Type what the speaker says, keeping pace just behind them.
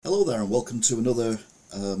Hello there and welcome to another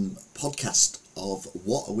podcast of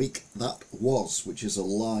What a Week That Was, which is a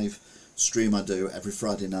live stream I do every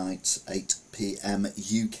Friday night, 8 PM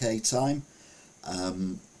UK time.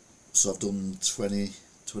 So I've done 20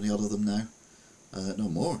 odd of them now. No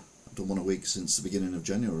more. I've done one a week since the beginning of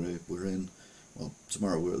January.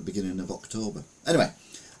 Tomorrow we're at the beginning of October. Anyway,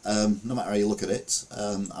 no matter how you look at it,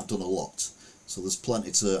 I've done a lot. So there's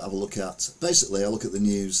plenty to have a look at. Basically, I look at the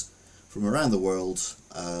news from around the world,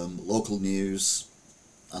 local news,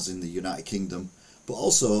 as in the United Kingdom, but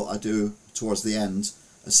also I do, towards the end,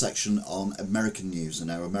 a section on American news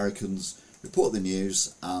and how Americans report the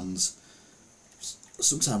news, and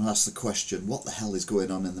sometimes ask the question, what the hell is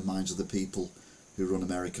going on in the minds of the people who run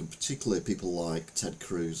America, particularly people like Ted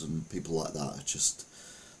Cruz and people like that are just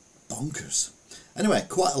bonkers. Anyway,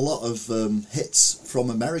 quite a lot of hits from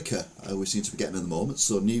America we seem to be getting at the moment.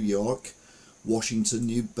 So New York, Washington,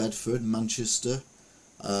 New Bedford, Manchester.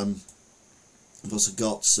 We've also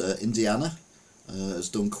got Indiana, has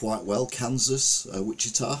done quite well. Kansas,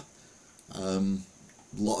 Wichita. A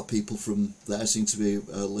lot of people from there seem to be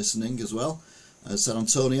listening as well. San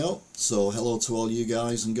Antonio, so hello to all you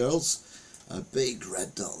guys and girls. A big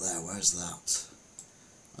red dot there, where's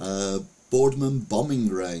that? Boardman bombing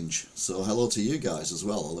range, so hello to you guys as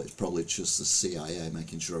well, although it's probably just the CIA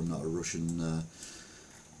making sure I'm not a Russian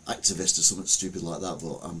activist or something stupid like that,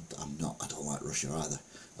 but I'm not, I don't like Russia either.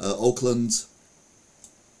 Oakland,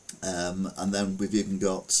 and then we've even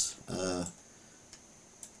got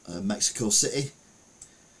Mexico City,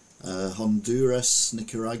 Honduras,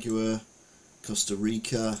 Nicaragua, Costa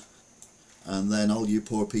Rica, and then all you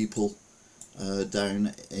poor people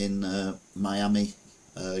down in Miami,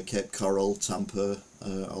 Cape Coral, Tampa,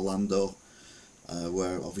 Orlando,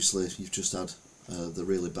 where obviously you've just had the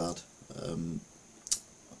really bad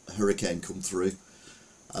hurricane come through.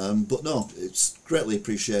 But no, it's greatly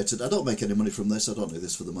appreciated. I don't make any money from this, I don't do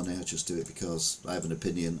this for the money, I just do it because I have an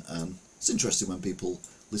opinion, and it's interesting when people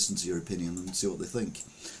listen to your opinion and see what they think.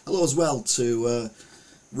 Hello as well to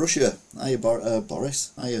Russia. Hiya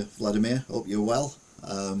Boris, hiya Vladimir, hope you're well.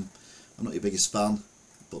 I'm not your biggest fan,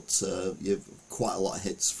 but you've quite a lot of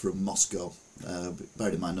hits from Moscow. Bear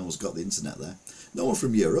in mind no one's got the internet there. No one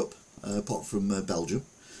from Europe, apart from Belgium,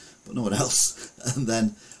 but no one else. And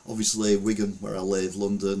then obviously Wigan, where I live,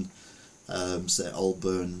 London, St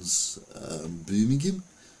Albans, Birmingham,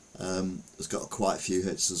 has got quite a few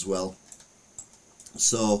hits as well.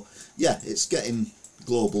 So yeah, it's getting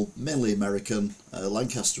global, mainly American,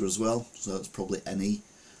 Lancaster as well, so it's probably any.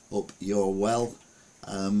 Hope you're well.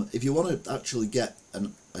 If you want to actually get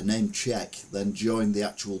a name check, then join the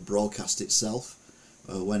actual broadcast itself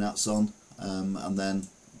when that's on, and then,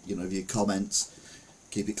 you know, if you comment,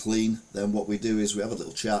 keep it clean, then what we do is we have a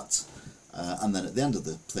little chat, and then at the end of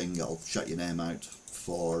the thing I'll shout your name out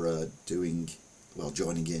for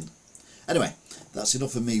joining in. Anyway, that's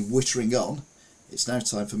enough of me whittering on. It's now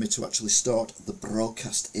time for me to actually start the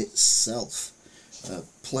broadcast itself.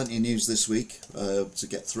 Plenty of news this week to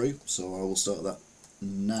get through, so I will start that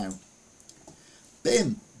now.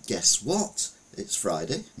 Bim! Guess what? It's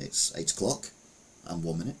Friday, it's 8 o'clock and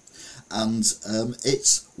 1 minute, and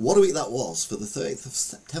it's What a Week That Was for the 30th of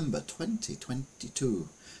September 2022.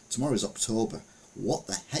 Tomorrow is October. What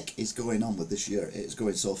the heck is going on with this year? It's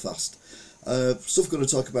going so fast. Stuff I'm going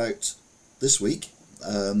to talk about this week.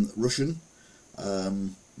 Russian,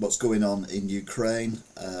 what's going on in Ukraine,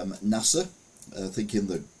 NASA, thinking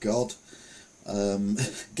the God,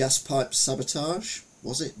 gas pipe sabotage,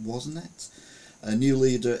 wasn't it? A new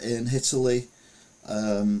leader in Italy,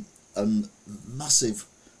 and massive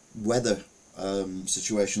weather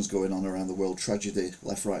situations going on around the world, tragedy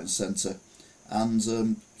left, right and centre, and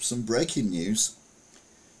some breaking news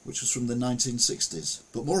which was from the 1960s,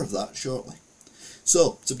 but more of that shortly.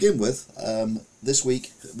 So to begin with, this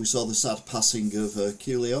week we saw the sad passing of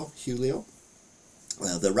Julio,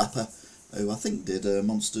 the rapper who I think did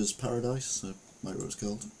Monsters Paradise, whatever it was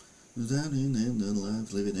called. Living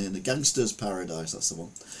in a Gangster's Paradise, that's the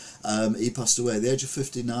one. He passed away at the age of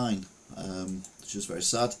 59, which is very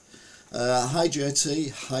sad. Hi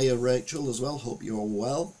JT, hiya Rachel as well, hope you're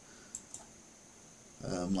well.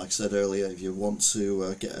 Like I said earlier, if you want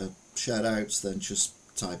to get a shout out, then just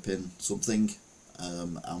type in something,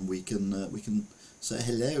 and we can say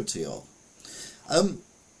hello to you all.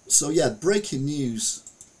 So yeah, breaking news,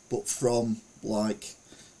 but from like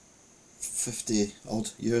 50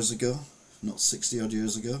 odd years ago, if not 60 odd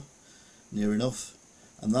years ago, near enough,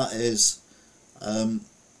 and that is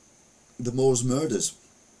the Moors murders.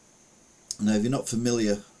 Now if you're not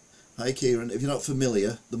familiar, hi Kieran, if you're not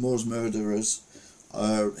familiar, the Moors murderers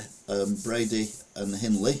are Brady and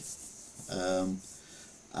Hindley,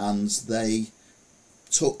 and they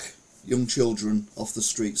took young children off the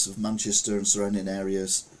streets of Manchester and surrounding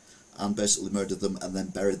areas and basically murdered them and then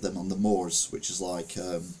buried them on the moors, which is like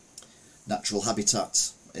natural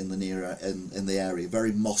habitat in the area.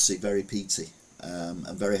 Very mossy, very peaty,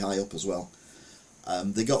 and very high up as well.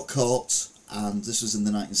 They got caught, and this was in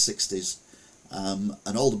the 1960s,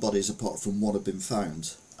 and all the bodies apart from one have been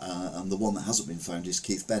found, and the one that hasn't been found is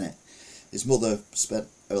Keith Bennett. His mother spent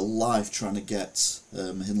her life trying to get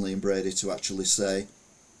Hindley and Brady to actually say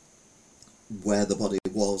where the body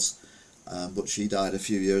was, but she died a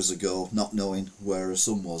few years ago not knowing where her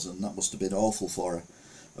son was, and that must have been awful for her.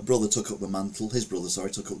 His brother took up the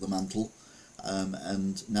mantle,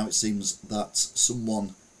 and now it seems that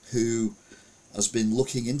someone who has been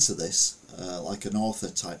looking into this, like an author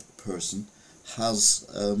type person, has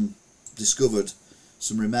discovered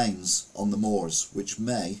some remains on the moors which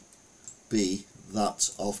may be that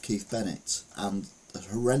of Keith Bennett. And as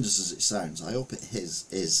horrendous as it sounds, I hope it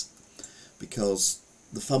is, because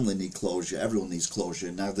the family need closure, everyone needs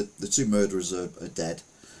closure. Now the two murderers are dead,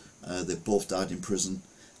 they both died in prison.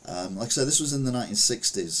 Like I said, this was in the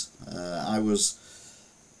 1960s. I was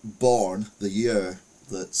born the year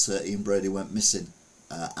that Ian Brady went missing,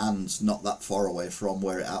 and not that far away from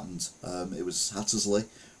where it happened. It was Hattersley,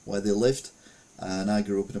 where they lived, and I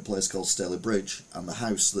grew up in a place called Staley Bridge, and the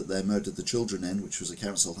house that they murdered the children in, which was a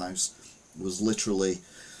council house, was literally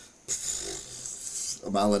a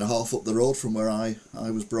mile and a half up the road from where I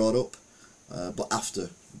was brought up. But after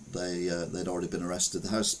they'd already been arrested, the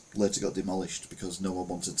house later got demolished because no one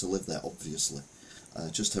wanted to live there, obviously.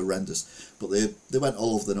 Just horrendous. But they went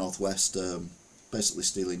all over the northwest, basically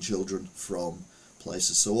stealing children from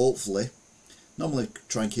places. So hopefully, normally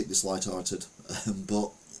try and keep this light-hearted,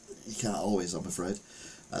 but you can't always, I'm afraid.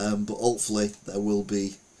 But hopefully there will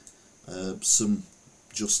be some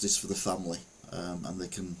justice for the family, and they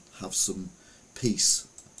can have some peace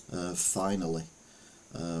finally.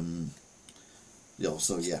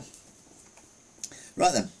 So yeah.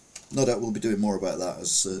 Right then, no doubt we'll be doing more about that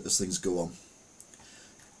as things go on.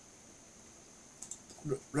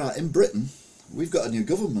 Right, in Britain, we've got a new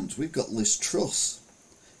government. We've got Liz Truss.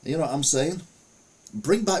 You know what I'm saying?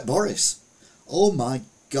 Bring back Boris. Oh my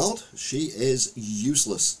God, she is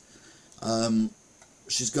useless.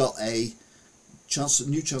 She's got a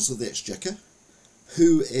new Chancellor of the Exchequer,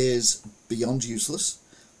 who is beyond useless.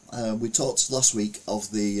 We talked last week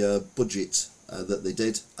of the budget that they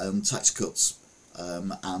did, tax cuts,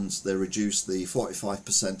 and they reduced the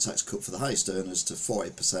 45% tax cut for the highest earners to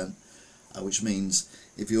 40%, which means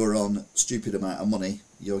if you're on a stupid amount of money,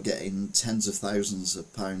 you're getting tens of thousands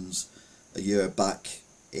of pounds a year back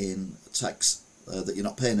in tax that you're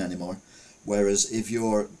not paying anymore. Whereas if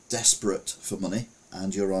you're desperate for money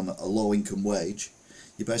and you're on a low income wage,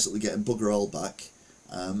 you're basically getting bugger all back.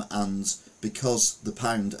 And because the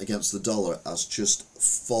pound against the dollar has just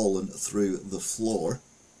fallen through the floor,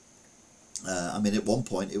 I mean, at one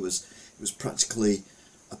point it was practically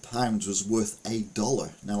a pound was worth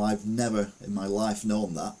 $1. Now, I've never in my life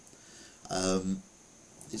known that.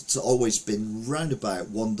 It's always been round about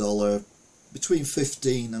 $1, between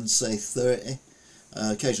 15 and say 30.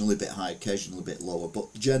 Occasionally a bit higher, occasionally a bit lower,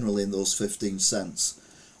 but generally in those 15 cents.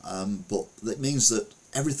 But that means that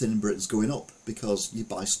everything in Britain's going up because you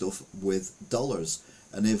buy stuff with dollars,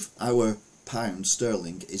 and if our pound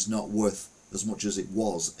sterling is not worth as much as it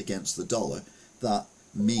was against the dollar, that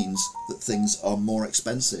means that things are more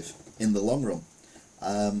expensive in the long run,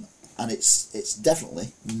 and it's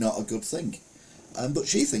definitely not a good thing. But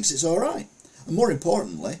she thinks it's all right, and more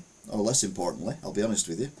importantly, or less importantly, I'll be honest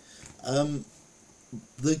with you,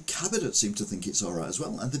 the cabinet seem to think it's all right as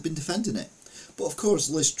well, and they've been defending it. But of course,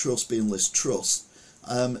 Liz Truss being Liz Truss,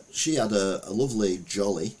 she had a lovely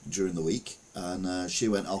jolly during the week, and she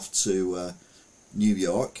went off to New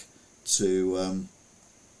York to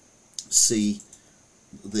see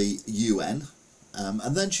the UN,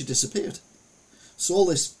 and then she disappeared. So all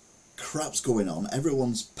this crap's going on,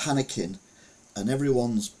 everyone's panicking, and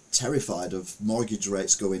everyone's terrified of mortgage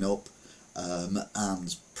rates going up,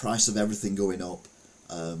 and price of everything going up,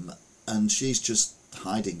 and she's just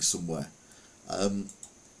hiding somewhere.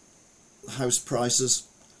 House prices,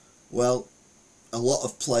 well, a lot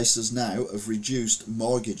of places now have reduced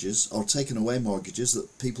mortgages or taken away mortgages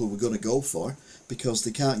that people were going to go for, because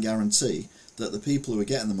they can't guarantee that the people who are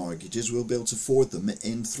getting the mortgages will be able to afford them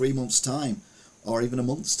in 3 months' time or even a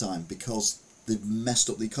month's time, because they've messed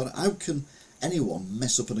up the economy. How can anyone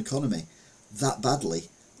mess up an economy that badly,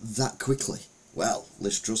 that quickly? Well,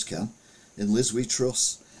 Liz Truss can. In Liz we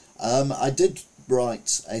trust. I did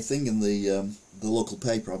write a thing in the local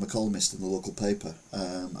paper. I'm a columnist in the local paper.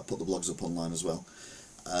 I put the blogs up online as well.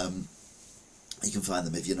 You can find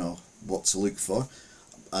them if you know what to look for.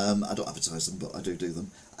 I don't advertise them, but I do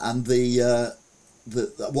them. And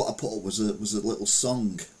what I put up was a little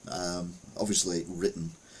song, obviously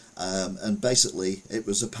written, and basically it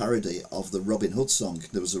was a parody of the Robin Hood song.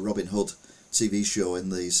 There was a Robin Hood TV show in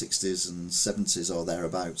the 60s and 70s or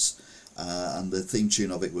thereabouts, and the theme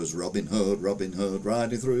tune of it was Robin Hood, riding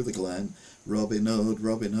through the glen. Robin Hood,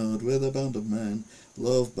 with a band of men,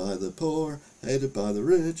 loved by the poor, hated by the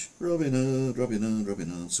rich. Robin Hood, Robin Hood, Robin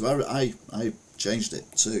Hood. So I changed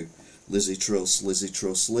it to Lizzie Truss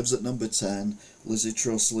lives at number 10. Lizzie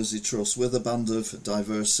Truss, with a band of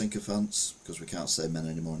diverse sycophants, because we can't say men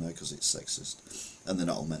anymore now because it's sexist, and they're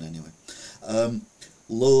not all men anyway.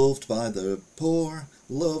 Loved by the poor,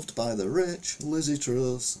 loved by the rich. Lizzie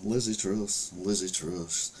Truss.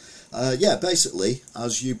 Yeah, basically,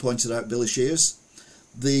 as you pointed out, Billy Shears,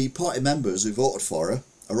 the party members who voted for her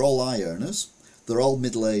are all high earners. They're all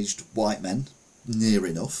middle-aged white men, near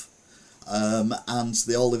enough, and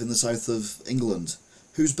they all live in the south of England.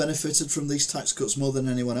 Who's benefited from these tax cuts more than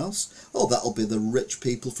anyone else? Oh, that'll be the rich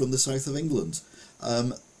people from the south of England.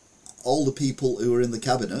 All the people who are in the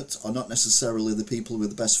cabinet are not necessarily the people who are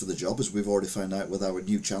the best for the job, as we've already found out with our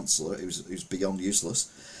new Chancellor, who's beyond useless.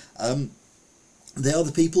 They are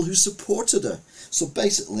the people who supported her. So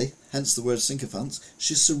basically, hence the word sycophants,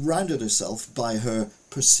 she surrounded herself by her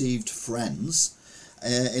perceived friends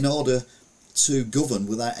in order to govern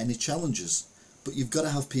without any challenges. But you've got to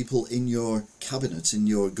have people in your cabinet, in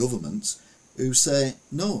your government, who say,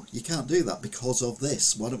 no, you can't do that because of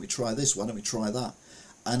this. Why don't we try this? Why don't we try that?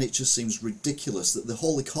 And it just seems ridiculous that the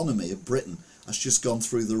whole economy of Britain has just gone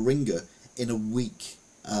through the ringer in a week.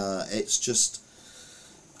 It's just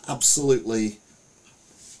absolutely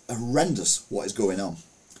horrendous what is going on.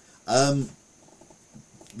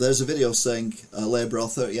 There's a video saying Labour are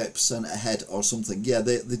 38% ahead or something. Yeah,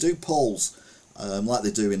 they do polls like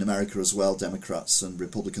they do in America as well, Democrats and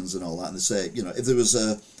Republicans and all that, and they say, you know, if there was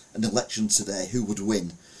an election today, who would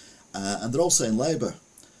win? And they're all saying Labour.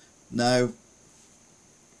 Now,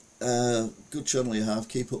 good channel you have,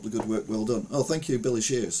 keep up the good work, well done. Oh, thank you, Billy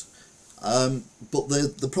Shears. But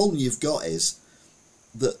the problem you've got is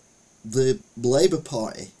that the Labour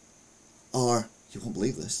Party are, you won't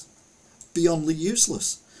believe this, beyondly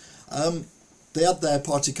useless. They had their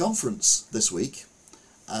party conference this week,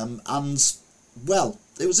 and, well,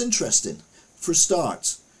 it was interesting. For a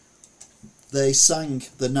start, they sang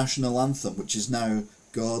the national anthem, which is now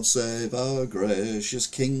God Save Our Gracious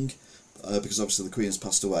King, because obviously the Queen has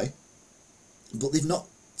passed away. But they've not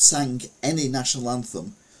sang any national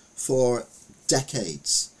anthem for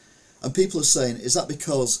decades. And people are saying, is that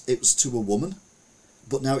because it was to a woman,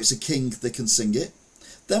 but now it's a king, they can sing it?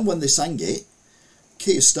 Then when they sang it,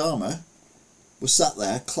 Keir Starmer was sat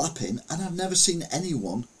there clapping, and I've never seen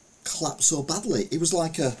anyone clap so badly. It was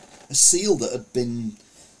like a seal that had been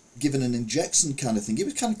given an injection kind of thing. He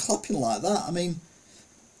was kind of clapping like that. I mean,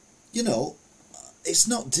 you know, it's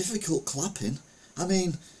not difficult clapping. I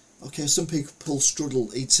mean, okay, some people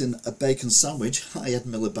struggle eating a bacon sandwich. Hi, Ed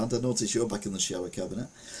Miliband, I noticed you're back in the shower cabinet.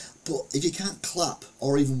 But if you can't clap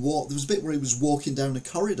or even walk, there was a bit where he was walking down a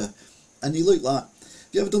corridor and he looked like, have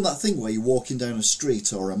you ever done that thing where you're walking down a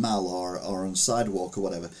street or a mall or on a sidewalk or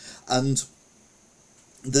whatever, and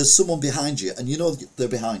there's someone behind you and you know they're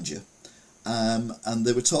behind you, and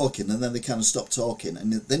they were talking and then they kind of stopped talking,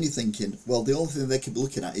 and then you're thinking, well, the only thing they could be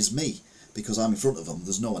looking at is me because I'm in front of them,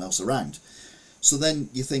 there's no one else around. So then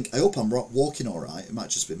you think, I hope I'm walking all right. It might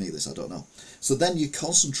just be me, this, I don't know. So then you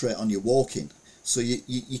concentrate on your walking. So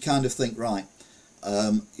you kind of think, right,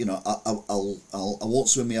 you know, I won't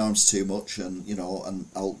swing my arms too much, and I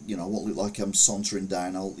won't look like I'm sauntering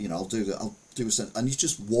down. I'll do a, and you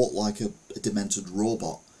just walk like a demented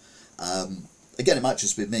robot. Again, it might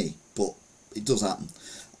just be me, but it does happen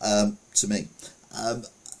to me.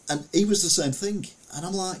 And he was the same thing, and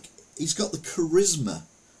I'm like, he's got the charisma,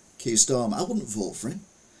 Keir Starmer. I wouldn't vote for him.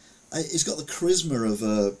 He's got the charisma of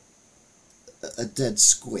a dead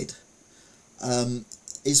squid.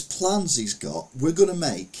 His plans he's got, we're going to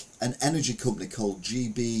make an energy company called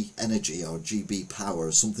GB Energy or GB Power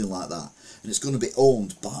or something like that, and it's going to be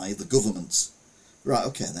owned by the government. Right,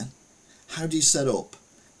 okay then. How do you set up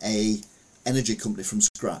a energy company from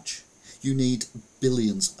scratch? You need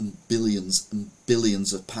billions and billions and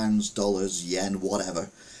billions of pounds, dollars, yen,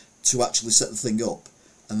 whatever, to actually set the thing up.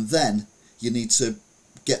 And then you need to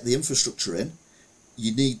get the infrastructure in.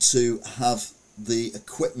 You need to have the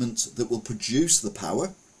equipment that will produce the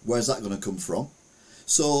power. Where's that going to come from?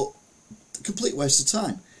 So, complete waste of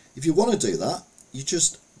time. If you want to do that, you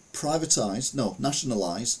just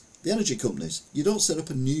nationalise the energy companies. You don't set up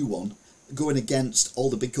a new one going against all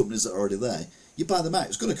the big companies that are already there. You buy them out.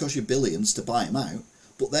 It's going to cost you billions to buy them out,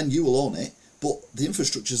 but then you will own it. But the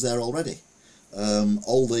infrastructure's there already.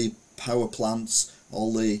 All the power plants,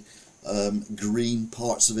 all the green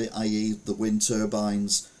parts of it, i.e. the wind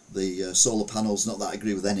turbines, the solar panels. Not that I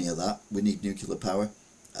agree with any of that. We need nuclear power.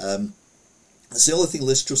 That's the only thing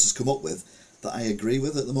Liz Truss has come up with that I agree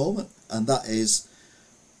with at the moment, and that is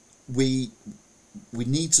we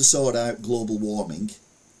need to sort out global warming.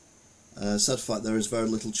 Sad fact, there is very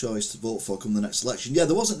little choice to vote for come the next election. Yeah,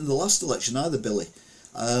 there wasn't in the last election either, Billy.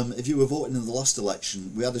 If you were voting in the last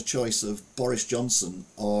election, we had a choice of Boris Johnson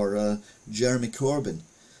or Jeremy Corbyn,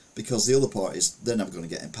 because the other parties, they're never going to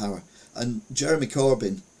get in power. And Jeremy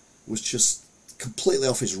Corbyn was just completely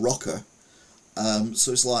off his rocker.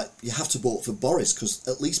 So it's like, you have to vote for Boris, because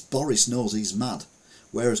at least Boris knows he's mad,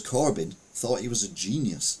 whereas Corbyn thought he was a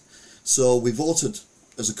genius. So we voted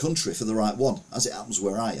as a country for the right one, as it happens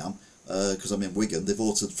where I am, because I'm in Wigan. They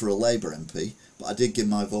voted for a Labour MP, but I did give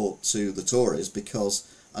my vote to the Tories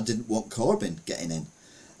because I didn't want Corbyn getting in.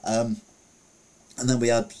 And then we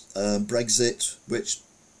had Brexit, which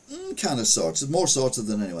kind of sorted, more sorted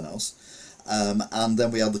than anyone else. And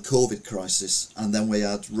then we had the COVID crisis, and then we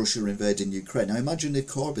had Russia invading Ukraine. Now imagine if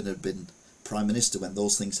Corbyn had been Prime Minister when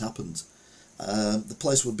those things happened. The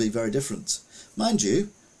place would be very different. Mind you,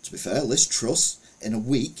 to be fair, Liz Truss, in a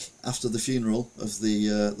week after the funeral of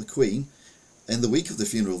the Queen, in the week of the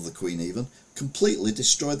funeral of the Queen even, completely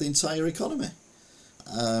destroyed the entire economy.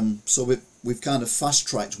 So we've kind of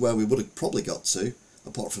fast-tracked where we would have probably got to,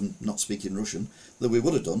 apart from not speaking Russian, that we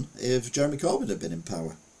would have done if Jeremy Corbyn had been in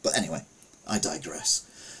power. But anyway, I digress.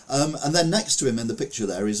 And then next to him in the picture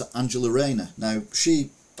there is Angela Rayner. Now, she,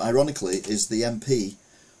 ironically, is the MP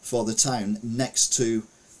for the town next to...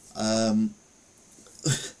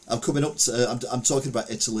 I'm coming up to... I'm talking about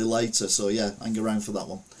Italy later, so yeah, hang around for that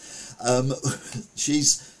one.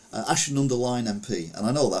 She's Ashton-under-Lyne MP, and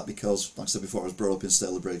I know that because, like I said before, I was brought up in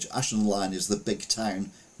Stalybridge. Ashton-under-Lyne is the big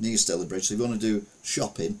town near Stalybridge, so if you want to do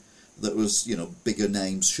shopping that was, you know, bigger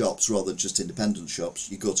names shops rather than just independent shops,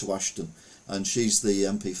 you go to Ashton, and she's the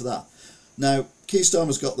MP for that. Now, Keir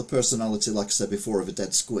Starmer's got the personality, like I said before, of a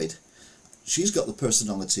dead squid. She's got the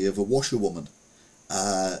personality of a washerwoman.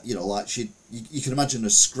 You know, like you can imagine her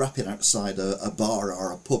scrapping outside a bar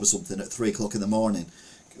or a pub or something at 3 o'clock in the morning,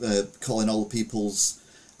 calling all the people's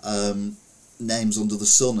names under the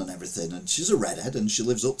sun and everything. And she's a redhead, and she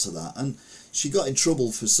lives up to that. And she got in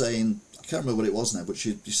trouble for saying, I can't remember what it was now, but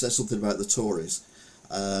she said something about the Tories.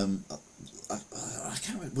 I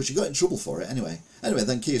can't remember, but she got in trouble for it anyway. Anyway,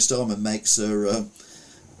 then Keir Starmer makes her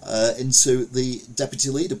into the deputy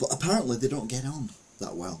leader, but apparently they don't get on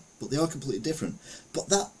that well. But they are completely different. But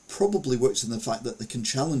that probably works in the fact that they can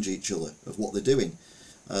challenge each other of what they're doing.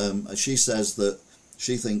 She says that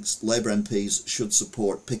she thinks Labour MPs should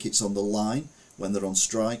support pickets on the line when they're on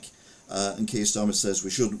strike, and Keir Starmer says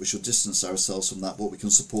we shouldn't. We should distance ourselves from that, but we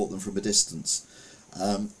can support them from a distance.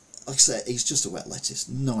 Like I say, he's just a wet lettuce.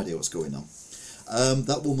 No idea what's going on.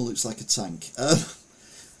 That woman looks like a tank.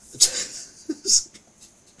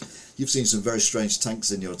 You've seen some very strange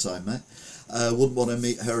tanks in your time, mate. Wouldn't want to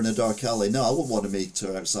meet her in a dark alley. No, I wouldn't want to meet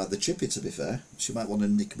her outside the chippy, to be fair. She might want to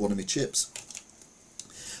nick one of my chips.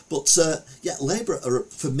 But, yeah, Labour,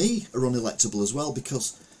 for me, are unelectable as well,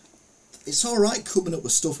 because it's all right coming up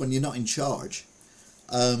with stuff when you're not in charge,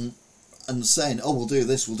 and saying, oh, we'll do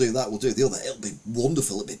this, we'll do that, we'll do the other. It'll be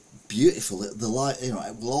wonderful, it'll be beautiful,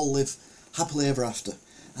 we'll all live happily ever after.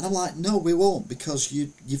 And I'm like, no, we won't, because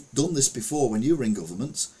you've done this before when you were in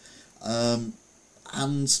government,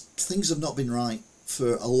 and things have not been right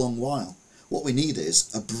for a long while. What we need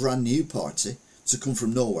is a brand new party to come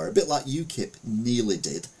from nowhere, a bit like UKIP nearly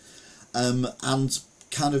did, and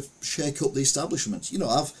kind of shake up the establishment. You know,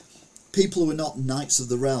 have people who are not knights of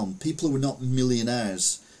the realm, people who are not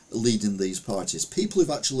millionaires leading these parties, people who've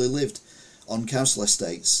actually lived on council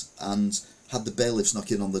estates and had the bailiffs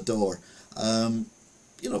knocking on the door.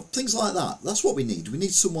 You know, things like that. That's what we need. We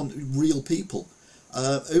need real people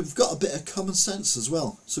who've got a bit of common sense as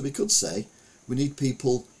well. So we could say we need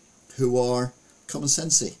people who are common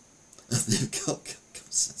sensey. They've got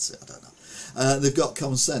common sense. I don't know. They've got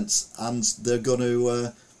common sense, and they're going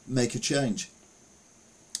to make a change.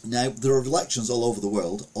 Now, there are elections all over the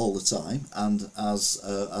world all the time, and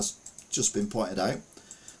as just been pointed out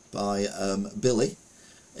by Billy,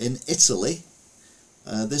 in Italy,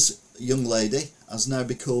 this young lady has now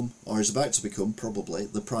become, or is about to become probably,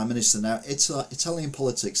 the Prime Minister. Now, Italian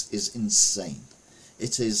politics is insane.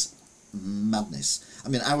 It is madness. I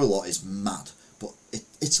mean, our lot is mad, but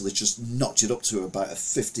Italy just knocked it up to about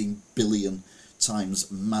 15 billion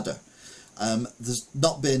times madder. There's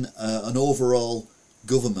not been an overall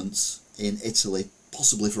government in Italy,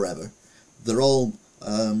 possibly forever. They're all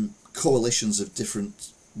coalitions of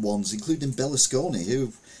different ones, including Berlusconi,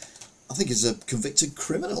 who I think is a convicted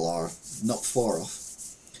criminal or not far off.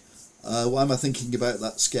 Why am I thinking about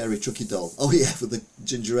that scary Chucky doll? Oh yeah, with the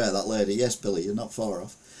ginger hair, that lady. Yes, Billy, you're not far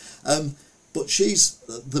off. But she's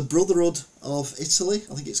the Brotherhood of Italy,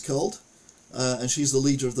 I think it's called, and she's the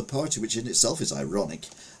leader of the party, which in itself is ironic.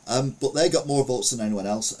 But they got more votes than anyone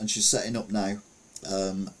else, and she's setting up now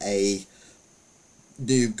a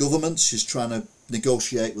new government. She's trying to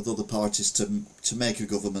negotiate with other parties to make a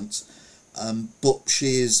government, but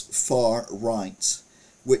she is far right,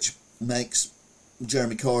 which makes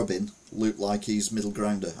Jeremy Corbyn look like he's middle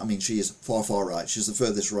grounder. I mean, she is far right. She's the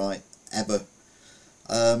furthest right ever,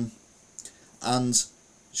 and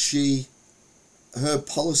her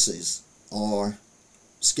policies are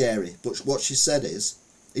scary. But what she said is,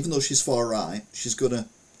 even though she's far right, she's gonna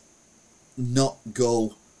not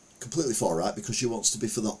go completely far right because she wants to be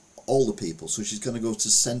for all the people. So she's going to go to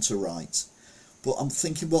centre right. But I'm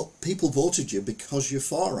thinking, well, people voted you because you're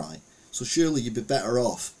far right. So surely you'd be better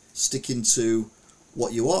off sticking to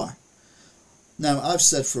what you are. Now, I've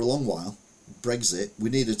said for a long while, Brexit, we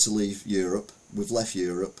needed to leave Europe. We've left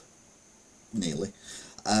Europe, nearly.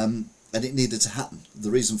 And it needed to happen.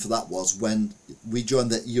 The reason for that was when we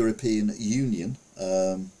joined the European Union.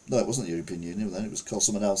 No, it wasn't the European Union then, it was called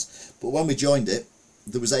something else. But when we joined it,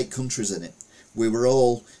 there was 8 countries in it. We were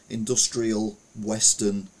all industrial,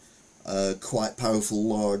 Western, quite powerful,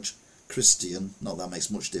 large, Christian, not that makes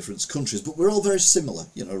much difference, countries, but we're all very similar.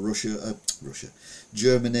 You know, Russia,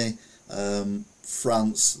 Germany,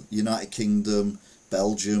 France, United Kingdom,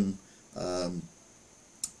 Belgium,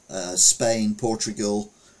 Spain,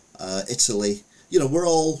 Portugal, Italy. You know, we're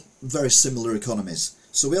all very similar economies.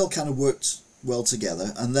 So we all kind of worked well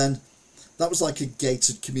together, and then that was like a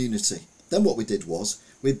gated community. Then what we did was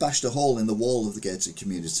we bashed a hole in the wall of the gated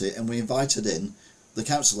community, and we invited in the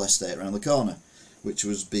council estate around the corner, which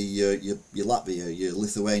was be your Latvia, your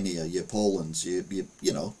Lithuania, your Poland, your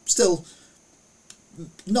you know, still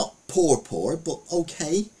not poor, but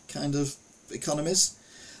okay kind of economies.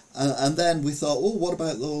 And then we thought, oh, what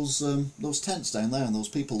about those tents down there and those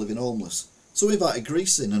people living homeless? So we invited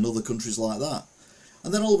Greece in and other countries like that.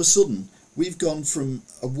 And then all of a sudden, we've gone from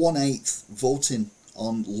a 1/8 voting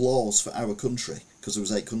on laws for our country, because there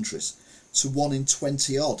was 8 countries, to 1 in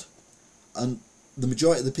 20 odd. And the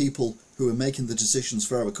majority of the people who are making the decisions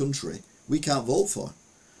for our country, we can't vote for.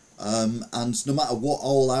 And no matter what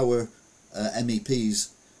all our MEPs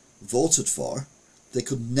voted for, they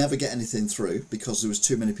could never get anything through because there was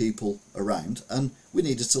too many people around, and we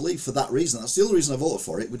needed to leave for that reason. That's the only reason I voted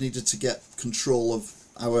for it. We needed to get control of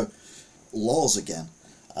our laws again.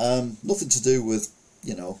 Nothing to do with,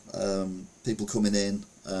 you know, people coming in,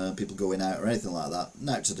 people going out or anything like that.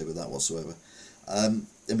 Nothing to do with that whatsoever.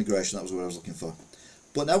 Immigration, that was what I was looking for.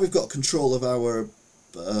 But now we've got control of our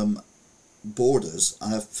borders.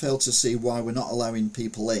 I have failed to see why we're not allowing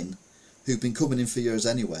people in who've been coming in for years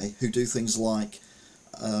anyway, who do things like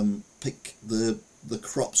pick the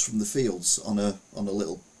crops from the fields on a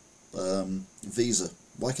little visa.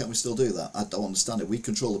 Why can't we still do that? I don't understand it. We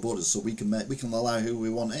control the borders, so we can allow who we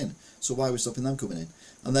want in. So why are we stopping them coming in?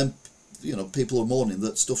 And then, you know, people are mourning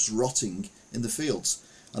that stuff's rotting in the fields.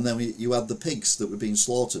 And then you had the pigs that were being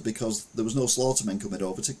slaughtered because there was no slaughtermen coming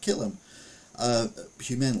over to kill them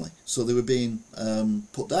humanely. So they were being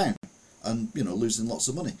put down and, you know, losing lots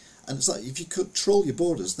of money. And it's like, if you control your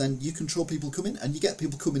borders, then you control people coming, and you get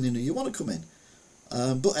people coming in who you want to come in.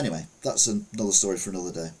 But anyway, that's another story for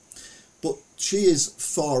another day. But she is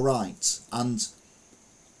far right, and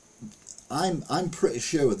I'm pretty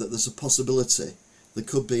sure that there's a possibility there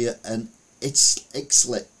could be an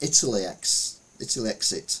Italy exit,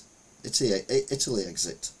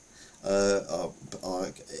 or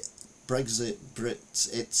Brexit,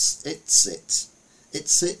 it's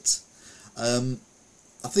it.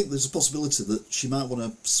 I think there's a possibility that she might want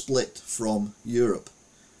to split from Europe,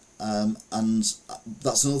 and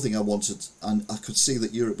that's another thing I wanted. And I could see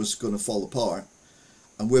that Europe was going to fall apart,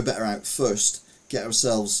 and we're better out first, get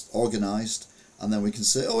ourselves organised, and then we can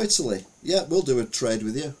say, oh, Italy, yeah, we'll do a trade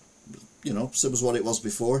with you, you know, same as what it was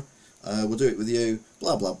before. We'll do it with you,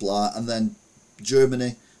 blah blah blah. And then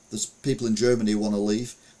Germany, there's people in Germany who want to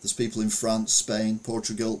leave. There's people in France, Spain,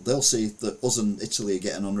 Portugal. They'll see that us and Italy are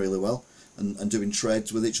getting on really well and doing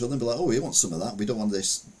trades with each other and be like, oh, we want some of that. We don't want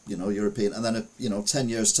this, you know, European. And then, you know, 10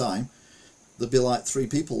 years' time, there'll be like 3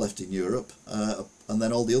 people left in Europe, and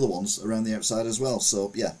then all the other ones around the outside as well.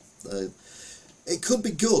 So, yeah, it could be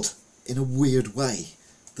good in a weird way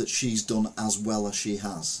that she's done as well as she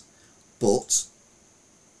has. But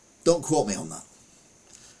don't quote me on that.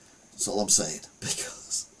 That's all I'm saying,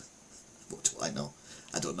 because what do I know?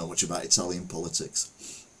 I don't know much about Italian politics.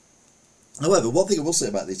 However, one thing I will say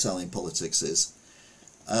about the Italian politics is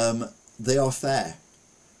they are fair,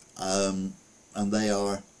 and they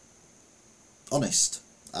are honest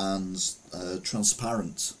and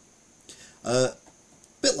transparent.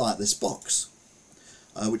 Bit like this box,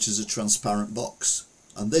 which is a transparent box.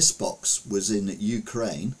 And this box was in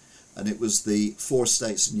Ukraine, and it was the 4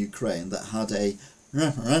 states in Ukraine that had a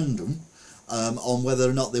referendum on whether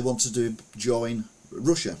or not they wanted to join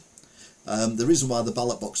Russia. The reason why the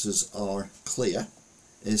ballot boxes are clear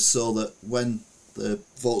is so that when the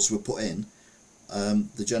votes were put in,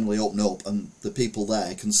 they generally open up and the people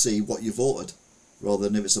there can see what you voted, rather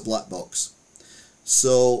than if it's a black box.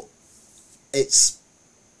 So it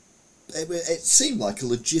seemed like a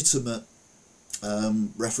legitimate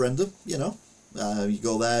referendum, you know. You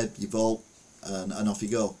go there, you vote, and off you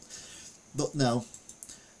go. But no,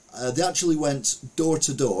 they actually went door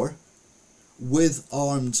to door with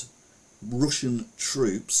armed Russian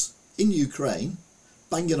troops in Ukraine,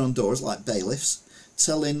 banging on doors like bailiffs,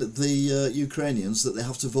 telling the Ukrainians that they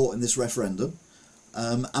have to vote in this referendum,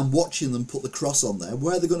 and watching them put the cross on there.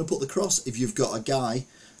 Where are they going to put the cross if you've got a guy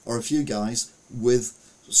or a few guys with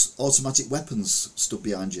automatic weapons stood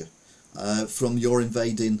behind you from your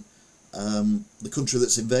invading the country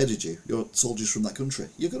that's invaded you, your soldiers from that country?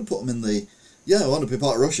 You're going to put them in the, yeah, I want to be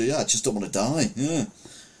part of Russia, yeah, I just don't want to die, yeah.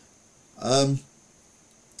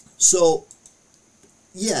 So,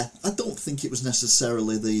 yeah, I don't think it was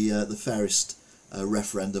necessarily the fairest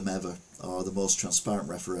referendum ever, or the most transparent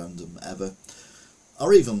referendum ever,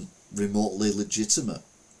 or even remotely legitimate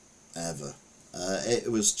ever.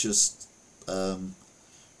 It was just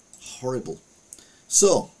horrible.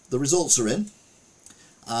 So, the results are in,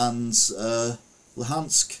 and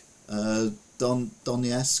Luhansk,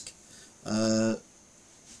 Donetsk,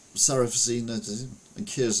 Sarafina and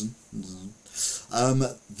Kherson,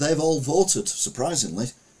 they've all voted, surprisingly,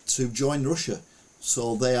 to join Russia.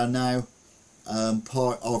 So they are now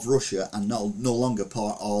part of Russia and no longer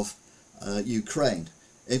part of Ukraine.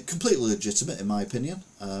 Completely legitimate, in my opinion.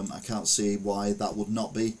 I can't see why that would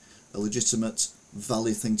not be a legitimate,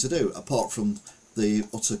 valid thing to do, apart from the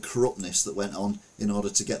utter corruptness that went on in order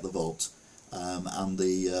to get the vote, and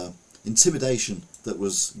the intimidation that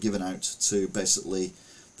was given out to basically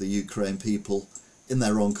the Ukraine people in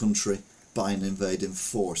their own country by an invading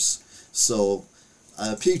force. So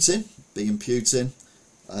Putin, being Putin,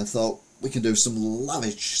 I thought we can do some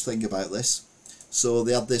lavish thing about this. So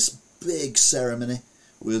they had this big ceremony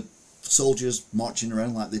with soldiers marching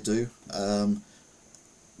around like they do,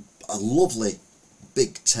 a lovely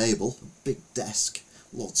big table, big desk,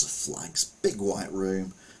 lots of flags, big white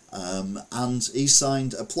room, and he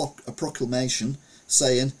signed a proclamation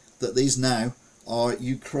saying that these now are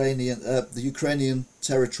Ukrainian, the Ukrainian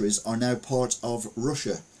territories are now part of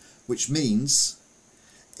Russia, which means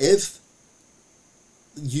if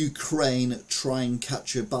Ukraine try and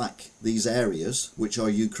capture back these areas, which are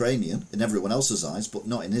Ukrainian in everyone else's eyes, but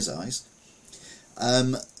not in his eyes,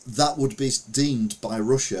 that would be deemed by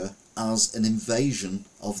Russia as an invasion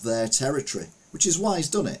of their territory, which is why he's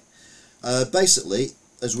done it. Basically,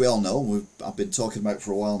 as we all know, I've been talking about it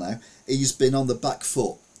for a while now, he's been on the back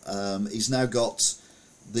foot. He's now got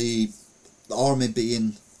the army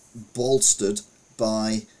being bolstered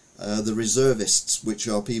by the reservists, which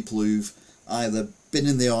are people who've either been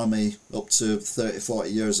in the army up to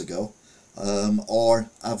 30-40 years ago, or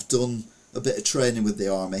have done a bit of training with the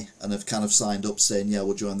army and have kind of signed up saying, yeah,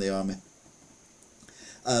 we'll join the army.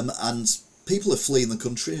 And people are fleeing the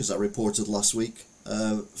country, as I reported last week,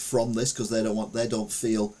 from this, because they don't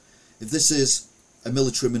feel, if this is a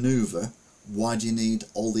military manoeuvre, why do you need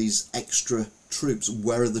all these extra troops?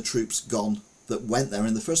 Where are the troops gone that went there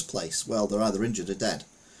in the first place? Well, they're either injured or dead,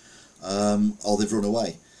 or they've run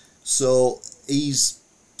away. So he's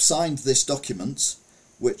signed this document,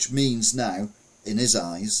 which means now, in his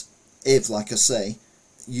eyes, if, like I say,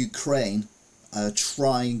 Ukraine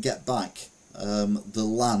try and get back the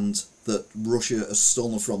land that Russia has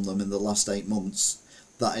stolen from them in the last 8 months,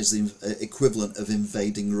 that is the equivalent of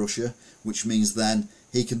invading Russia, which means then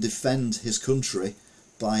he can defend his country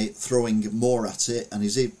by throwing more at it, and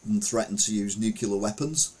he's even threatened to use nuclear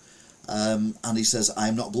weapons. And he says,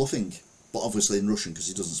 I'm not bluffing, but obviously in Russian, because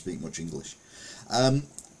he doesn't speak much English. And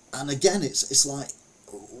again, it's like,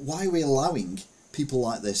 why are we allowing people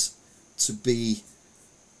like this to be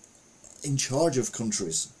in charge of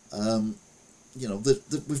countries? You know,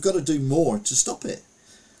 we've got to do more to stop it.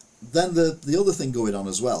 Then the other thing going on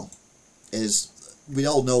as well is, we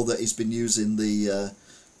all know that he's been using the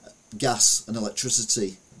gas and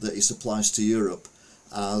electricity that he supplies to Europe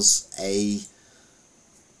as a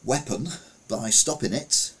weapon by stopping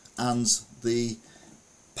it, and the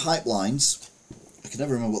pipelines, I can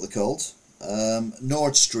never remember what they're called,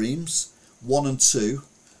 Nord Streams 1 and 2,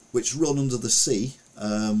 which run under the sea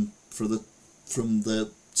from the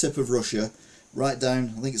tip of Russia right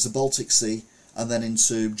down, I think it's the Baltic Sea, and then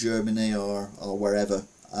into Germany or wherever.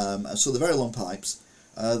 So they're very long pipes.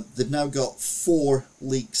 They've now got 4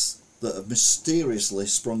 leaks that have mysteriously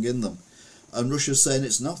sprung in them, and Russia's saying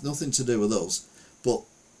it's nothing to do with us, but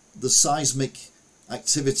the seismic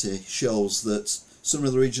activity shows that somewhere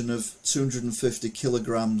in the region of 250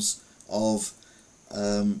 kilograms of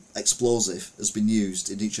explosive has been used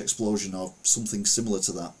in each explosion, or something similar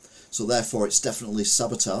to that. So therefore it's definitely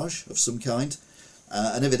sabotage of some kind,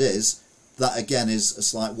 and if it is, that again is a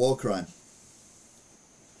slight war crime.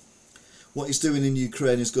 What he's doing in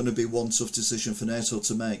Ukraine is going to be one tough decision for NATO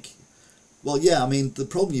to make. Well, yeah, I mean, the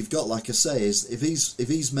problem you've got, like I say, is if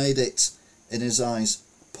he's made it, in his eyes,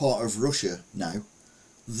 part of Russia now,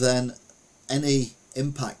 then any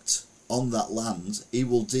impact on that land he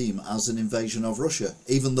will deem as an invasion of Russia,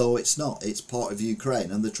 even though it's not. It's part of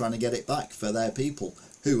Ukraine, and they're trying to get it back for their people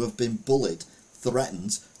who have been bullied,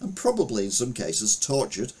 threatened, and probably in some cases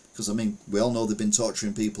tortured, because I mean, we all know they've been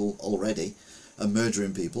torturing people already and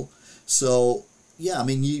murdering people. So yeah, I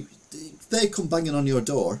mean, they come banging on your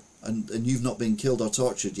door and you've not been killed or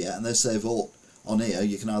tortured yet, and they say vote on here,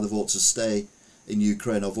 you can either vote to stay in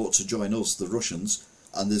Ukraine or vote to join us, the Russians,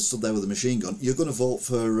 and they're stood there with a machine gun, you're going to vote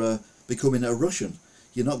for becoming a Russian.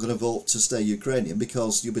 You're not going to vote to stay Ukrainian,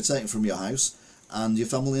 because you'll be taken from your house and your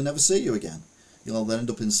family will never see you again. You'll then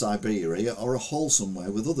end up in Siberia or a hole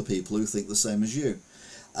somewhere with other people who think the same as you.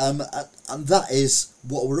 And that is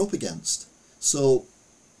what we're up against. So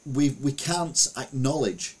we can't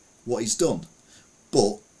acknowledge what he's done,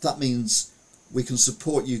 but that means we can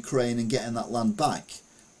support Ukraine in getting that land back.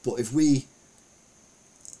 But if we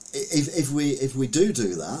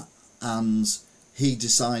do that, and he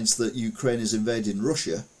decides that Ukraine is invading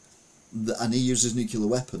Russia, and he uses nuclear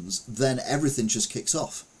weapons, then everything just kicks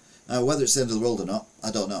off. Whether it's the end of the world or not, I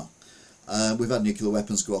don't know. We've had nuclear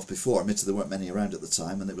weapons go off before. Admittedly, there weren't many around at the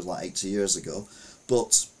time, and it was like 80 years ago.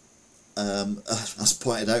 But as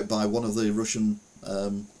pointed out by one of the Russian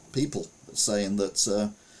people, saying that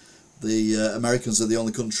the Americans are the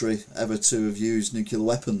only country ever to have used nuclear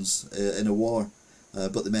weapons in a war,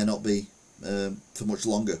 but they may not be for much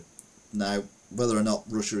longer. Now, whether or not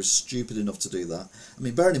Russia is stupid enough to do that, I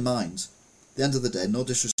mean, bearing in mind, at the end of the day, no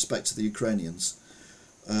disrespect to the Ukrainians,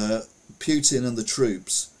 Putin and the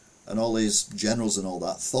troops and all his generals and all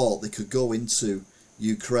that thought they could go into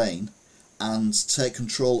Ukraine and take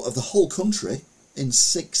control of the whole country in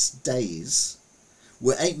 6 days.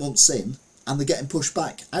 We're 8 months in, and they're getting pushed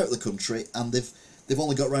back out of the country, and they've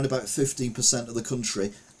only got around about 15% of the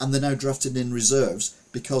country, and they're now drafted in reserves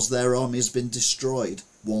because their army has been destroyed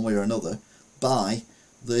one way or another by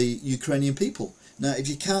the Ukrainian people. Now, if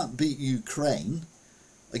you can't beat Ukraine,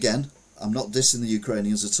 again, I'm not dissing the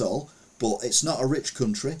Ukrainians at all, but it's not a rich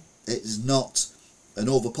country, it is not an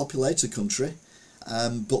overpopulated country,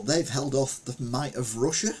 but they've held off the might of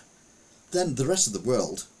Russia. Then the rest of the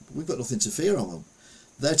world, we've got nothing to fear on them.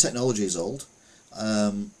 Their technology is old.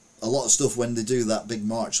 A lot of stuff, when they do that big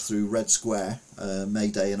march through Red Square, May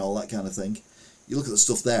Day and all that kind of thing, you look at the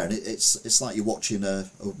stuff there and it's like you're watching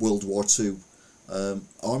a World War II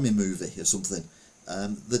army movie or something.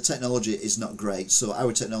 The technology is not great, so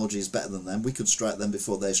our technology is better than them. We could strike them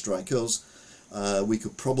before they strike us. We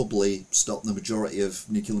could probably stop the majority of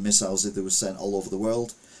nuclear missiles if they were sent all over the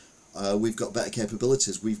world. We've got better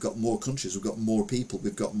capabilities, we've got more countries, we've got more people,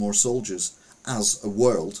 we've got more soldiers as a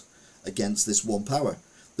world against this one power.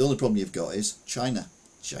 The only problem you've got is China.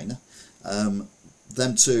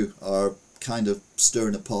 Them two are kind of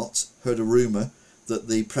stirring a pot. Heard a rumour that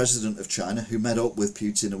the president of China, who met up with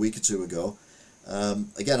Putin a week or two ago,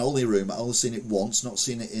 again, only rumour, I've only seen it once, not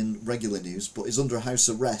seen it in regular news, but is under house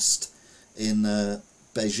arrest in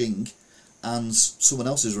Beijing, and someone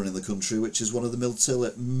else is running the country, which is one of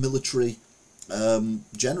the military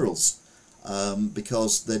generals,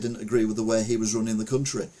 because they didn't agree with the way he was running the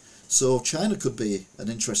country. So China could be an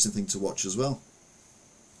interesting thing to watch as well.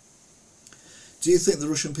 Do you think the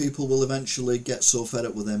Russian people will eventually get so fed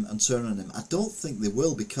up with him and turn on him? I don't think they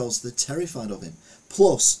will, because they're terrified of him.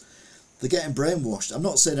 Plus, they're getting brainwashed. I'm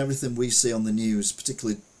not saying everything we see on the news,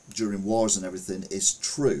 particularly during wars and everything, is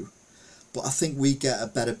true, but I think we get a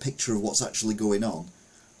better picture of what's actually going on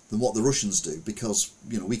than what the Russians do, because,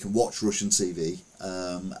 you know, we can watch Russian TV,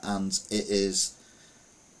 and it's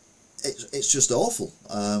just awful.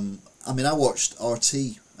 I mean, I watched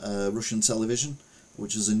RT Russian television,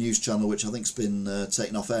 which is a news channel which I think's been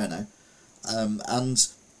taken off air now, and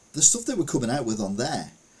the stuff they were coming out with on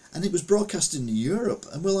there, and it was broadcast in Europe,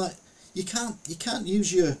 and we're like, you can't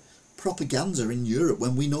use your propaganda in Europe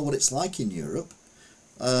when we know what it's like in Europe.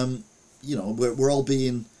 You know, we're all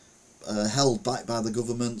being held back by the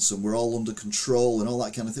governments, and we're all under control and all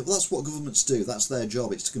that kind of thing. Well, that's what governments do. That's their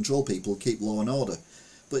job. It's to control people, keep law and order.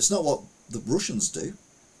 But it's not what the Russians do.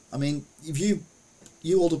 I mean, if you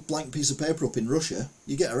hold a blank piece of paper up in Russia,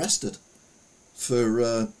 you get arrested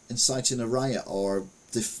for inciting a riot, or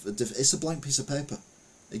it's a blank piece of paper.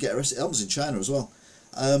 You get arrested. It happens in China as well.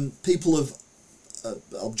 People have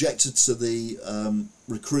objected to the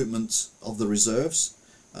recruitment of the reserves.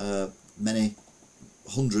 Many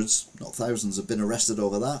hundreds, not thousands, have been arrested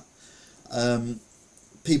over that.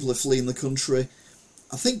 People are fleeing the country.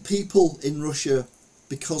 I think people in Russia,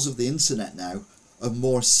 because of the internet now, are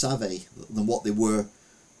more savvy than what they were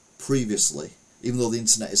previously. Even though the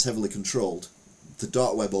internet is heavily controlled, the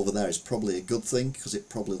dark web over there is probably a good thing, because it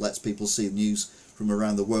probably lets people see news from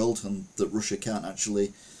around the world, and that Russia can't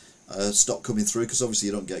actually stop coming through, because obviously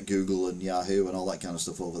you don't get Google and Yahoo and all that kind of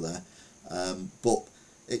stuff over there. But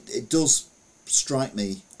it does strike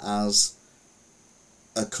me as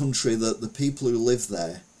a country that the people who live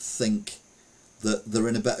there think that they're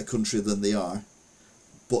in a better country than they are,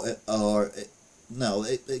 but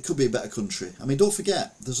it could be a better country. I mean, don't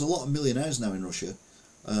forget, there's a lot of millionaires now in Russia.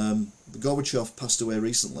 Gorbachev passed away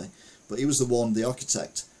recently, but he was the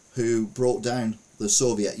architect who brought down the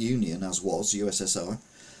Soviet Union, as was USSR,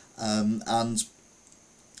 and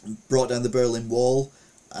brought down the Berlin Wall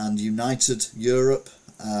and united Europe,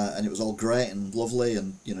 and it was all great and lovely.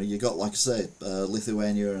 And you know, you got, like I say,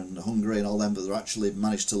 Lithuania and Hungary and all them, but they actually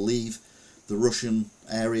managed to leave the Russian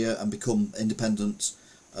area and become independent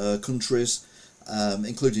countries,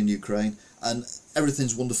 including Ukraine, and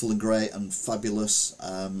everything's wonderful and great and fabulous.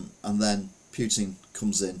 And then Putin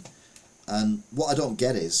comes in, and what I don't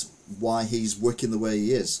get is why he's working the way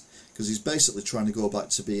he is, because he's basically trying to go back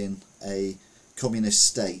to being a communist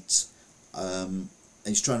state.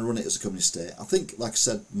 He's trying to run it as a communist state. I think, like I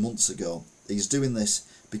said months ago, he's doing this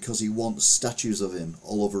because he wants statues of him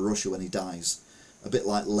all over Russia when he dies, a bit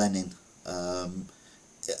like Lenin. And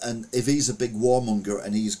if he's a big warmonger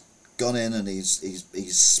and he's gone in and he's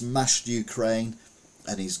smashed Ukraine,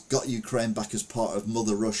 and he's got Ukraine back as part of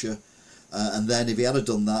Mother Russia, and then if he had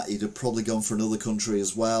done that, he'd have probably gone for another country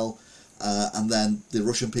as well. And then the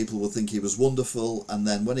Russian people would think he was wonderful, and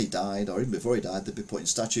then when he died, or even before he died, they'd be putting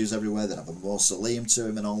statues everywhere, they'd have a mausoleum to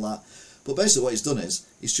him and all that. But basically what he's done is,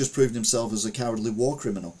 he's just proven himself as a cowardly war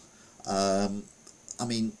criminal. I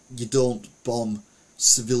mean, you don't bomb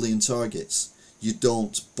civilian targets, you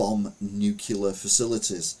don't bomb nuclear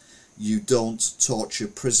facilities, you don't torture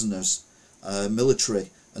prisoners,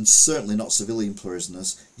 military, and certainly not civilian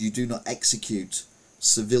prisoners. You do not execute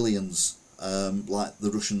civilians like the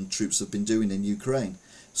Russian troops have been doing in Ukraine.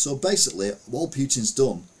 So basically, what Putin's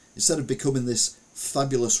done, instead of becoming this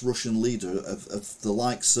fabulous Russian leader of the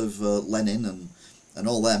likes of Lenin and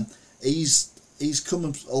all them, he's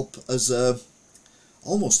coming up as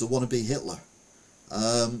almost a wannabe Hitler.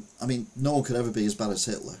 I mean, no one could ever be as bad as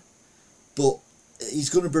Hitler, but he's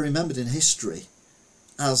going to be remembered in history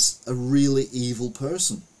as a really evil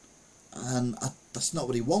person, and that's not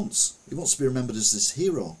what he wants. He wants to be remembered as this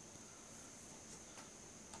hero.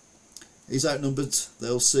 He's outnumbered.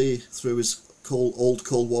 They'll see through his old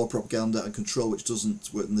Cold War propaganda and control, which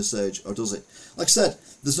doesn't work in this age, or does it? Like I said,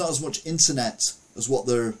 there's not as much internet as what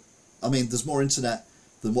there... I mean, there's more internet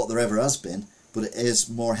than what there ever has been, but it is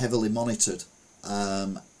more heavily monitored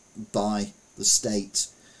by the state,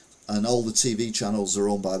 and all the TV channels are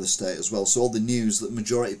owned by the state as well. So all the news that the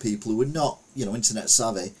majority of people who are not, you know, internet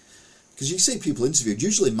savvy, because you see people interviewed,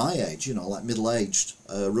 usually my age, you know, like middle-aged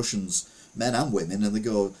Russians, men and women, and they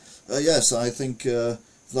go, yes, I think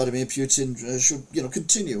Vladimir Putin should, you know,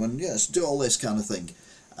 continue, and yes, do all this kind of thing.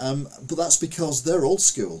 But that's because they're old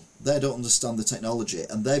school. They don't understand the technology,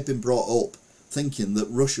 and they've been brought up thinking that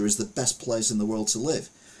Russia is the best place in the world to live.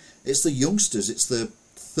 It's the youngsters, it's the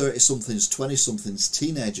 30-somethings, 20-somethings,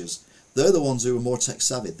 teenagers. They're the ones who are more tech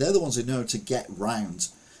savvy. They're the ones who know how to get round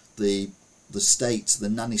the state, the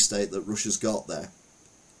nanny state that Russia's got there.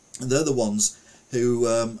 And they're the ones who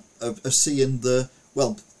are seeing the,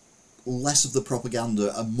 well, less of the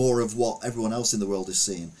propaganda and more of what everyone else in the world is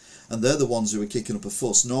seeing. And they're the ones who are kicking up a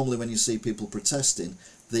fuss. Normally when you see people protesting,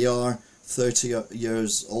 they are 30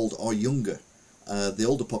 years old or younger. The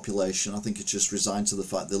older population, I think, it's just resigned to the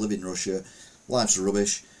fact they live in Russia, life's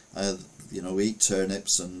rubbish, you know, we eat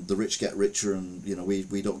turnips and the rich get richer, and you know,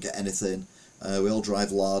 we don't get anything, We all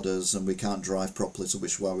drive larders, and we can't drive properly, so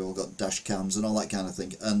which is why we all got dash cams and all that kind of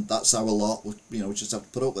thing. And that's our lot. We just have to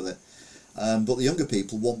put up with it. But the younger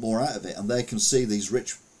people want more out of it, and they can see these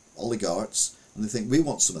rich oligarchs, and they think we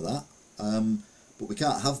want some of that. But we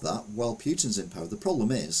can't have that while Putin's in power. The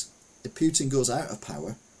problem is, if Putin goes out of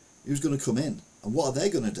power, who's going to come in? And what are they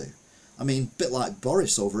going to do? I mean, a bit like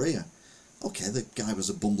Boris over here. Okay, the guy was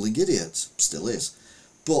a bumbling idiot, still is.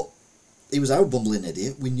 But he was our bumbling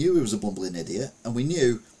idiot. We knew he was a bumbling idiot, and we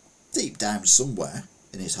knew deep down somewhere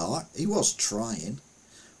in his heart he was trying.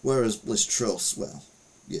 Whereas Liz Truss, well,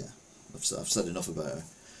 yeah, I've said enough about her.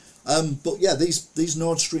 But yeah, these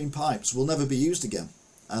Nord Stream pipes will never be used again.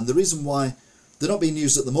 And the reason why they're not being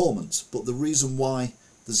used at the moment, but the reason why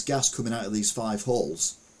there's gas coming out of these 5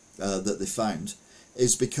 holes that they found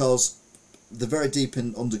is because they're very deep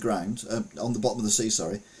in underground, on the bottom of the sea,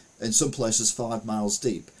 sorry, in some places 5 miles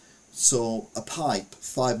deep. So a pipe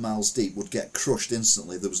 5 miles deep would get crushed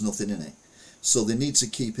instantly. There was nothing in it. So they need to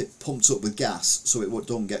keep it pumped up with gas so it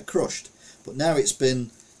don't get crushed. But now it's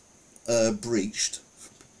been breached,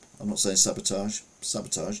 I'm not saying sabotaged,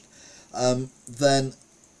 then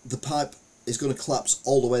the pipe is going to collapse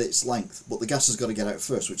all the way its length, but the gas has got to get out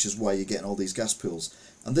first, which is why you're getting all these gas pools.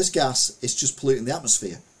 And this gas is just polluting the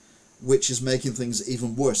atmosphere, which is making things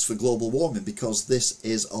even worse for global warming, because this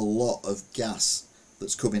is a lot of gas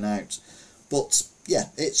that's coming out. But yeah,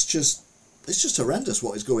 it's just horrendous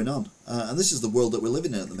what is going on, and this is the world that we're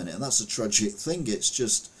living in at the minute, and that's a tragic thing. It's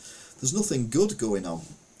just, there's nothing good going on,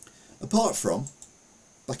 apart from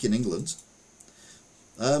back in England.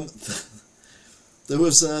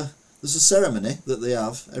 There's a ceremony that they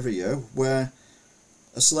have every year where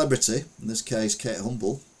a celebrity, in this case Kate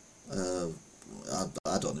Humble,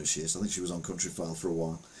 I don't know who she is, I think she was on Country File for a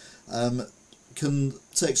while, can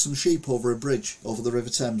take some sheep over a bridge over the River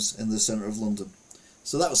Thames in the centre of London.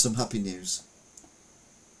 So that was some happy news.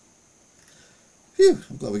 Phew,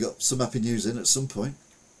 I'm glad we got some happy news in at some point.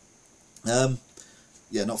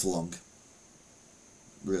 Yeah, not for long.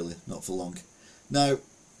 Really, not for long. Now,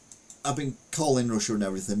 I've been calling Russia and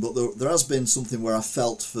everything, but there has been something where I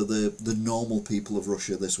felt for the normal people of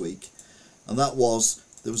Russia this week, and that was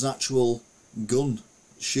there was actual gun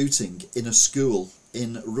shooting in a school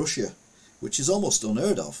in Russia, which is almost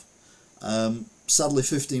unheard of. Sadly,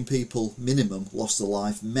 15 people minimum lost their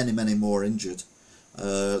life, many more injured.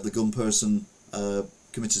 The gun person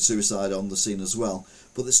committed suicide on the scene as well,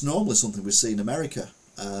 but it's normally something we see in America,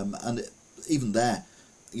 and even there,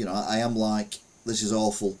 I am like, this is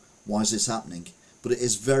awful, why is this happening? But it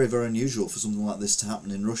is very unusual for something like this to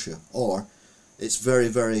happen in Russia, or it's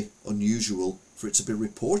very unusual for it to be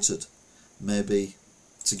reported, maybe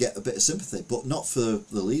to get a bit of sympathy, but not for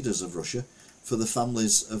the leaders of Russia, for the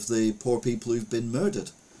families of the poor people who've been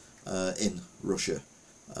murdered in Russia.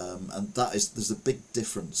 And there's a big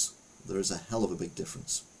difference. There is a hell of a big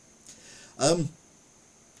difference. Now,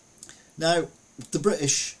 the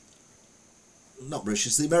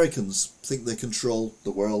the Americans think they control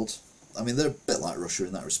the world. I mean, they're a bit like Russia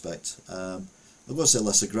in that respect. I'm going to say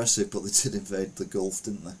less aggressive, but they did invade the Gulf,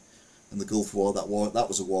 didn't they? In the Gulf War, that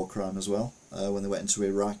was a war crime as well, when they went into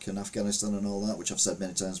Iraq and Afghanistan and all that, which I've said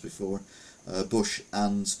many times before. Bush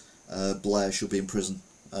and Blair should be in prison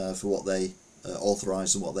for what they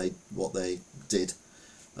authorised and what they did,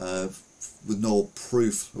 with no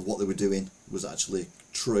proof of what they were doing was actually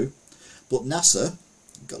true. But NASA,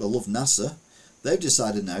 got to love NASA, they've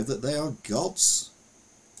decided now that they are gods.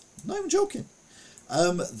 Not even joking.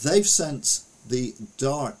 They've sent the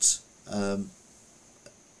DART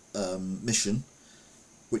mission,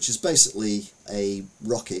 which is basically a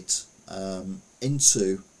rocket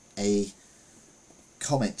into a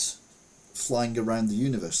comet flying around the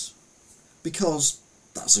universe, because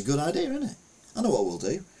that's a good idea, isn't it? I know what we'll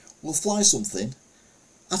do. We'll fly something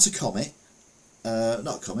at a comet,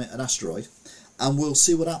 not a comet, an asteroid, and we'll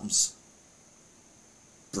see what happens.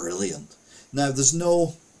 Brilliant. Now, there's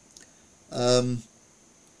no air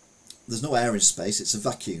in space, it's a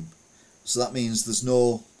vacuum, so that means there's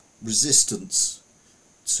no resistance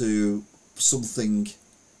to something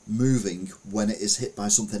moving when it is hit by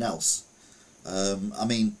something else. I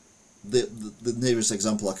mean, the nearest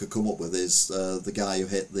example I could come up with is the guy who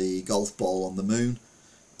hit the golf ball on the moon,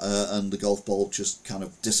 and the golf ball just kind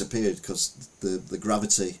of disappeared because the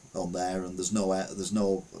gravity on there, and there's no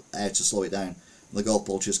air to slow it down, and the golf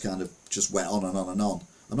ball just kind of went on and on and on.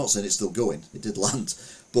 I'm not saying it's still going, it did land,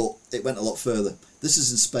 but it went a lot further. This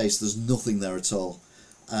is in space, there's nothing there at all,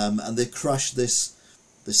 and they crashed this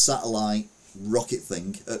satellite rocket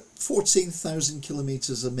thing at 14,000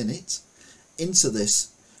 kilometres a minute into this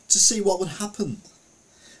to see what would happen.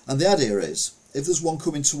 And the idea is, if there's one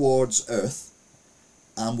coming towards Earth,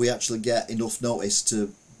 and we actually get enough notice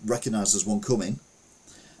to recognise there's one coming,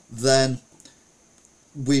 then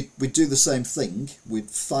we'd do the same thing. We'd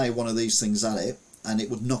fire one of these things at it and it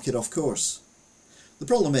would knock it off course. The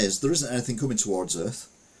problem is there isn't anything coming towards Earth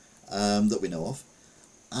that we know of,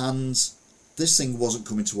 and this thing wasn't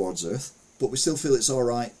coming towards Earth, but we still feel it's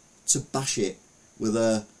alright to bash it with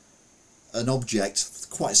an object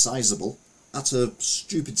quite sizable at a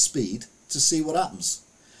stupid speed to see what happens.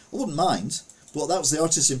 I wouldn't mind, but that was the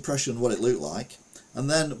artist's impression of what it looked like. And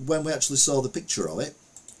then when we actually saw the picture of it,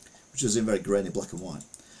 which was in very grainy black and white,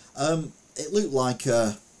 it looked like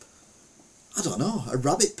I don't know, a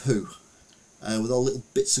rabbit poo with all little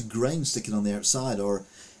bits of grain sticking on the outside. Or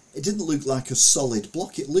it didn't look like a solid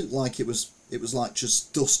block. It looked like it was like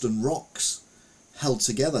just dust and rocks held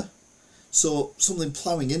together. So something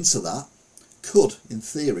ploughing into that could, in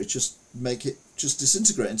theory, just make it just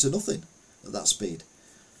disintegrate into nothing at that speed.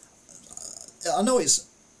 I know it's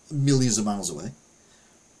millions of miles away,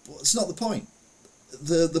 but it's not the point.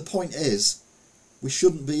 The point is, we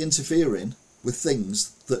shouldn't be interfering with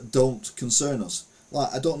things that don't concern us.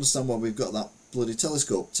 Like, I don't understand why we've got that bloody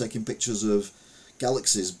telescope taking pictures of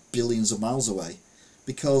galaxies billions of miles away,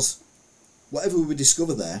 because whatever we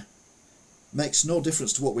discover there makes no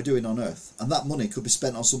difference to what we're doing on Earth, and that money could be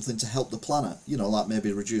spent on something to help the planet, you know, like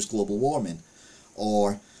maybe reduce global warming,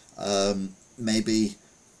 or maybe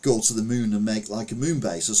go to the moon and make like a moon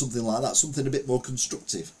base or something like that, something a bit more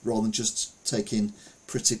constructive, rather than just taking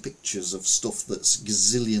pretty pictures of stuff that's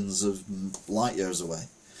gazillions of light years away.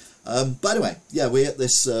 But anyway, yeah, we ate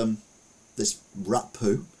this this rat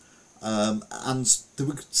poo, and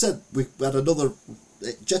we said we had another,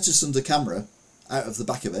 it jettisoned a camera out of the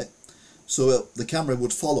back of it, so the camera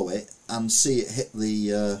would follow it and see it hit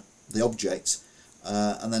the object,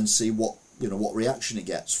 and then see what reaction it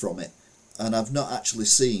gets from it. And I've not actually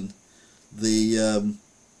seen the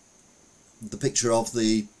picture of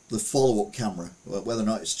the follow-up camera, whether or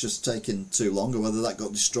not it's just taken too long or whether that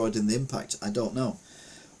got destroyed in the impact. I don't know.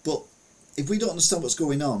 But if we don't understand what's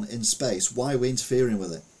going on in space, why are we interfering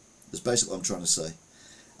with it? That's basically what I'm trying to say.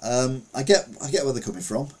 I get where they're coming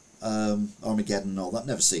from. Armageddon and all that.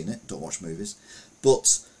 Never seen it. Don't watch movies.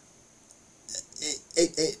 But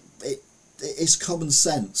it's common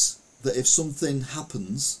sense that if something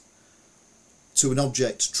happens to an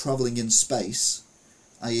object travelling in space,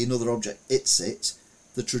 i.e. another object hits it,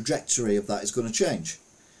 the trajectory of that is going to change.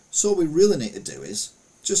 So what we really need to do is,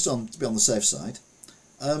 just to be on the safe side,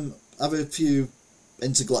 have a few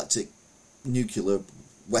intergalactic nuclear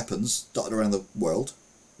weapons dotted around the world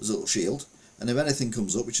as a little shield, and if anything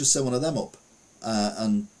comes up, we just send one of them up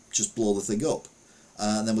and just blow the thing up,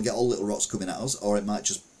 and then we'll get all little rocks coming at us, or it might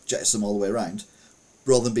just jettison them all the way around,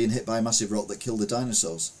 rather than being hit by a massive rock that killed the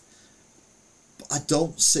dinosaurs. But I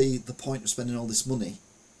don't see the point of spending all this money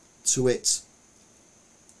to hit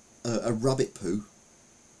a rabbit poo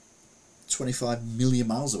 25 million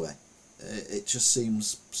miles away. It just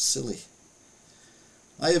seems silly.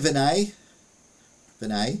 Hiya Vinay.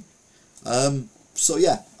 So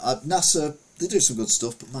yeah, NASA, they do some good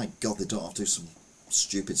stuff, but my God, they don't have to do some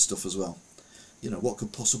stupid stuff as well. You know, what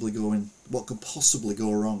could possibly go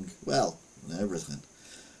wrong? Well, everything.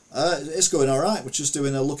 It's going alright. We're just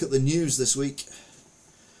doing a look at the news this week.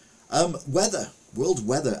 Weather. World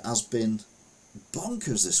weather has been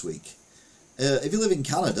bonkers this week. If you live in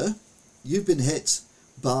Canada, you've been hit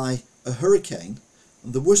by a hurricane,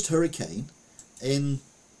 the worst hurricane in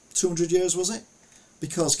 200 years, was it?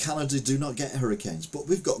 Because Canada do not get hurricanes, but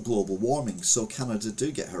we've got global warming, so Canada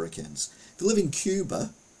do get hurricanes. If you live in Cuba,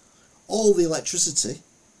 all the electricity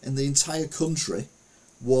in the entire country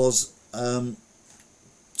was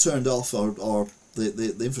turned off, or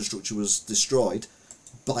the infrastructure was destroyed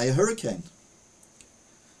by a hurricane.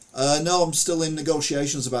 No, I'm still in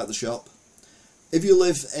negotiations about the shop. If you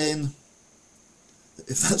live in,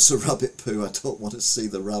 if that's a rabbit poo, I don't want to see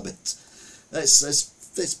the rabbit.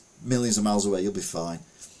 It's millions of miles away, you'll be fine.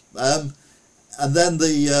 And then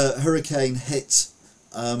the hurricane hit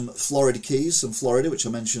Florida Keys and Florida, which I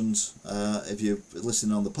mentioned if you're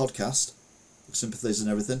listening on the podcast, sympathies and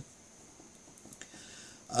everything.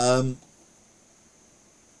 And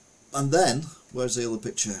then, where's the other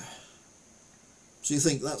picture? So you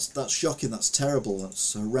think that's shocking, that's terrible,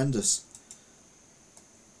 that's horrendous.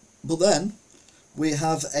 But then we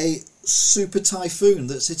have a super typhoon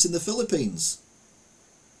that's hitting the Philippines.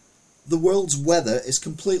 The world's weather is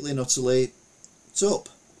completely and utterly up.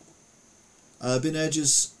 Been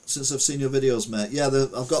ages since I've seen your videos, mate. Yeah,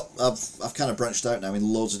 I've kind of branched out now in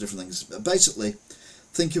loads of different things. Basically,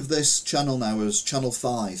 think of this channel now as Channel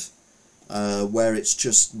 5, where it's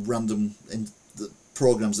just random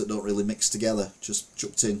programs that don't really mix together, just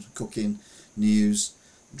chucked in cooking, news,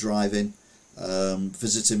 driving,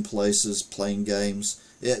 visiting places, playing games.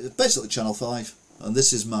 Yeah, basically Channel 5. And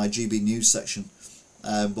this is my GB News section,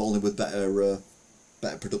 but only with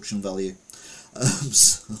better production value.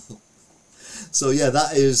 So yeah,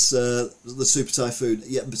 that is the Super Typhoon.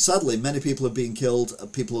 Yeah, but sadly, many people are being killed.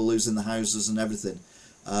 People are losing their houses and everything.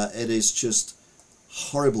 It is just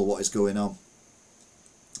horrible what is going on.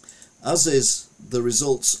 As is the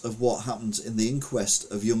results of what happened in the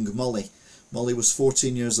inquest of young Molly. Molly was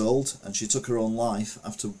 14 years old and she took her own life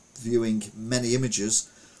after viewing many images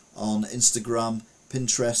on Instagram,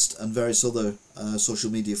 Pinterest and various other social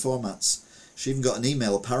media formats. She even got an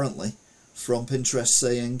email apparently from Pinterest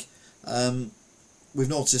saying, we've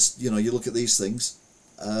noticed, you look at these things,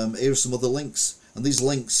 here are some other links. And these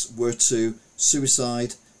links were to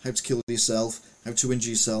suicide, how to kill yourself, how to injure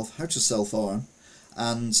yourself, how to self-harm,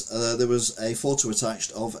 and there was a photo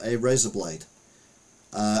attached of a razor blade.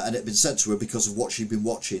 And it had been sent to her because of what she'd been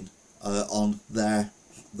watching on their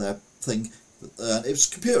thing. It was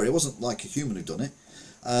a computer, it wasn't like a human who'd done it.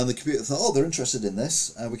 And the computer thought, oh, they're interested in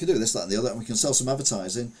this, we can do this, that and the other, and we can sell some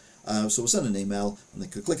advertising. So we'll send an email and they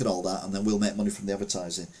could click on all that and then we'll make money from the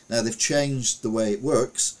advertising. Now they've changed the way it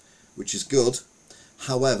works, which is good.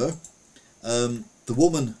 However, the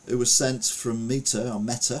woman who was sent from Meta,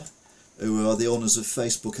 who are the owners of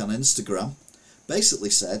Facebook and Instagram,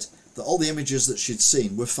 basically said that all the images that she'd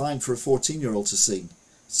seen were fine for a 14-year-old to see.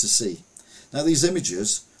 Now these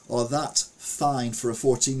images are that fine for a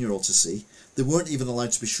 14-year-old to see. They weren't even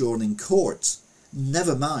allowed to be shown in court,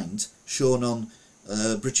 never mind shown on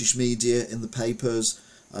British media, in the papers,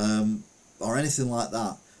 or anything like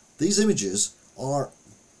that. These images are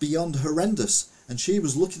beyond horrendous, and she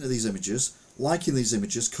was looking at these images, liking these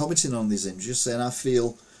images, commenting on these images, saying I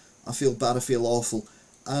feel bad, I feel awful,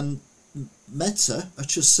 and Meta are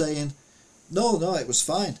just saying no, it was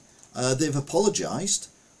fine. They've apologised,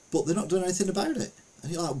 but they're not doing anything about it.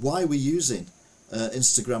 And you're like, why are we using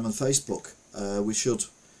Instagram and Facebook? We should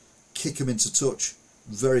kick them into touch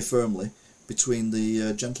very firmly between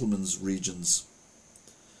the gentlemen's regions.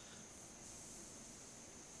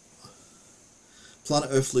 Planet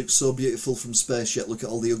Earth looks so beautiful from space, yet look at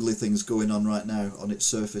all the ugly things going on right now on its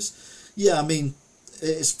surface. Yeah, I mean,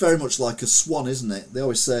 it's very much like a swan, isn't it? They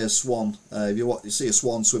always say a swan, if you see a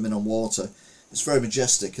swan swimming on water, it's very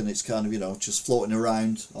majestic and it's kind of, just floating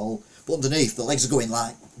around, but underneath the legs are going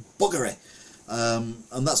like buggery.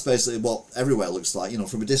 And that's basically what everywhere looks like.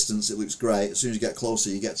 From a distance it looks great. As soon as you get closer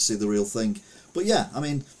you get to see the real thing. But yeah, I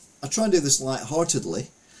mean, I try and do this light-heartedly,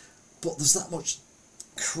 but there's that much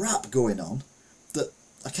crap going on that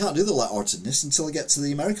I can't do the light-heartedness until I get to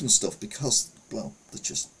the American stuff because, well, they're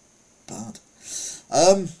just bad.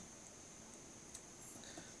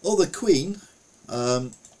 The Queen,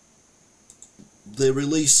 they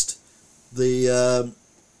released the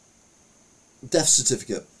death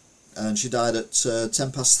certificate. And she died at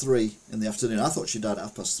 3:10 in the afternoon. I thought she died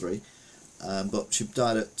at 3:30, but she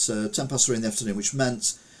died at 3:10 in the afternoon, which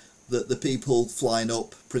meant that the people flying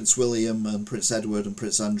up, Prince William and Prince Edward and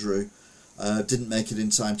Prince Andrew, didn't make it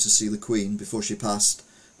in time to see the Queen before she passed.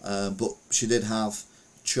 But she did have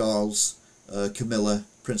Charles, Camilla,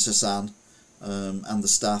 Princess Anne, and the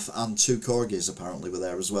staff, and 2 corgis apparently were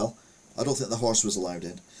there as well. I don't think the horse was allowed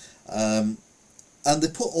in. And they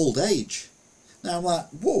put old age. Now I'm like,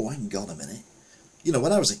 whoa, hang on a minute.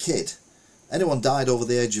 When I was a kid, anyone died over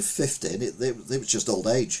the age of 50, and it was just old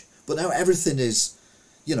age. But now everything is,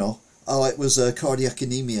 oh, it was cardiac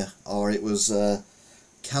anemia, or it was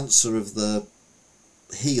cancer of the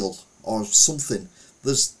heel, or something.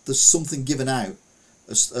 There's something given out,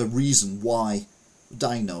 a reason why,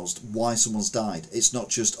 diagnosed, why someone's died. It's not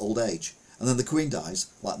just old age. And then the Queen dies,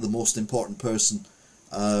 like the most important person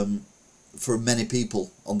for many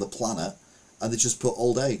people on the planet, and they just put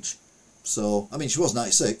old age. So, I mean, she was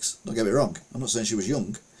 96, don't get me wrong, I'm not saying she was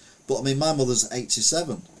young, but I mean, my mother's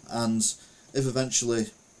 87, and if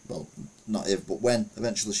eventually, well, not if, but when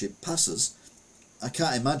eventually she passes, I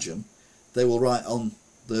can't imagine they will write on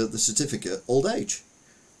the certificate old age.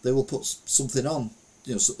 They will put something on,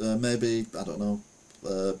 maybe, I don't know,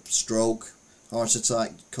 stroke, heart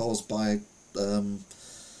attack caused by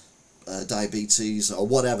diabetes or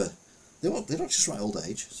whatever. They don't just write old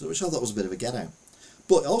age, so which I thought was a bit of a get out.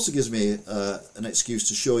 But it also gives me an excuse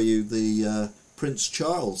to show you the Prince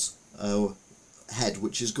Charles head,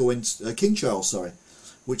 which is going to, King Charles, sorry,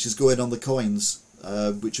 which is going on the coins,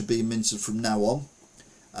 which are being minted from now on.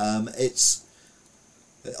 It's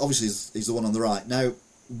obviously he's the one on the right. Now,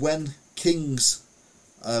 when kings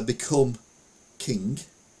become king,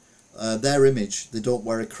 their image, they don't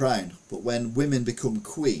wear a crown. But when women become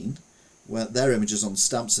queen, when their image is on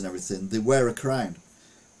stamps and everything, they wear a crown.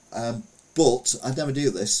 But I never do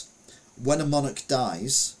this. When a monarch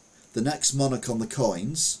dies, the next monarch on the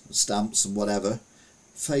coins, stamps and whatever,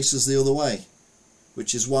 faces the other way,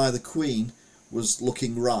 which is why the Queen was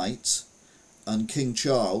looking right and King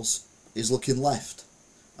Charles is looking left.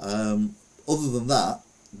 Other than that,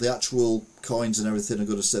 the actual coins and everything are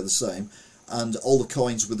going to stay the same, and all the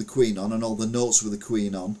coins with the Queen on and all the notes with the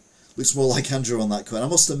Queen on looks more like Andrew on that coin. I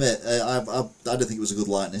must admit, I don't think it was a good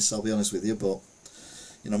likeness, I'll be honest with you, but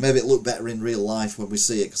you know, maybe it looked better in real life when we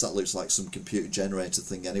see it, because that looks like some computer generated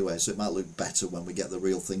thing anyway, so it might look better when we get the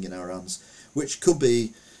real thing in our hands, which could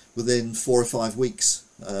be within 4 or 5 weeks.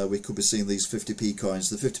 We could be seeing these 50p coins.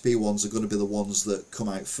 The 50p ones are going to be the ones that come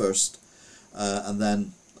out first, and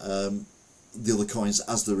then the other coins,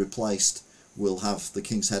 as they're replaced, will have the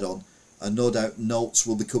king's head on, and no doubt notes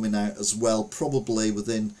will be coming out as well, probably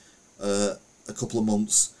within a couple of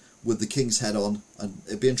months, with the king's head on. And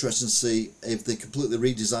it'd be interesting to see if they completely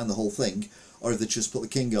redesign the whole thing, or if they just put the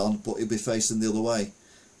king on but he'll be facing the other way.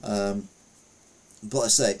 But I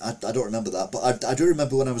say, I don't remember that, but I do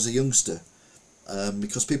remember when I was a youngster,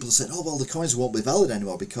 because people said, oh well, the coins won't be valid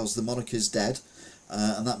anymore because the monarch is dead,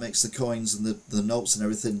 and that makes the coins and the notes and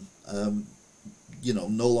everything you know,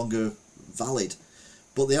 no longer valid.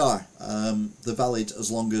 But they are. They're valid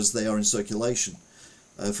as long as they are in circulation.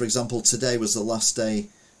 For example, today was the last day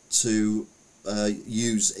to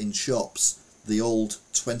use in shops the old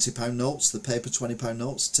 £20 notes, the paper £20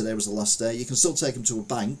 notes. Today was the last day. You can still take them to a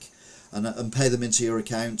bank and pay them into your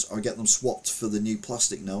account, or get them swapped for the new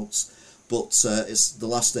plastic notes, but it's the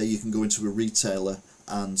last day you can go into a retailer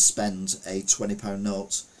and spend a £20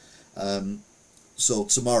 note. So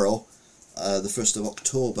tomorrow, the 1st of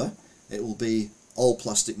October, it will be all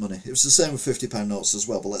plastic money. It was the same with £50 notes as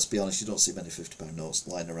well, but let's be honest, you don't see many £50 notes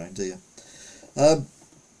lying around, do you?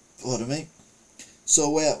 Pardon me.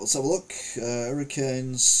 So yeah, let's have a look.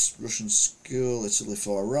 Hurricanes, Russian school, Italy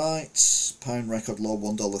far right. Pound record low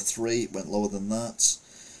 $1.03, it went lower than that.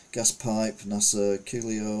 Gas pipe, NASA,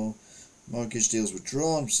 Kilio. Mortgage deals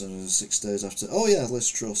withdrawn, so 6 days after. Oh yeah, Liz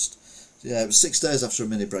Truss. Yeah, it was 6 days after a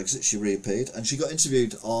mini Brexit she reappeared, and she got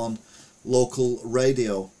interviewed on local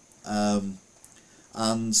radio, and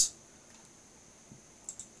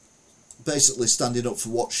basically standing up for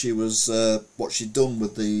what she was, what she'd done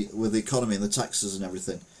with the economy and the taxes and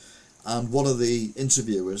everything. And one of the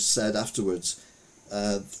interviewers said afterwards,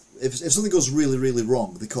 if something goes really, really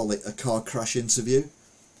wrong, they call it a car crash interview.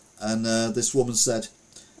 And this woman said,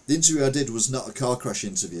 the interview I did was not a car crash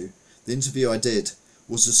interview. The interview I did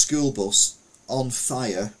was a school bus on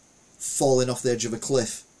fire, falling off the edge of a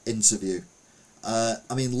cliff interview. I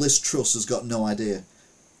mean, Liz Truss has got no idea.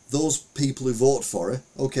 Those people who vote for her,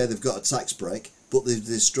 okay, they've got a tax break, but they've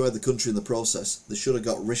destroyed the country in the process. They should have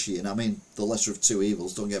got Rishi in. I mean, the lesser of two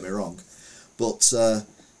evils, don't get me wrong. But,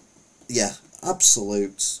 yeah,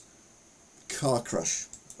 absolute car crash.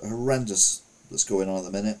 Horrendous that's going on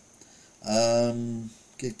at the minute.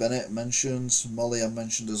 Keith Bennett mentioned, Molly I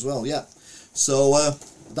mentioned as well, yeah. So,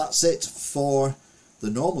 that's it for the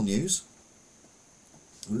normal news.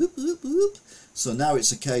 Whoop, whoop, whoop. So now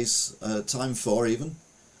it's a case, time for even.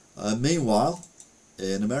 Meanwhile,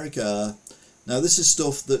 in America, now this is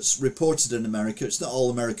stuff that's reported in America. It's not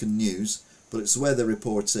all American news, but it's the way they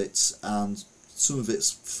report it, and some of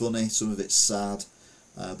it's funny, some of it's sad,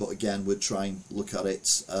 but again, we'll try and look at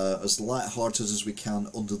it as light-hearted as we can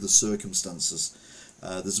under the circumstances.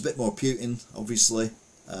 There's a bit more Putin, obviously,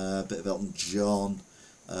 a bit of Elton John,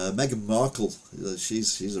 Meghan Markle,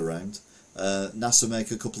 she's around, NASA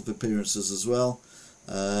make a couple of appearances as well,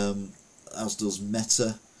 as does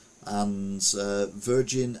Meta, and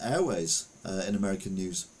Virgin Airways in American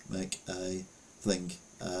news make a thing,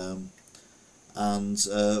 and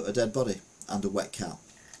a dead body and a wet cat.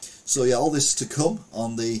 So yeah, all this to come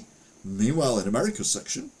on the Meanwhile in America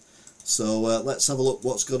section. So let's have a look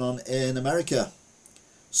what's going on in America.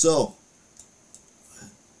 So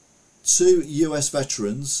 2 US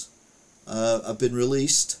veterans have been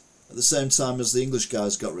released at the same time as the English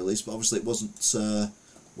guys got released, but obviously it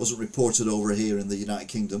wasn't reported over here in the United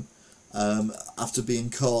Kingdom, after being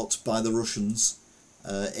caught by the Russians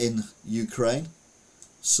in Ukraine.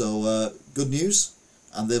 So good news,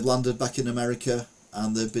 and they've landed back in America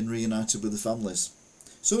and they've been reunited with the families.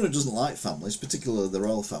 Someone who doesn't like families, particularly the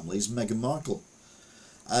royal family, is Meghan Markle.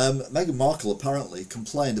 Meghan Markle apparently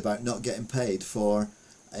complained about not getting paid for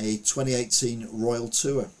a 2018 royal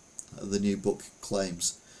tour, the new book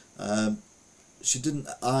claims. She didn't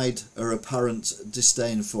hide her apparent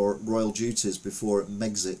disdain for royal duties before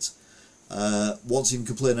Megxit, once even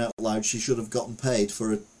complaining out loud she should have gotten paid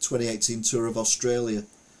for a 2018 tour of Australia.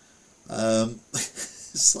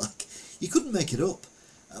 It's like, you couldn't make it up.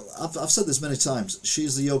 I've said this many times,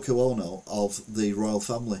 she's the Yoko Ono of the royal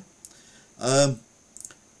family.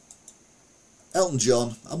 Elton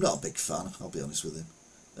John, I'm not a big fan, I'll be honest with him.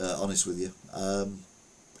 Honest with you.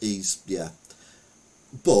 He's, yeah.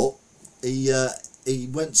 But he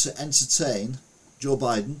went to entertain Joe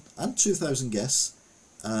Biden and 2,000 guests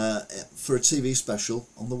for a TV special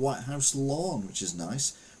on the White House lawn, which is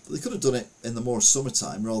nice. But they could have done it in the more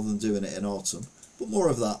summertime rather than doing it in autumn. But more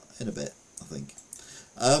of that in a bit, I think.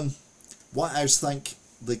 White House thank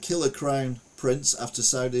the killer crown prince after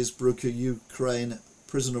Saudis broker Ukraine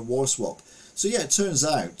prisoner of war swap. So yeah, it turns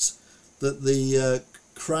out that the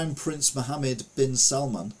Crown Prince Mohammed bin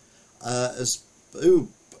Salman, who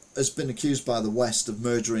has been accused by the West of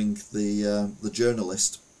murdering the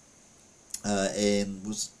journalist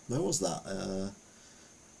where was that?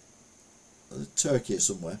 Turkey or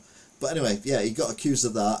somewhere. But anyway, yeah, he got accused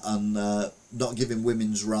of that and not giving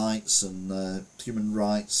women's rights and human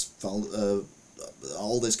rights,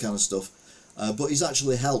 all this kind of stuff. But he's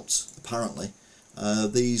actually helped, apparently,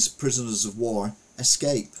 these prisoners of war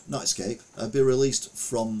be released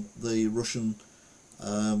from the Russian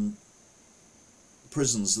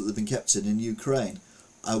prisons that they've been kept in Ukraine,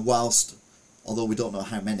 whilst, although we don't know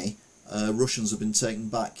how many, Russians have been taken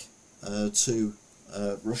back to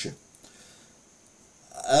Russia.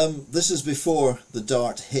 This is before the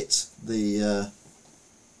dart hit the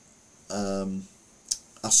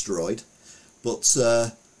asteroid, but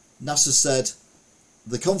NASA said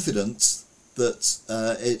they're confident that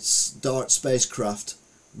its DART spacecraft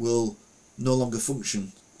will no longer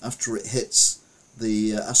function after it hits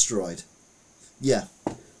the asteroid. Yeah,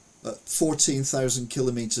 at 14,000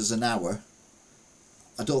 kilometres an hour,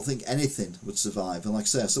 I don't think anything would survive. And like I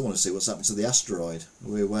say, I still want to see what's happening to the asteroid.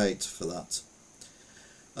 We wait for that.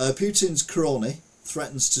 Putin's crony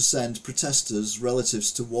threatens to send protesters'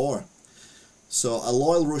 relatives to war. So a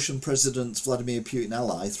loyal Russian President Vladimir Putin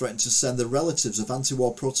ally threatened to send the relatives of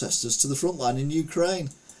anti-war protesters to the front line in Ukraine.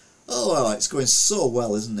 Oh, it's going so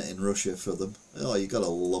well, isn't it, in Russia for them? Oh, you gotta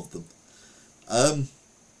love them.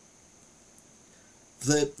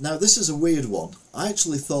 Now this is a weird one. I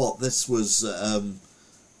actually thought this was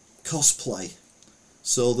cosplay,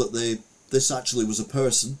 so that this actually was a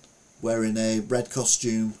person wearing a red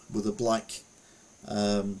costume with a black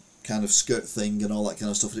kind of skirt thing and all that kind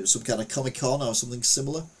of stuff. It was some kind of Comic-Con or something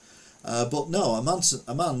similar. But no,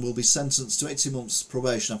 a man will be sentenced to 18 months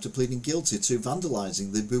probation after pleading guilty to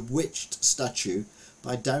vandalising the bewitched statue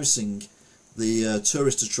by dousing the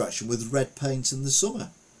tourist attraction with red paint in the summer.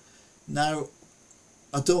 Now,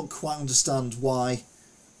 I don't quite understand why.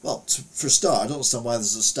 Well, for a start, I don't understand why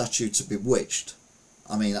there's a statue to Bewitched.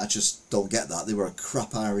 I mean, I just don't get that. They were a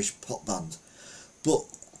crap Irish pop band. But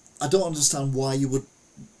I don't understand why you would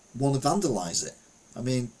want to vandalise it. I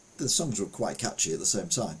mean, the songs were quite catchy at the same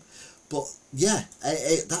time. But yeah,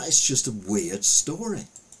 that is just a weird story.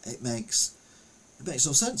 It makes no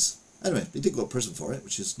sense. Anyway, he did go to prison for it,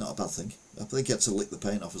 which is not a bad thing. I think he had to lick the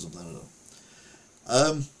paint off or something, I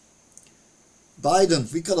don't know.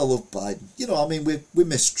 Biden, we gotta love Biden. You know, I mean, we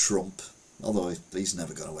miss Trump, although he's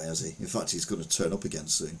never gone away, has he? In fact, he's going to turn up again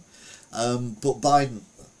soon. But Biden,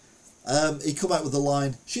 he come out with the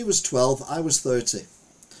line, "She was 12, I was 30."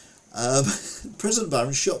 President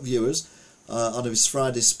Biden shocked viewers on his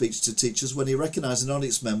Friday speech to teachers when he recognised an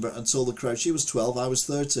audience member and told the crowd, "She was 12, I was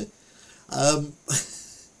 30."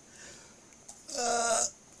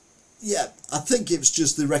 Yeah, I think it was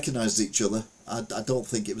just they recognised each other. I don't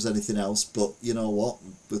think it was anything else, but you know what?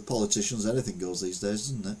 With politicians, anything goes these days,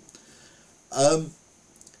 isn't it?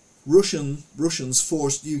 Russians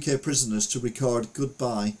forced UK prisoners to record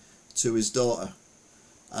goodbye to his daughter.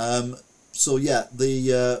 So yeah,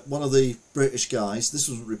 the one of the British guys, this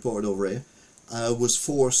wasn't reported over here, was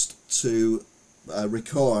forced to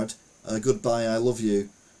record a goodbye, I love you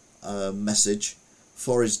message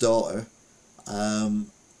for his daughter,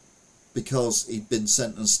 because he'd been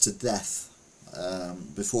sentenced to death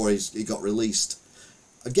before he got released.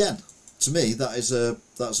 Again, to me, that's a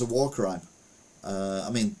war crime. I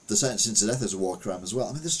mean, the sentencing to death is a war crime as well.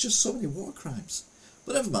 I mean, there's just so many war crimes.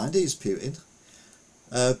 But never mind, he's Putin.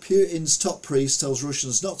 Putin's top priest tells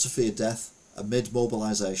Russians not to fear death amid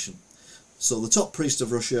mobilisation. So the top priest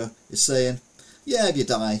of Russia is saying, yeah, if you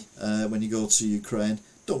die when you go to Ukraine,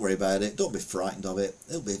 don't worry about it, don't be frightened of it,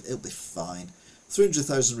 it'll be fine.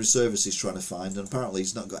 300,000 reservists he's trying to find, and apparently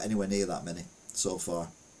he's not got anywhere near that many so far.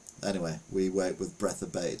 Anyway, we wait with breath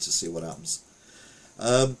of bated to see what happens.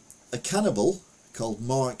 A cannibal called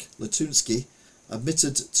Mark Latunsky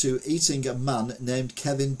admitted to eating a man named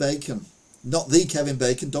Kevin Bacon. Not the Kevin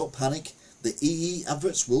Bacon, don't panic. The EE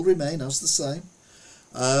adverts will remain as the same.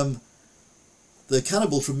 The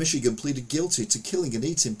cannibal from Michigan pleaded guilty to killing and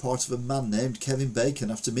eating part of a man named Kevin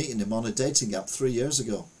Bacon after meeting him on a dating app 3 years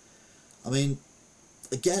ago. I mean,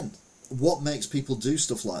 again, what makes people do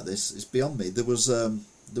stuff like this is beyond me. There was a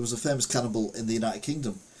famous cannibal in the United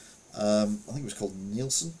Kingdom. I think it was called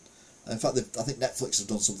Nielsen. In fact, I think Netflix have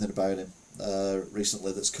done something about him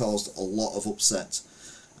recently that's caused a lot of upset.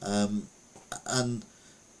 And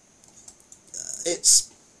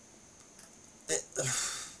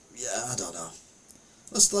yeah, I don't know.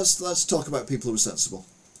 Let's talk about people who are sensible.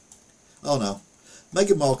 Oh no.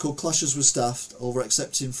 Meghan Markle clashes with staff over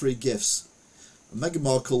accepting free gifts. Meghan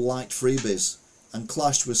Markle liked freebies and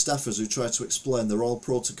clashed with staffers who tried to explain the royal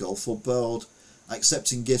protocol forbade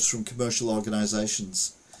accepting gifts from commercial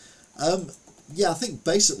organisations. Yeah, I think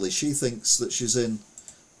basically she thinks that she's in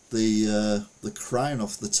the Crown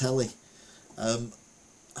off the telly. I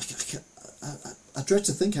dread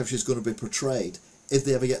to think how she's going to be portrayed if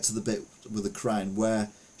they ever get to the bit with the Crown where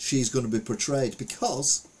she's going to be portrayed,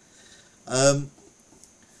 because an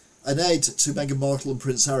aide to Meghan Markle and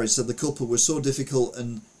Prince Harry said the couple were so difficult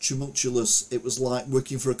and tumultuous it was like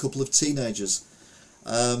working for a couple of teenagers.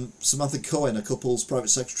 Samantha Cohen, a couple's private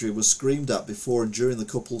secretary, was screamed at before and during the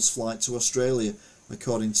couple's flight to Australia,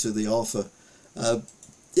 according to the author.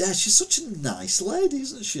 Yeah, she's such a nice lady,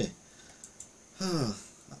 isn't she? I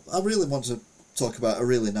really want to talk about a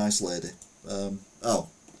really nice lady.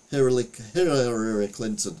 Hillary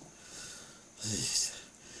Clinton.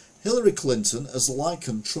 Hillary Clinton has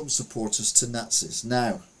likened Trump supporters to Nazis.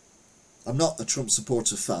 Now, I'm not a Trump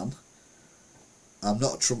supporter fan. I'm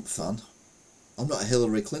not a Trump fan. I'm not a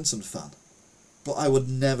Hillary Clinton fan. But I would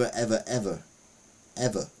never, ever, ever,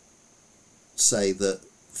 ever say that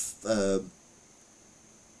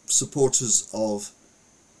supporters of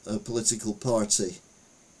a political party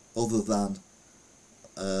other than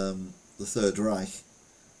the Third Reich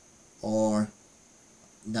are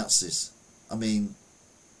Nazis. I mean,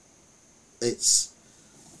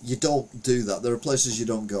 you don't do that. There are places you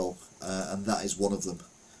don't go, and that is one of them.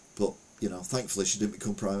 But, you know, thankfully she didn't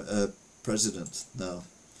become president. No.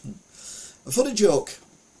 A funny joke.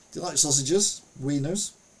 Do you like sausages,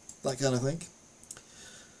 wieners, that kind of thing?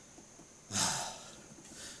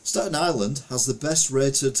 Staten Island has the best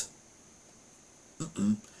rated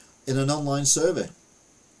in an online survey.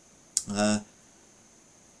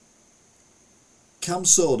 Cam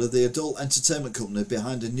Soda, the adult entertainment company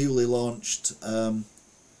behind a newly launched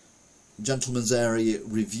Gentleman's Area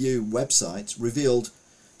review website, revealed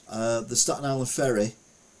the Staten Island Ferry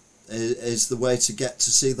is the way to get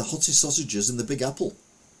to see the hottest sausages in the Big Apple.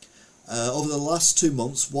 Over the last 2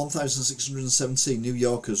 months, 1,617 New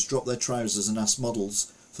Yorkers dropped their trousers and asked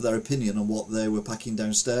models for their opinion on what they were packing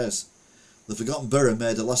downstairs. The Forgotten Borough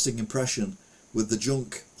made a lasting impression, with the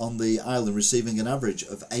junk on the island receiving an average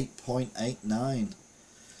of 8.89.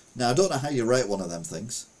 Now, I don't know how you rate one of them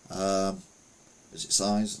things. Is it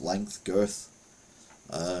size, length, girth,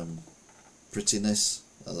 prettiness?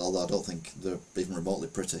 Although I don't think they're even remotely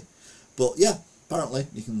pretty. But yeah, apparently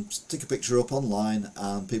you can stick a picture up online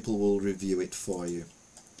and people will review it for you.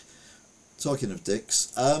 Talking of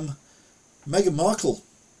dicks, Meghan Markle.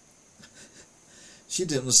 She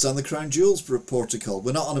didn't understand the Crown Jewels protocol.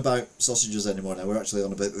 We're not on about sausages anymore now. We're actually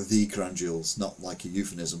on about the Crown Jewels, not like a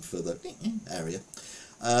euphemism for the area.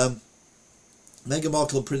 Meghan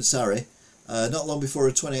Markle and Prince Harry. Not long before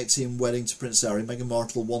her 2018 wedding to Prince Harry, Meghan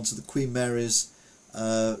Markle wanted the Queen Mary's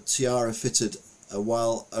tiara fitted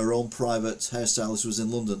while her own private hairstylist was in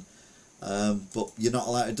London. But you're not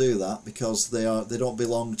allowed to do that because they don't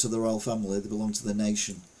belong to the royal family. They belong to the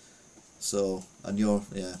nation. So, and you're,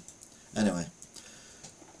 yeah. Anyway.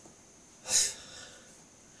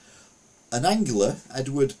 An angler,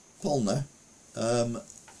 Edward Polner,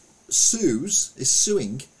 is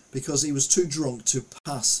suing because he was too drunk to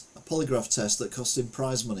pass a polygraph test that cost him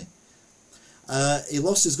prize money. He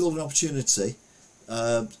lost his golden opportunity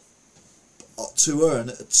to earn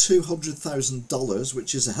 $200,000,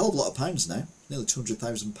 which is a hell of a lot of pounds now, nearly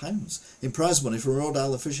 £200,000 in prize money from a Rhode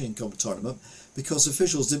Island fishing tournament, because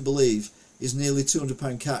officials didn't believe his nearly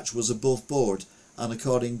 £200 catch was above board, and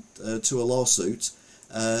according to a lawsuit,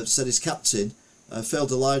 said his captain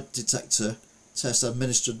failed a lie detector test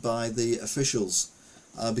administered by the officials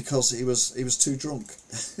because he was too drunk.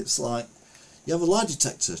 It's like, you have a lie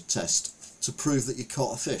detector test to prove that you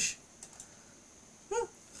caught a fish.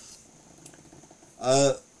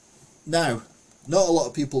 Now, not a lot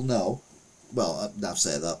of people know, well, I've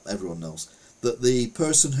said that, everyone knows, that the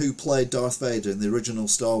person who played Darth Vader in the original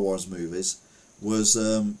Star Wars movies was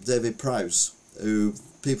David Prowse, who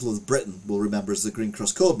people of Britain will remember as the Green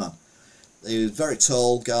Cross Code Man. He was a very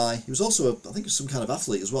tall guy. He was also, I think, he was some kind of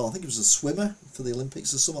athlete as well. I think he was a swimmer for the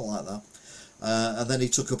Olympics or something like that. And then he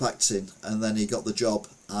took up acting, and then he got the job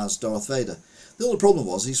as Darth Vader. The only problem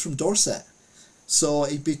was he's from Dorset, so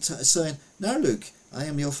he'd be saying, "Now, Luke, I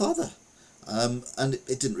am your father," and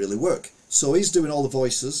it didn't really work. So he's doing all the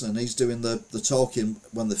voices and he's doing the talking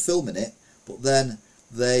when they're filming it, but then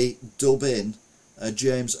they dub in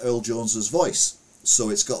James Earl Jones's voice, so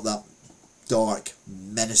it's got that dark,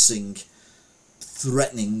 menacing,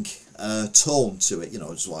 threatening tone to it. You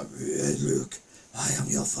know, it's like, "Hey, Luke, I am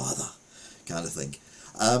your father," kind of thing.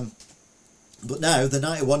 But now the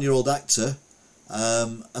 91-year-old actor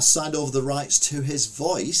has signed over the rights to his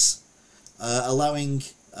voice, allowing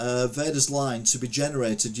Vader's line to be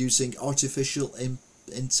generated using artificial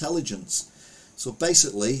intelligence. So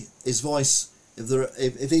basically, his voice,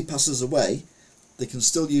 if he passes away, they can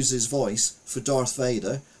still use his voice for Darth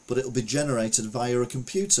Vader, but it'll be generated via a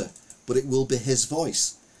computer, but it will be his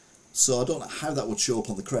voice. So I don't know how that would show up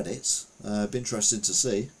on the credits. It'd be interesting to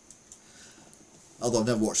see. Although I've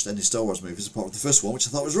never watched any Star Wars movies apart from the first one, which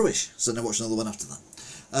I thought was rubbish, so I never watched another one after that.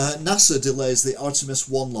 NASA delays the Artemis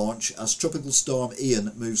 1 launch as Tropical Storm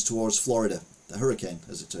Ian moves towards Florida. A hurricane,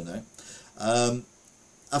 as it turned out.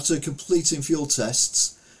 After completing fuel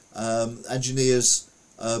tests, engineers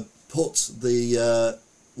put the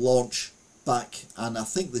launch back, and I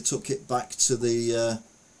think they took it back to the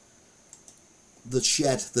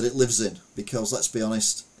shed that it lives in, because let's be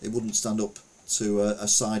honest, it wouldn't stand up to a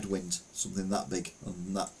side wind, something that big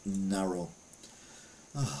and that narrow.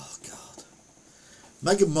 Oh God.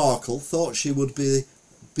 Meghan Markle thought she would be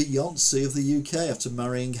Beyonce of the UK after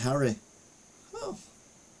marrying Harry. Oh.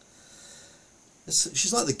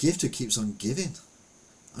 She's like the gift who keeps on giving.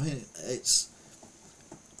 I mean,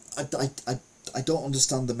 I don't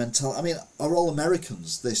understand the mentality. I mean, are all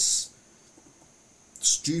Americans this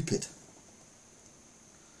stupid?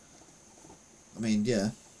 I mean,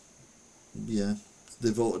 yeah, they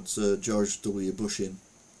voted George W. Bush in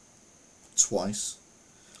twice,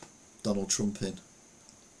 Donald Trump in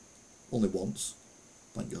only once,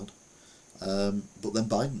 thank God. But then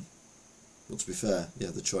Biden. But to be fair,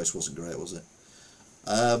 yeah, the choice wasn't great, was it?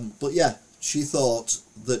 But yeah, she thought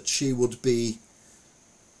that she would be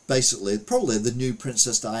basically probably the new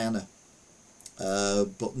Princess Diana.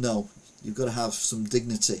 But no, you've got to have some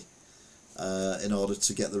dignity in order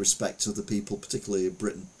to get the respect of the people, particularly in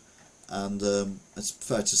Britain. And it's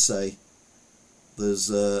fair to say there's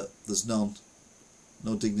no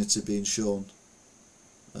dignity being shown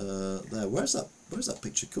there. Where's that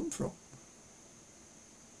picture come from?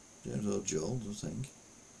 James Earl Jones, I think.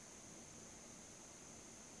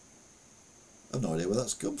 I've no idea where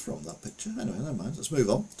that's come from, that picture. Anyway, never mind, let's move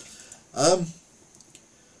on.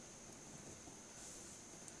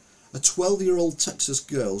 A 12-year-old Texas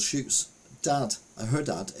girl shoots her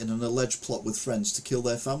dad in an alleged plot with friends to kill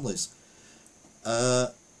their families.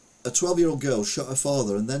 A 12-year-old girl shot her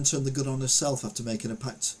father and then turned the gun on herself after making a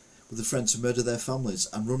pact with a friend to murder their families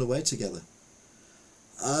and run away together.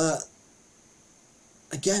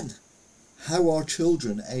 Again, how are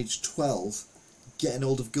children aged 12 getting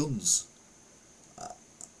hold of guns?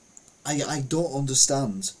 I don't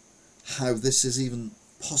understand how this is even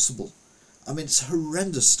possible. I mean, it's a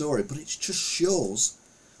horrendous story, but it just shows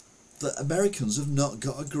that Americans have not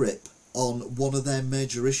got a grip on one of their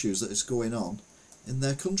major issues that is going on in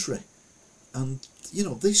their country. And, you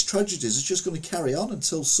know, these tragedies are just going to carry on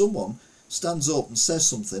until someone stands up and says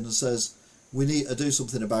something and says, we need to do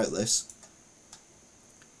something about this.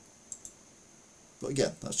 But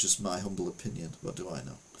again, that's just my humble opinion. What do I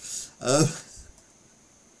know?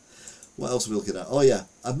 What else are we looking at? Oh yeah,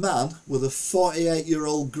 a man with a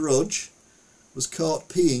 48-year-old grudge was caught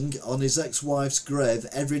peeing on his ex-wife's grave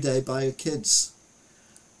every day by her kids.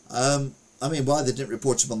 I mean, why they didn't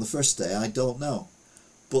report him on the first day, I don't know.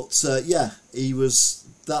 But yeah, he was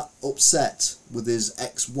that upset with his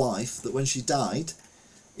ex-wife that when she died,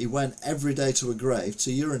 he went every day to her grave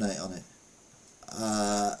to urinate on it.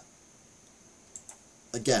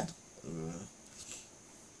 Again.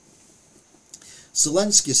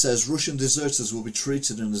 Zelensky says Russian deserters will be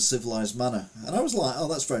treated in a civilised manner. And I was like, oh,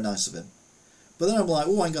 that's very nice of him. But then I'm like,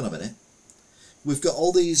 oh, hang on a minute. We've got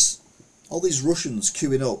all these Russians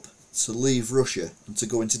queuing up to leave Russia and to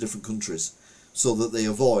go into different countries so that they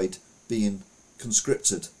avoid being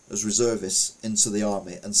conscripted as reservists into the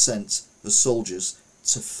army and sent as soldiers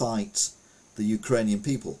to fight the Ukrainian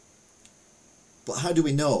people. But how do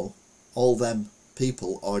we know all them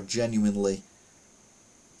people are genuinely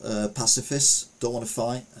pacifists, don't want to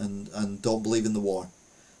fight and don't believe in the war?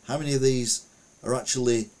 How many of these are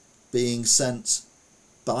actually being sent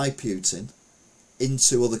by Putin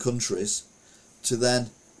into other countries to then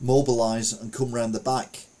mobilise and come round the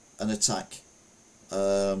back and attack.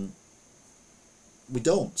 We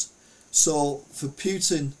don't. So for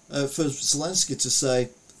Putin, for Zelensky to say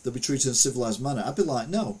they'll be treated in a civilised manner, I'd be like,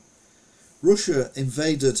 no. Russia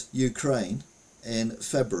invaded Ukraine in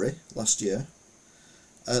February this year,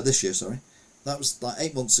 sorry. That was like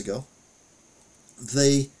 8 months ago.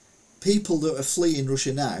 The people that are fleeing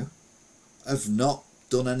Russia now have not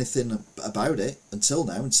done anything about it until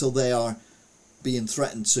now, until they are being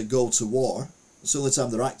threatened to go to war. It's the only time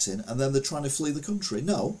they're acting, and then they're trying to flee the country.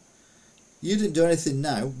 No, you didn't do anything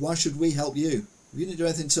now, why should we help you? If you didn't do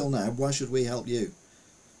anything till now, why should we help you?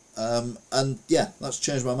 And yeah, that's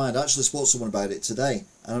changed my mind. I actually spoke to someone about it today,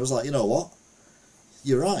 and I was like, you know what?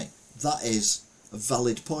 You're right. That is a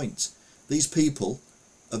valid point. These people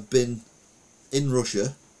have been in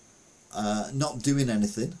Russia, not doing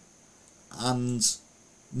anything, and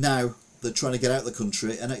now they're trying to get out of the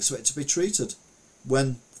country and expect to be treated,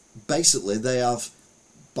 when basically they have,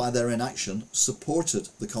 by their inaction, supported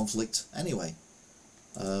the conflict anyway.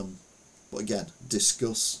 But again,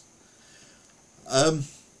 discuss. The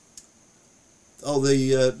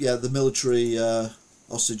military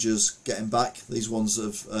hostages getting back. These ones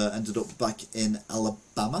have ended up back in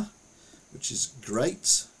Alabama, which is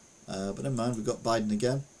great. But never mind, we've got Biden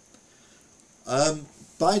again.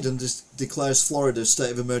 Biden declares Florida a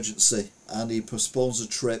state of emergency, and he postpones a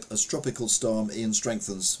trip as Tropical Storm Ian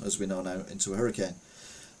strengthens, as we know now, into a hurricane.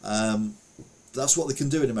 That's what they can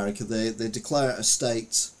do in America. They declare a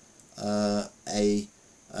state,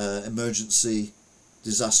 emergency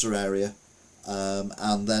disaster area,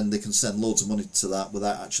 and then they can send loads of money to that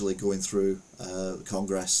without actually going through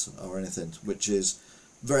Congress or anything, which is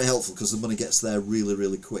very helpful because the money gets there really,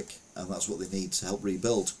 really quick, and that's what they need to help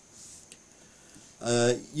rebuild.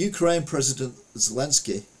 Ukraine President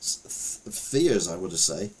Zelensky fears, I would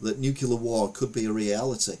say, that nuclear war could be a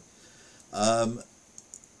reality.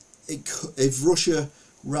 If Russia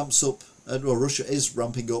ramps up, Russia is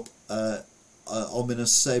ramping up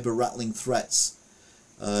ominous saber-rattling threats.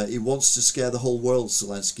 He wants to scare the whole world,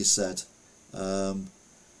 Zelensky said.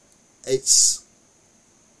 It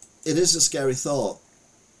is a scary thought,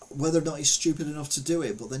 whether or not he's stupid enough to do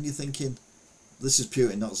it. But then you're thinking, this is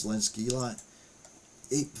Putin, not Zelensky. You're like,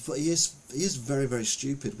 but he is very, very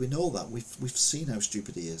stupid. We know that. We've seen how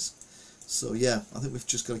stupid he is. So yeah, I think we've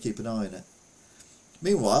just got to keep an eye on it.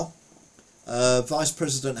 Meanwhile, Vice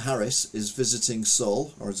President Harris is visiting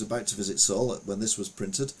Seoul, or is about to visit Seoul when this was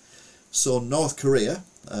printed. So North Korea,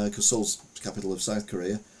 because Seoul's the capital of South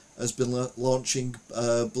Korea, has been launching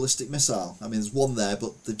ballistic missile. I mean, there's one there,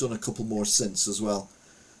 but they've done a couple more since as well,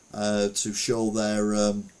 to show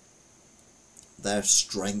their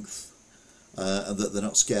strength, and that they're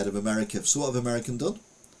not scared of America. So what have America done?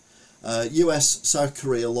 US-South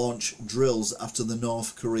Korea launch drills after the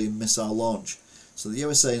North Korean missile launch. So the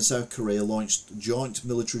USA and South Korea launched joint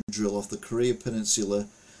military drill off the Korea Peninsula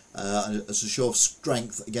as a show of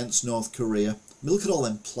strength against North Korea. I mean, look at all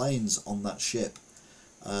them planes on that ship.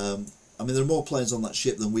 I mean, there are more planes on that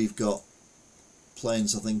ship than we've got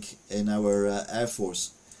planes, I think, in our Air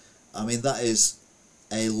Force. I mean, that is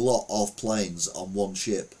a lot of planes on one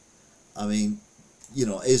ship. I mean, you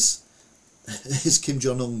know, is Kim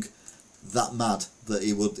Jong-un that mad that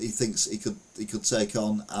he thinks he could take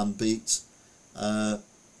on and beat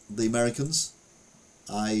the Americans?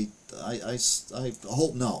 I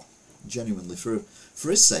hope not, genuinely, for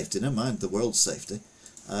his safety, never mind the world's safety.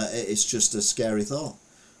 It's just a scary thought.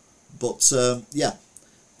 But yeah,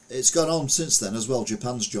 it's gone on since then as well.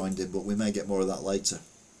 Japan's joined in, but we may get more of that later.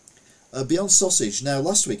 Beyond Sausage. Now,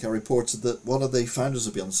 last week I reported that one of the founders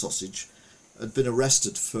of Beyond Sausage had been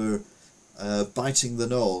arrested for biting the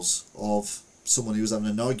nose of someone he was having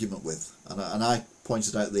an argument with, and I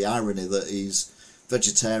pointed out the irony that he's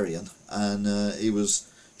vegetarian and he was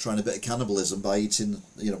trying a bit of cannibalism by eating,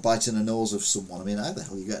 biting a nose of someone. I mean, how the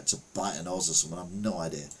hell you get to bite a nose of someone? I have no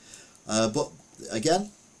idea. But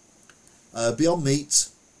again, Beyond Meat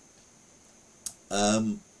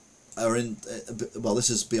are in. Well, this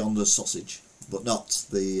is Beyond the Sausage, but not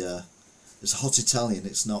the. It's hot Italian.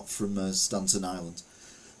 It's not from Stanton Island.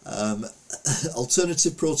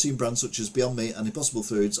 Alternative protein brands such as Beyond Meat and Impossible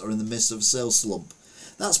Foods are in the midst of a sales slump.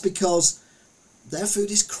 That's because their food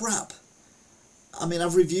is crap. I mean,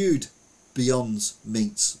 I've reviewed Beyond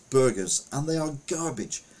Meat burgers and they are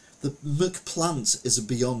garbage. The McPlant is a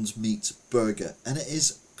Beyond Meat burger and it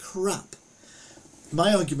is crap.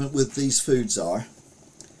 My argument with these foods are,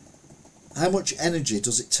 how much energy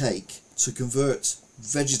does it take to convert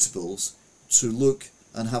vegetables to look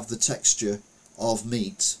and have the texture of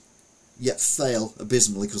meat, yet fail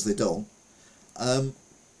abysmally because they don't.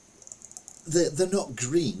 They're not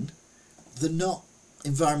green, they're not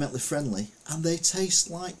environmentally friendly, and they taste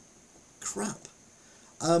like crap.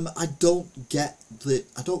 I don't get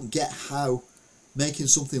how making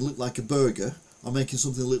something look like a burger or making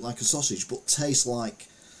something look like a sausage but taste like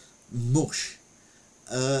mush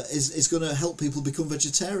is going to help people become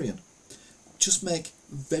vegetarian. Just make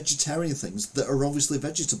vegetarian things that are obviously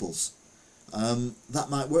vegetables. That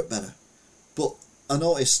might work better. But I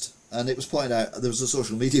noticed, and it was pointed out, there was a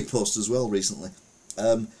social media post as well recently.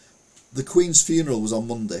 The Queen's funeral was on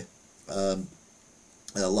Monday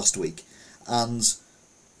last week, and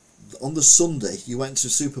on the Sunday you went to a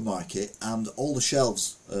supermarket and all the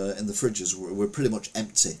shelves in the fridges were pretty much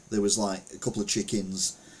empty. There was like a couple of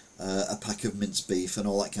chickens, a pack of minced beef and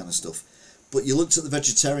all that kind of stuff. But you looked at the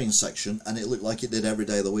vegetarian section and it looked like it did every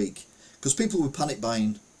day of the week, because people were panic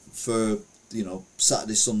buying for, you know,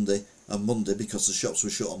 Saturday, Sunday and Monday because the shops were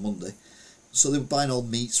shut on Monday. So they were buying all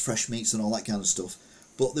meats, fresh meats and all that kind of stuff,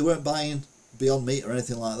 but they weren't buying Beyond Meat or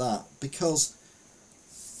anything like that because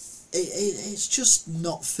it's just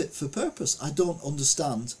not fit for purpose. I don't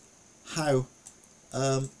understand how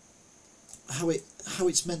it's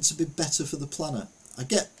meant to be better for the planet. I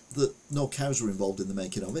get that no cows were involved in the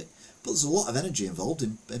making of it, but there's a lot of energy involved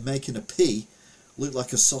in making a pea look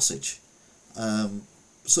like a sausage.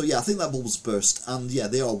 So yeah, I think that bubble's burst, and yeah,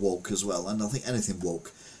 they are woke as well, and I think anything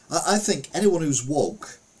woke. I think anyone who's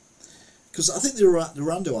woke, because I think the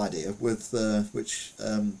Rando idea with which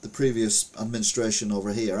the previous administration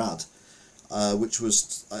over here had, which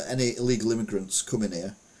was any illegal immigrants coming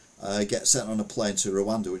here get sent on a plane to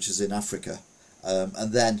Rwanda, which is in Africa,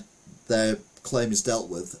 and then their claim is dealt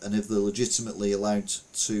with, and if they're legitimately allowed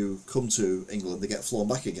to come to England, they get flown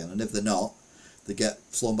back again, and if they're not, they get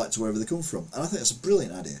flown back to wherever they come from. And I think that's a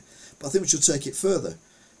brilliant idea, but I think we should take it further.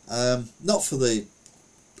 I don't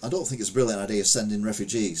think it's a brilliant idea sending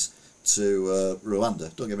refugees to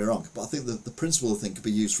Rwanda, don't get me wrong, but I think the principle of the thing could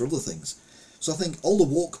be used for other things. So I think all the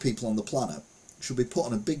woke people on the planet should be put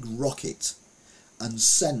on a big rocket and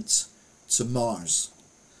sent to Mars.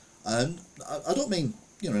 And I don't mean,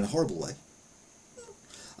 you know, in a horrible way.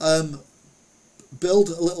 Build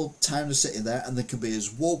a little town or city there, and they can be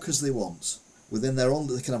as woke as they want. Within their own,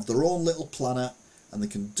 they can have their own little planet, and they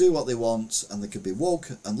can do what they want, and they can be woke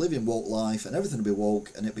and live in woke life, and everything will be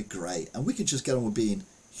woke, and it'll be great. And we can just get on with being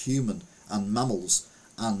human and mammals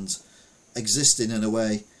and existing in a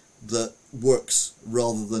way that works,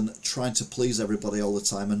 rather than trying to please everybody all the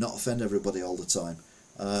time and not offend everybody all the time.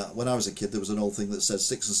 When I was a kid, there was an old thing that said,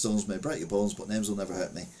 "Sticks and stones may break your bones, but names will never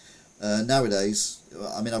hurt me." Nowadays,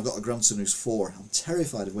 I mean, I've got a grandson who's 4. I'm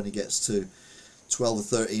terrified of when he gets to 12 or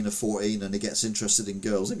 13 or 14 and he gets interested in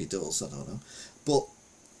girls. If he does, I don't know. But,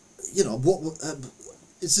 you know,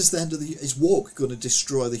 is this the end of is woke going to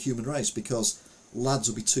destroy the human race? Because lads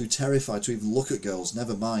will be too terrified to even look at girls,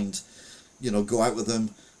 never mind, you know, go out with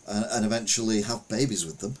them and eventually have babies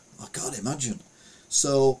with them. I can't imagine.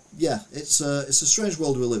 So, yeah, it's a strange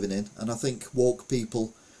world we're living in, and I think woke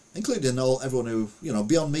people, including everyone who, you know,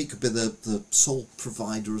 Beyond Meat could be the sole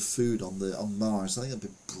provider of food on Mars. I think that'd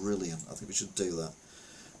be brilliant. I think we should do that.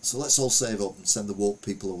 So let's all save up and send the woke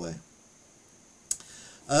people away.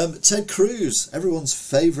 Ted Cruz, everyone's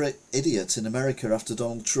favourite idiot in America after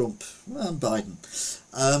Donald Trump and Biden,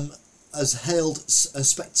 has hailed a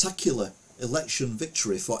spectacular election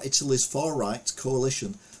victory for Italy's far-right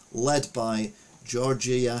coalition led by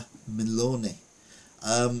Giorgia Meloni.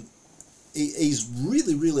 He's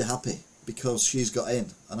really, really happy because she's got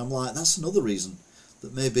in. And I'm like, that's another reason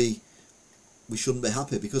that maybe we shouldn't be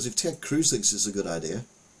happy, because if Ted Cruz thinks it's a good idea,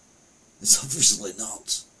 it's obviously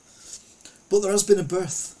not. But there has been a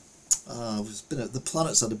birth. The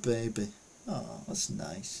planet's had a baby. Oh, that's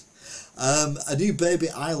nice. A new baby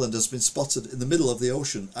island has been spotted in the middle of the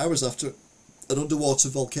ocean hours after an underwater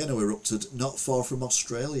volcano erupted not far from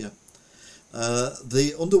Australia.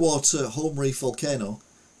 The underwater Home Reef volcano,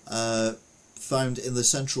 found in the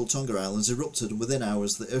central Tonga Islands, erupted, and within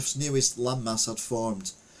hours the Earth's newest landmass had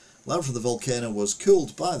formed. Lava from the volcano was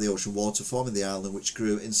cooled by the ocean water, forming the island, which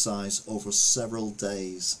grew in size over several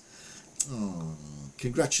days. Oh,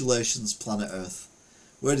 congratulations, planet Earth.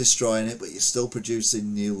 We're destroying it, but you're still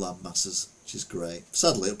producing new land masses, which is great.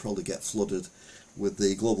 Sadly, it'll probably get flooded with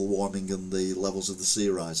the global warming and the levels of the sea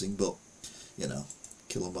rising, but, you know,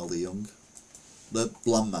 kill them while they're young. The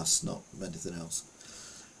landmass, not anything else.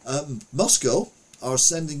 Moscow are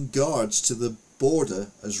sending guards to the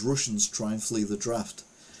border as Russians try and flee the draft.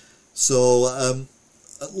 So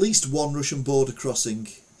at least one Russian border crossing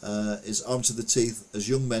is armed to the teeth as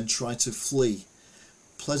young men try to flee.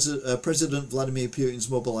 President Vladimir Putin's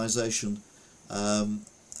mobilization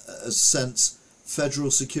has sent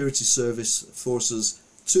federal security service forces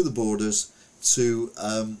to the borders to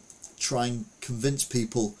try and convince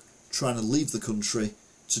people trying to leave the country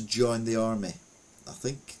to join the army. I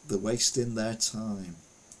think they're wasting their time.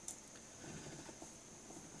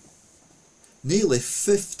 Nearly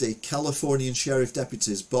 50 Californian sheriff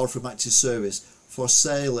deputies barred from active service for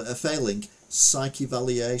failing psych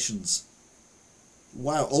evaluations.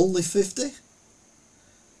 Wow, only 50?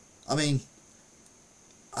 I mean,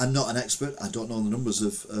 I'm not an expert. I don't know the numbers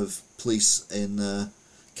of police in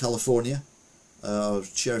California, or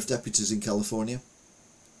sheriff deputies in California.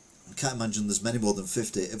 I can't imagine there's many more than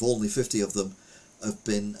 50, if only 50 of them have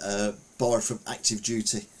been barred from active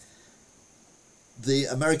duty. The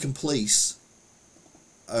American police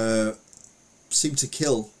seem to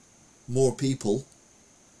kill more people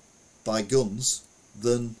by guns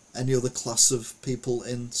than any other class of people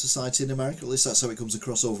in society in America. At least that's how it comes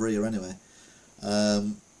across over here anyway.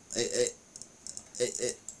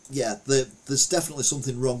 Yeah, there's definitely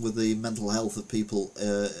something wrong with the mental health of people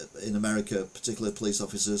in America, particularly police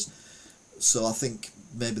officers. So I think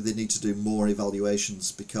maybe they need to do more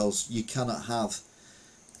evaluations, because you cannot have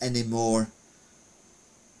any more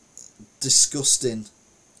disgusting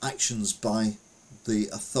actions by the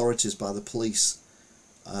authorities, by the police.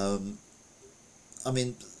 I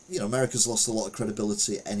mean, you know, America's lost a lot of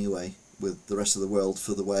credibility anyway with the rest of the world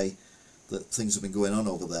for the way that things have been going on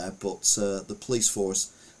over there, but the police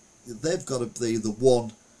force, they've got to be the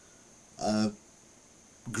one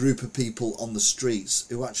group of people on the streets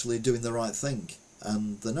who actually are doing the right thing,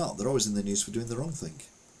 and they're not. They're always in the news for doing the wrong thing.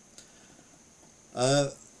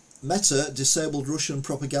 Meta disabled Russian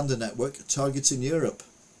propaganda network targeting Europe.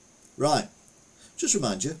 Right, just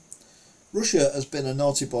remind you, Russia has been a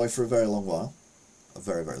naughty boy for a very long while. A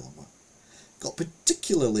very, very long while. Got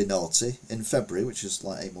particularly naughty in February, which is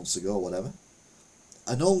like 8 months ago or whatever.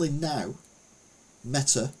 And only now,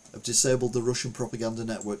 Meta have disabled the Russian propaganda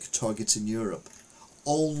network targeting Europe.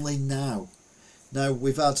 Only now. Now,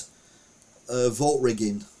 we've had vote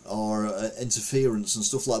rigging or interference and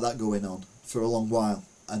stuff like that going on for a long while.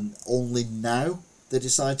 And only now they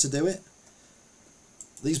decide to do it.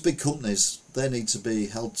 These big companies, they need to be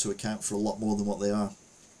held to account for a lot more than what they are.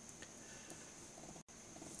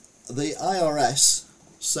 The IRS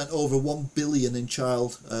sent over $1 billion in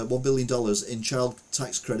 $1 billion in child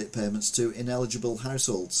tax credit payments to ineligible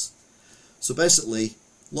households. So basically,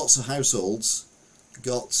 lots of households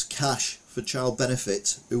got cash for child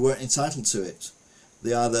benefit who weren't entitled to it.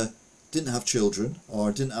 They either didn't have children,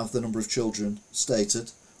 or didn't have the number of children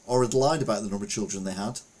stated, or had lied about the number of children they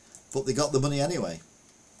had, but they got the money anyway.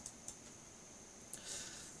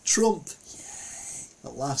 Trump, yay,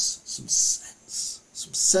 at last, some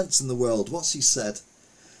sense in the world. What's he said?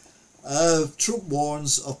 Trump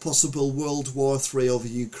warns of possible World War III over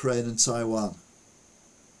Ukraine and Taiwan.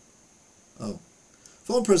 Oh.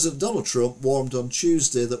 Former President Donald Trump warned on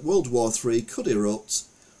Tuesday that World War III could erupt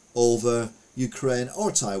over Ukraine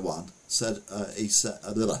or Taiwan, said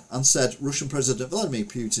Russian President Vladimir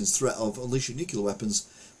Putin's threat of unleashing nuclear weapons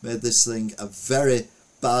made this thing a very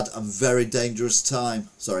bad and very dangerous time.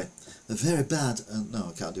 Sorry, a very bad, no,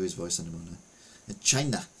 I can't do his voice anymore now.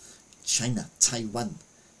 China, Taiwan.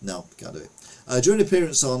 No, can't do it. During an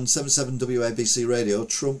appearance on 77 WABC radio,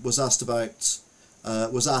 Trump was asked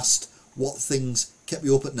what things kept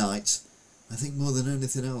you up at night. I think more than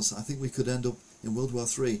anything else, I think we could end up in World War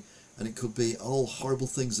III, and it could be all horrible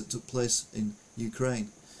things that took place in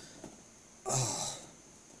Ukraine. Oh.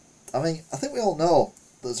 I mean, I think we all know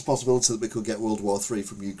there's a possibility that we could get World War III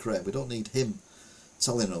from Ukraine. We don't need him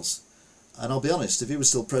telling us. And I'll be honest, if he was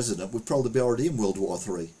still president, we'd probably be already in World War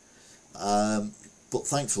III. But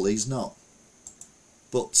thankfully he's not.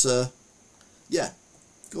 But yeah,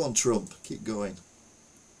 go on Trump, keep going.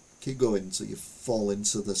 Keep going until you fall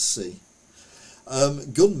into the sea.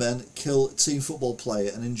 Gunmen kill team football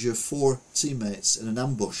player and injure 4 teammates in an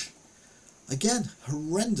ambush. Again,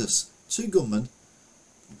 horrendous. 2 gunmen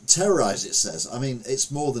terrorised, it says. I mean, it's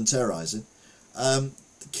more than terrorising.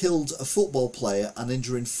 Killed a football player and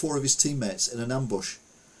injuring 4 of his teammates in an ambush.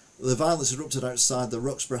 The violence erupted outside the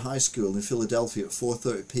Roxborough High School in Philadelphia at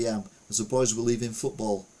 4:30 p.m. as the boys were leaving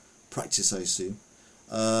football practice, I assume.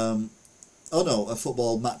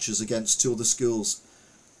 Football matches against 2 other schools.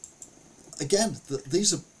 Again,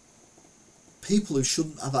 these are people who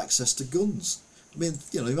shouldn't have access to guns. I mean,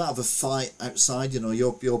 you know, you might have a fight outside, you know,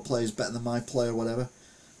 your player's better than my player, whatever.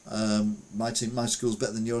 My school's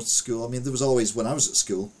better than your school. I mean, there was always, when I was at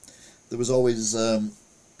school, there was always,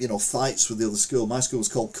 fights with the other school. My school was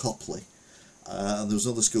called Copley. and there was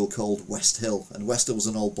another school called West Hill, and West Hill was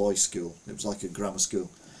an old boys school. It was like a grammar school,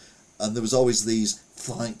 and there was always these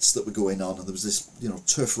fights that were going on, and there was this, you know,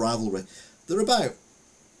 turf rivalry. They're about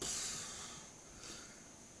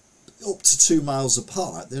up to 2 miles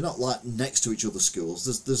apart. They're not like next to each other schools.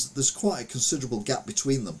 There's quite a considerable gap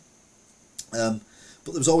between them, but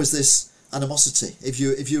there was always this animosity. If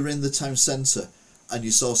you were in the town centre and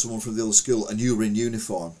you saw someone from the other school and you were in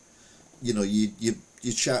uniform, you know, you'd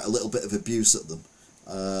shout a little bit of abuse at them,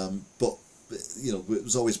 but you know, we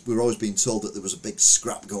were always being told that there was a big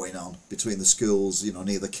scrap going on between the schools, you know,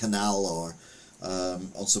 near the canal or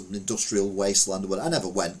on some industrial wasteland or whatever. I never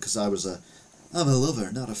went because I'm a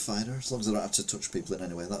lover, not a fighter. As long as I don't have to touch people in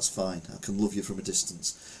any way, that's fine. I can love you from a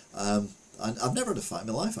distance. I've never had a fight in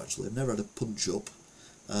my life, actually. I've never had a punch up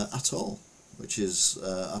at all, which is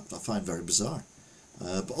I find very bizarre,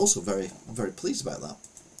 but also I'm very pleased about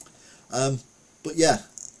that. But yeah,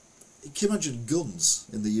 can you imagine guns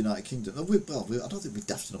in the United Kingdom? I don't think we're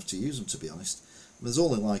daft enough to use them, to be honest. There's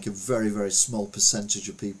only like a very, very small percentage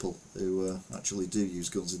of people who actually do use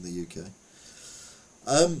guns in the UK.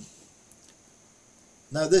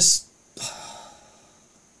 Now this,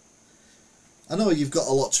 I know you've got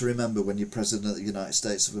a lot to remember when you're President of the United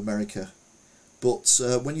States of America, but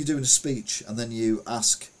when you're doing a speech and then you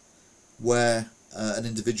ask where an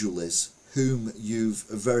individual is, whom you've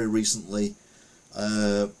very recently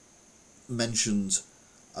mentioned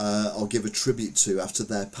or give a tribute to after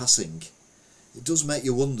their passing, it does make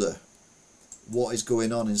you wonder what is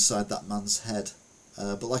going on inside that man's head.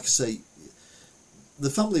 But like I say, the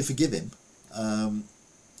family forgive him,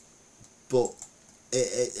 but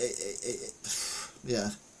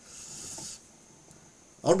yeah.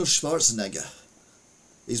 Arnold Schwarzenegger,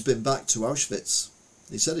 he's been back to Auschwitz.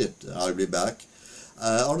 He said I'll be back.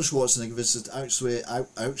 Arnold Schwarzenegger visited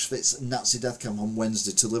Auschwitz Nazi death camp on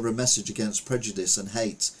Wednesday to deliver a message against prejudice and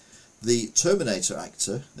hate. The Terminator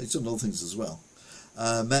actor, he's done other things as well,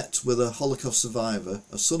 met with a Holocaust survivor,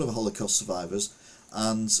 a son of a Holocaust survivors,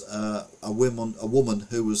 and a woman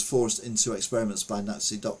who was forced into experiments by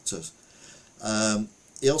Nazi doctors.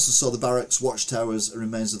 He also saw the barracks, watchtowers and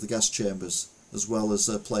remains of the gas chambers, as well as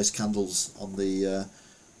placed candles on the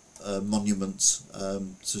monument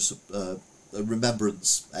to a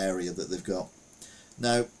remembrance area that they've got.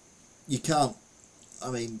 Now, you can't,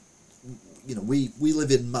 I mean, you know, we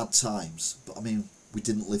live in mad times, but I mean, we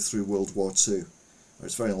didn't live through World War II, or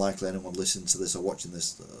it's very unlikely anyone listening to this or watching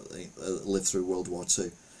this lived through World War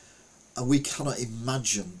II, and we cannot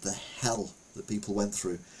imagine the hell that people went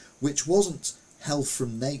through, which wasn't hell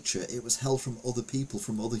from nature, it was hell from other people,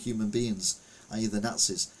 from other human beings, i.e. the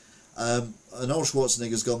Nazis. And Arnold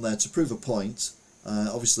Schwarzenegger's gone there to prove a point.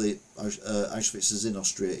 Obviously Auschwitz is in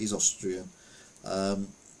Austria, he's Austrian,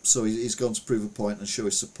 so he's gone to prove a point and show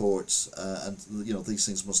his support, and you know, these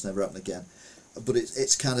things must never happen again. But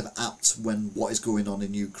it's kind of apt when what is going on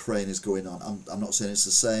in Ukraine is going on. I'm not saying it's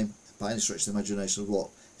the same by any stretch of the imagination of what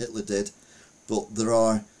Hitler did, but there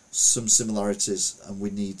are some similarities, and we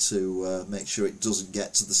need to make sure it doesn't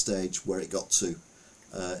get to the stage where it got to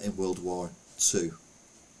in World War II.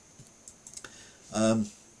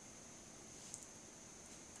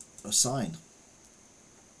 A sign.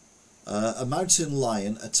 A mountain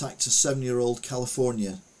lion attacked a 7-year-old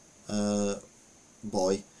California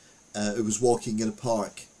boy who was walking in a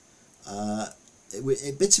park.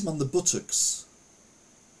 It bit him on the buttocks,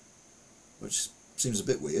 which seems a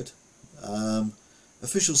bit weird.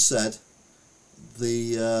 Officials said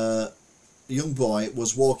the young boy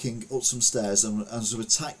was walking up some stairs and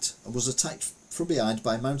was attacked from behind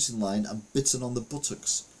by a mountain lion and bitten on the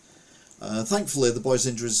buttocks. Thankfully, the boy's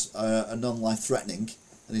injuries are non-life-threatening,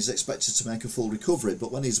 and he's expected to make a full recovery.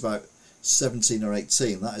 But when he's about 17 or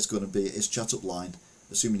 18, that is going to be his chat-up line,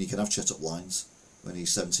 assuming you can have chat-up lines when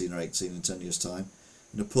he's 17 or 18 in 10 years' time.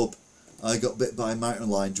 In a pub, I got bit by a mountain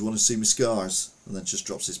lion, do you want to see my scars? And then just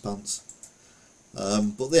drops his pants.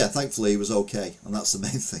 But yeah, thankfully he was okay, and that's the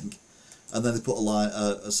main thing. And then they put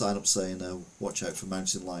a sign up saying, watch out for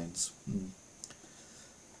mountain lions.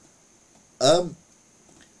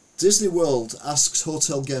 Disney World asks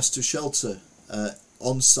hotel guests to shelter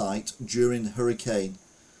on site during Hurricane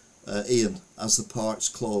Ian as the parks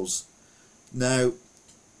close. Now,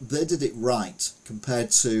 they did it right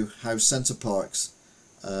compared to how Centre Parks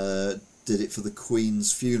did it for the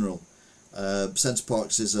Queen's funeral. Centre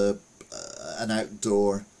Parks is an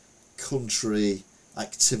outdoor country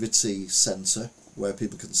activity centre where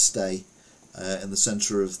people can stay in the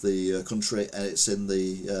centre of the country, and it's in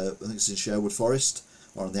the I think it's in Sherwood Forest,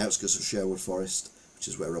 or on the outskirts of Sherwood Forest, which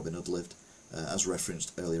is where Robin Hood lived, as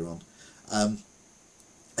referenced earlier on.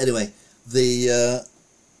 Anyway, the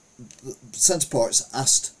Centre Parks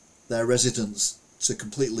asked their residents to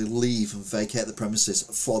completely leave and vacate the premises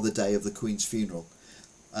for the day of the Queen's funeral.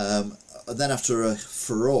 And then after a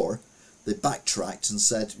furore, they backtracked and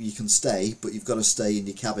said, you can stay, but you've got to stay in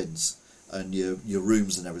your cabins and your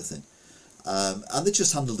rooms and everything. And they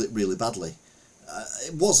just handled it really badly.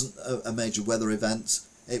 It wasn't a major weather event,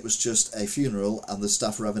 it was just a funeral and the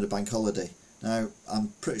staff were having a bank holiday. Now,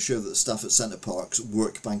 I'm pretty sure that the staff at Centre Parks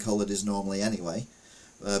work bank holidays normally anyway,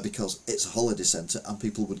 because it's a holiday centre and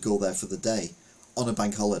people would go there for the day on a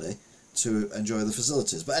bank holiday to enjoy the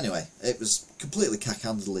facilities. But anyway, it was completely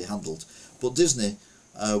cack-handedly handled. But Disney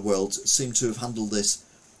World seemed to have handled this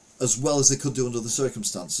as well as they could do under the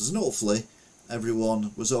circumstances, and hopefully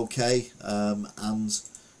everyone was okay and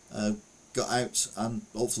got out, and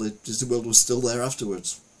hopefully Disney World was still there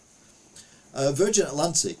afterwards. Virgin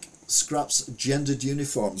Atlantic scraps gendered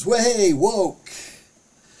uniforms. Way woke!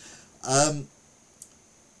 And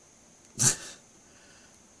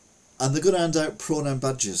they're going to hand out pronoun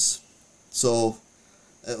badges. So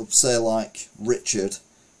it'll say like Richard,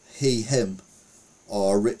 he, him,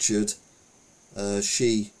 or Richard,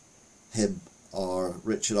 she, him, or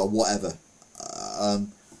Richard, or whatever.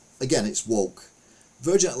 Again, it's woke.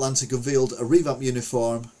 Virgin Atlantic unveiled a revamped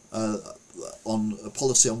uniform on a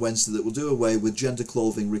policy on Wednesday that will do away with gender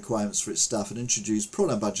clothing requirements for its staff and introduce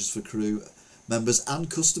pronoun badges for crew members and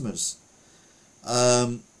customers.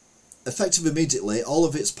 Effective immediately, all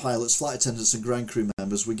of its pilots, flight attendants and ground crew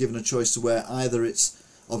members were given a choice to wear either its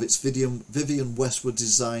Vivian Westwood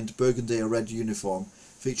designed burgundy or red uniform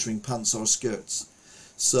featuring pants or skirts.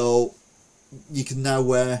 So you can now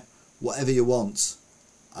wear whatever you want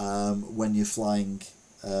when you're flying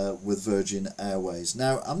with Virgin Airways.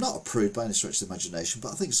 Now, I'm not a prude by any stretch of the imagination,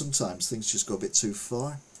 but I think sometimes things just go a bit too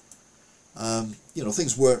far. You know,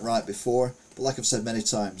 things weren't right before, but like I've said many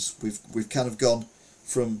times, we've kind of gone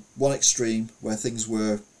from one extreme where things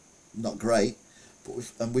were not great, but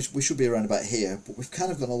we should be around about here, but we've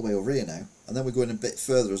kind of gone all the way over here now, and then we're going a bit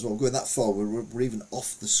further as well. We're going that far, we're even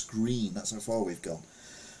off the screen. That's how far we've gone.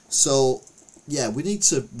 So yeah, we need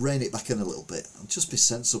to rein it back in a little bit and just be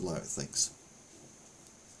sensible out of things.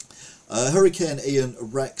 Hurricane Ian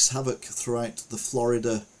wreaks havoc throughout the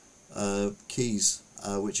Florida Keys,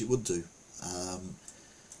 which it would do.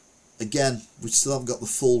 Again, we still haven't got the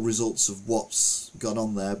full results of what's gone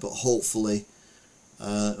on there, but hopefully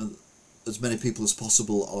as many people as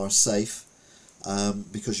possible are safe,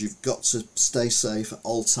 because you've got to stay safe at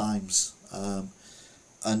all times,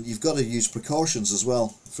 and you've got to use precautions as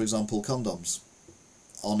well. For example, condoms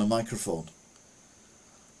on a microphone.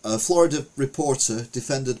 A Florida reporter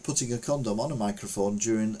defended putting a condom on a microphone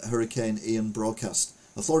during Hurricane Ian broadcast.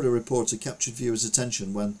 A Florida reporter captured viewers'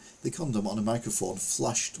 attention when the condom on a microphone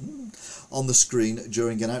flashed on the screen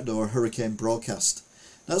during an outdoor hurricane broadcast.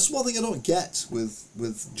 Now, that's one thing I don't get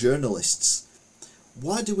with journalists.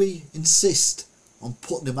 Why do we insist on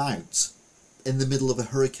putting them out in the middle of a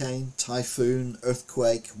hurricane, typhoon,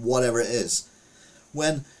 earthquake, whatever it is,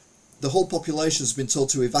 when the whole population has been told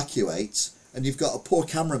to evacuate, and you've got a poor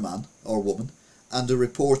cameraman or woman and a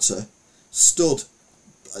reporter stood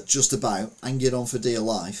just about hanging on for dear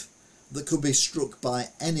life that could be struck by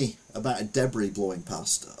any amount of debris blowing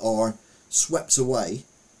past or swept away,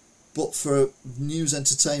 but for news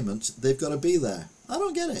entertainment they've got to be there. I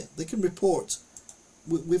don't get it. They can report.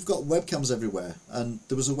 We've got webcams everywhere, and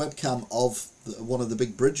there was a webcam of one of the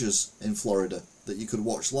big bridges in Florida that you could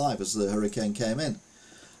watch live as the hurricane came in.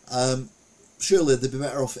 Surely they'd be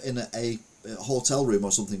better off in a hotel room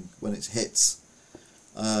or something when it hits,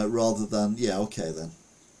 rather than, yeah, okay then.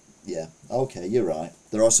 Yeah, okay, you're right.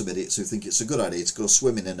 There are some idiots who think it's a good idea to go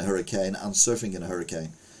swimming in a hurricane and surfing in a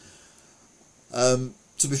hurricane.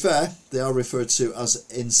 To be fair, they are referred to as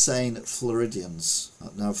insane Floridians.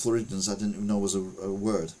 Now, Floridians I didn't even know was a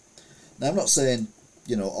word. Now, I'm not saying,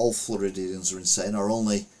 you know, all Floridians are insane, or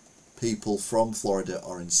only people from Florida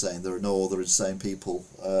are insane. There are no other insane people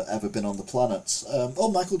ever been on the planet.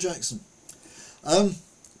 Michael Jackson.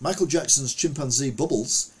 Michael Jackson's chimpanzee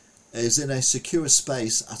Bubbles is in a secure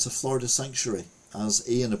space at a Florida sanctuary as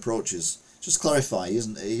Ian approaches. Just clarify,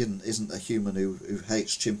 Ian isn't a human who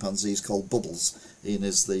hates chimpanzees called Bubbles. Ian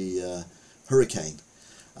is the hurricane.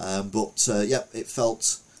 Yep, it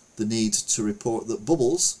felt the need to report that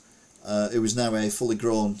Bubbles, who is now a fully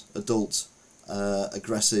grown adult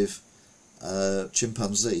aggressive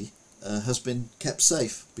chimpanzee, has been kept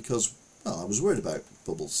safe because, well, I was worried about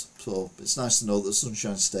Bubbles. So it's nice to know that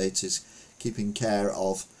Sunshine State is keeping care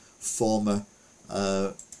of former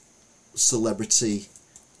celebrity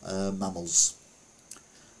mammals.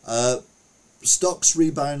 Stocks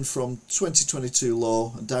rebound from 2022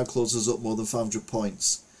 low, and Dow closes up more than 500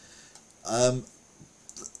 points. All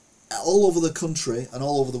over the country and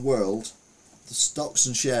all over the world, the stocks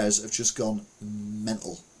and shares have just gone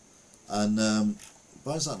mental. And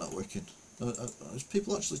why is that not working? Is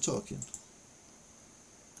people actually talking?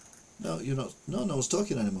 No, you're not. No one's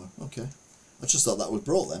talking anymore. Okay, I just thought that was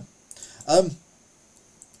brought then.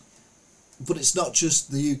 But it's not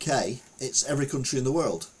just the UK, it's every country in the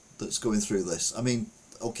world that's going through this. I mean,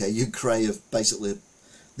 okay, Ukraine have basically,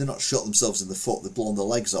 they're not shot themselves in the foot, they've blown their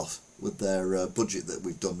legs off with their budget that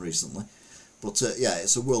we've done recently. But yeah,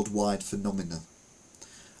 it's a worldwide phenomenon.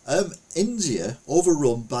 India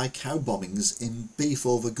overrun by cow bombings in beef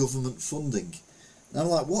over government funding. And I'm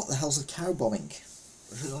like, what the hell's a cow bombing?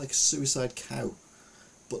 Like a suicide cow.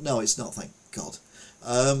 But no, it's not, thank God.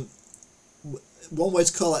 One way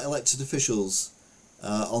to call out elected officials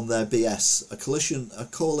on their BS, a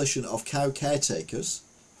coalition of cow caretakers,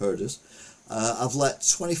 herders, have let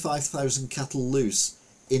 25,000 cattle loose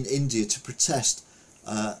in India to protest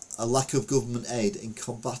a lack of government aid in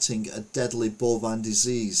combating a deadly bovine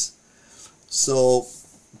disease. So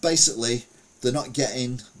basically, they're not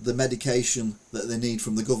getting the medication that they need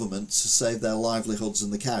from the government to save their livelihoods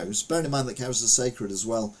and the cows. Bearing in mind that cows are sacred as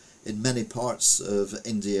well in many parts of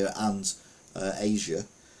India and Asia.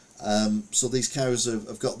 So these cows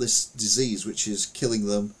have got this disease which is killing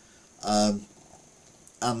them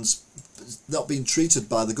and not being treated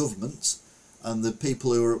by the government, and the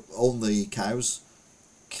people who own the cows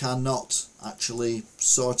cannot actually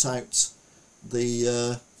sort out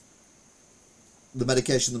the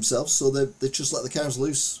medication themselves, so they just let the cows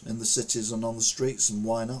loose in the cities and on the streets, and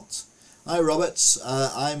why not? Hi Robert,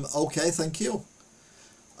 I'm okay, thank you.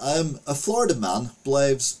 A Florida man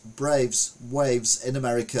waves in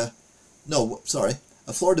America. No, sorry.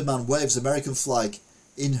 A Florida man waves American flag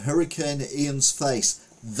in Hurricane Ian's face.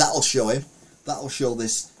 That'll show him. That'll show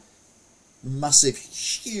this massive,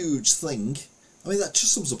 huge thing. I mean, that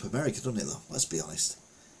just sums up America, doesn't it, though? Let's be honest.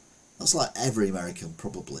 That's like every American,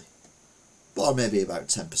 probably. Or maybe about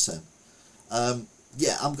 10%.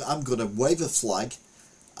 Yeah, I'm going to wave a flag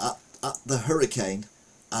at the hurricane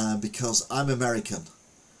because I'm American.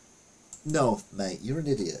 No, mate, you're an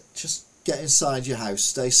idiot. Just get inside your house,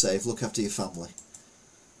 stay safe, look after your family.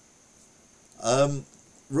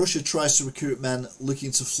 Russia tries to recruit men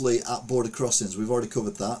looking to flee at border crossings. We've already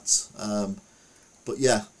covered that. But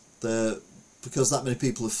yeah, because that many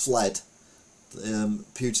people have fled,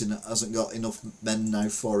 Putin hasn't got enough men now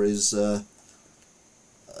for his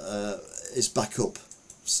backup.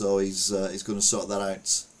 So he's going to sort that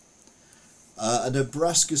out. A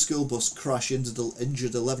Nebraska school bus crash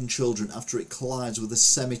injured 11 children after it collides with a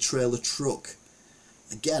semi-trailer truck.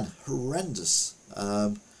 Again, horrendous.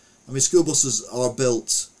 I mean, school buses are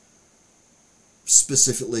built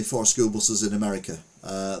specifically for school buses in America.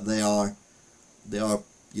 They are,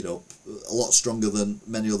 you know, a lot stronger than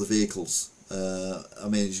many other vehicles. I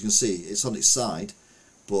mean, as you can see, it's on its side,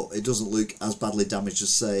 but it doesn't look as badly damaged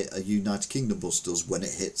as, say, a United Kingdom bus does when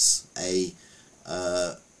it hits a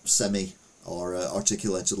semi or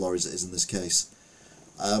articulated lorry, as it is in this case.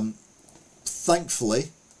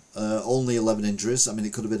 Thankfully, only 11 injuries. I mean,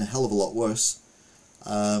 it could have been a hell of a lot worse.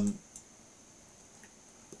 And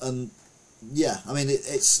yeah, I mean,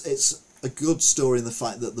 it's a good story in the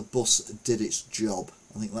fact that the bus did its job.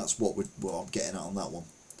 I think that's what I'm getting at on that one.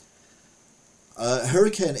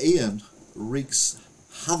 Hurricane Ian wreaks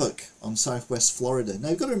havoc on southwest Florida. Now,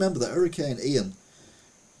 you've got to remember that Hurricane Ian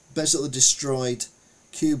basically destroyed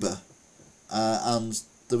Cuba, and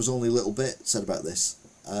there was only a little bit said about this.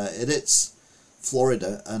 It hits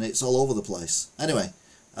Florida, and it's all over the place. Anyway,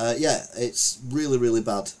 yeah, it's really, really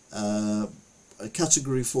bad. A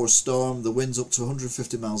Category 4 storm, the wind's up to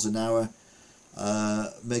 150 miles an hour,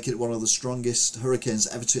 making it one of the strongest hurricanes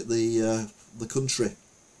ever to hit the country.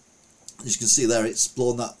 As you can see there, it's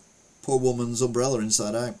blown that poor woman's umbrella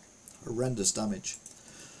inside out. Horrendous damage.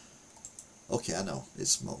 Okay, I know,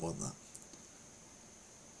 it's not more than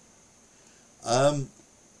that.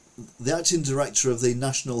 The acting director of the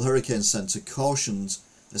National Hurricane Centre cautioned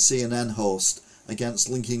a CNN host against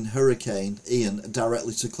linking Hurricane Ian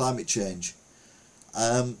directly to climate change.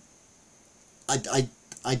 I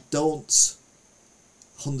don't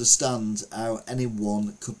understand how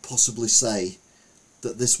anyone could possibly say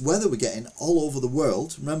that this weather we're getting all over the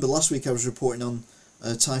world. Remember last week I was reporting on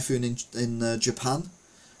a typhoon in Japan,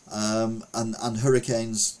 and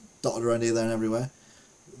hurricanes dotted around here, there and everywhere.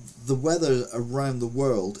 The weather around the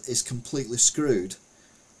world is completely screwed,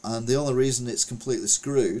 and the only reason it's completely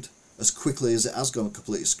screwed, as quickly as it has gone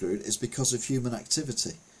completely screwed, is because of human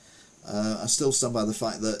activity. I still stand by the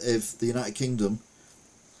fact that if the United Kingdom,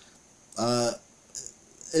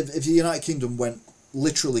 if the United Kingdom went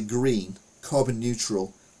literally green, carbon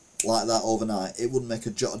neutral, like that overnight, it wouldn't make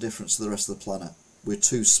a jot of difference to the rest of the planet. We're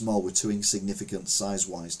too small, we're too insignificant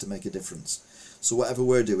size-wise to make a difference. So whatever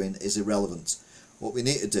we're doing is irrelevant. What we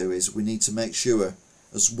need to do is we need to make sure,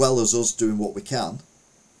 as well as us doing what we can,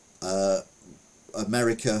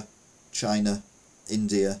 America, China,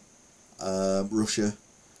 India, Russia,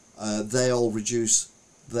 they all reduce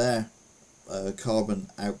their carbon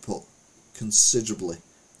output considerably.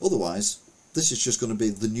 Otherwise, this is just going to be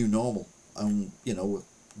the new normal, and you know,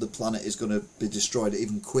 the planet is going to be destroyed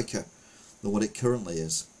even quicker than what it currently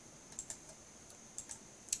is.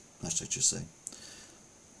 That's what you say.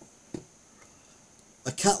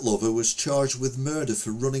 A cat lover was charged with murder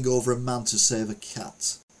for running over a man to save a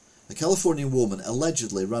cat. A Californian woman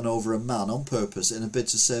allegedly ran over a man on purpose in a bid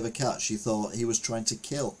to save a cat she thought he was trying to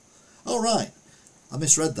kill. Oh right, I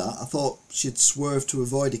misread that. I thought she'd swerved to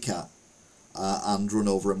avoid a cat and run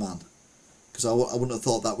over a man, because I wouldn't have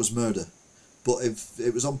thought that was murder. But if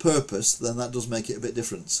it was on purpose, then that does make it a bit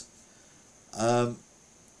different.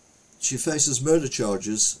 She faces murder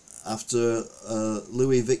charges after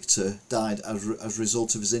Louis Victor died as a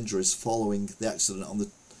result of his injuries following the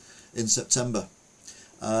accident in September.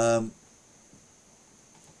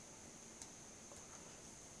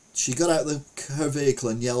 She got out of her vehicle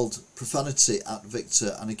and yelled profanity at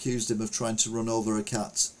Victor and accused him of trying to run over a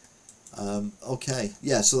cat. Okay,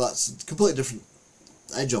 yeah, so that's a completely different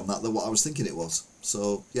edge on that than what I was thinking it was.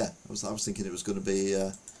 So yeah, I was thinking it was going to be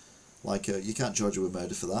you can't charge her with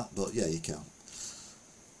murder for that, but yeah, you can.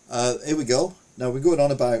 Here we go. Now we're going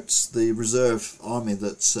on about the reserve army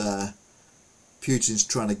that Putin's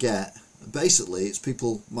trying to get. Basically, it's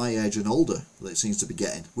people my age and older that it seems to be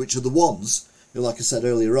getting, which are the ones who, like I said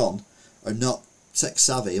earlier on, are not tech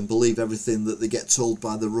savvy and believe everything that they get told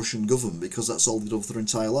by the Russian government, because that's all they've done for their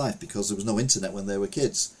entire life, because there was no internet when they were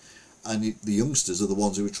kids. And the youngsters are the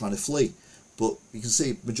ones who are trying to flee. But you can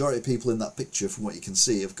see majority of people in that picture, from what you can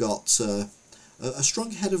see, have got a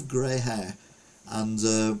strong head of grey hair, and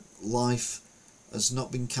life has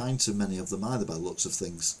not been kind to many of them either by the looks of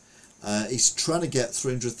things. He's trying to get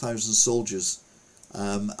 300,000 soldiers,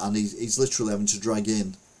 and he's literally having to drag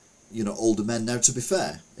in, you know, older men. Now, to be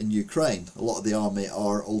fair, in Ukraine, a lot of the army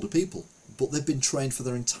are older people, but they've been trained for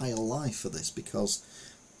their entire life for this, because,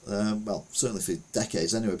 well, certainly for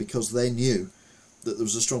decades anyway, because they knew that there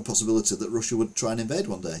was a strong possibility that Russia would try and invade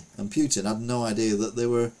one day, and Putin had no idea that they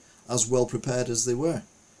were as well prepared as they were.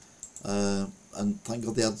 And thank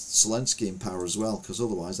God they had Zelensky in power as well, because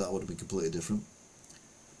otherwise that would have been completely different.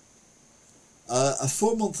 A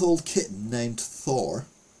 4-month-old kitten named Thor,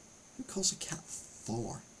 who calls a cat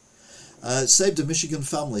Thor, saved a Michigan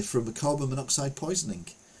family from carbon monoxide poisoning.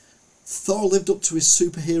 Thor lived up to his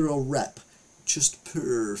superhero rep just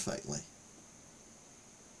perfectly.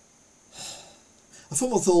 A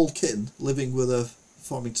 4-month-old kitten living with a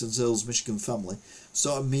Farmington Hills, Michigan family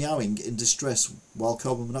started meowing in distress while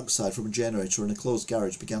carbon monoxide from a generator in a closed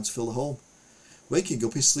garage began to fill the home, waking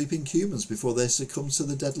up his sleeping humans before they succumbed to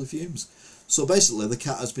the deadly fumes. So basically the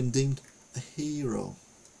cat has been deemed a hero.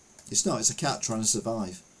 It's not, it's a cat trying to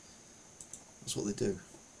survive. That's what they do.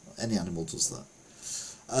 Any animal does that.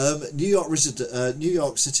 New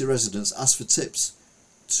York City residents asked for tips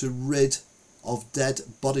to rid of dead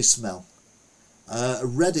body smell.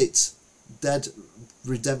 Reddit Dead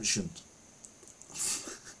Redemption.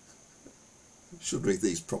 Should read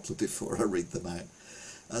these properly before I read them out.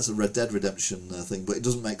 That's a Red Dead Redemption thing, but it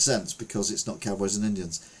doesn't make sense because it's not cowboys and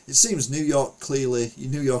Indians. It seems New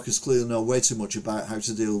Yorkers clearly know way too much about how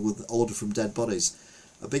to deal with odour from dead bodies.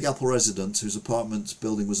 A Big Apple resident whose apartment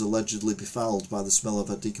building was allegedly befouled by the smell of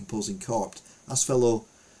a decomposing corpse asked fellow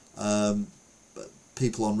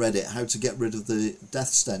people on Reddit how to get rid of the death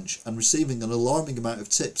stench, and receiving an alarming amount of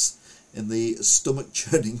tips in the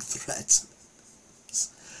stomach-churning thread.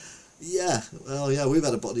 Yeah, well, yeah, we've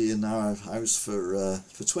had a body in our house for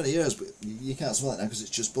 20 years, but you can't smell it now because it's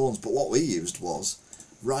just bones. But what we used was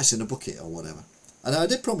rice in a bucket or whatever. And I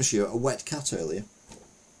did promise you a wet cat earlier,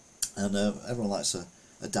 and everyone likes a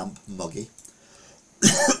damp muggy.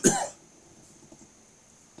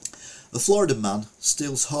 A Florida man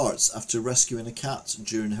steals hearts after rescuing a cat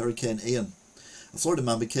during Hurricane Ian. A Florida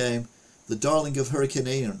man became the darling of Hurricane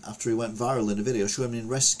Ian after he went viral in a video showing him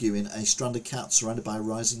rescuing a stranded cat surrounded by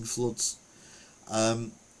rising floods.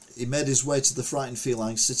 He made his way to the frightened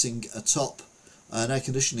feline sitting atop an air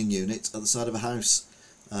conditioning unit at the side of a house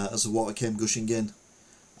as the water came gushing in.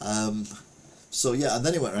 So yeah, and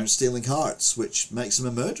then he went around stealing hearts, which makes him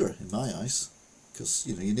a murderer in my eyes, because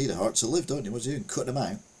you know you need a heart to live, don't you? What do you do? Cut them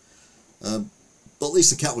out. But at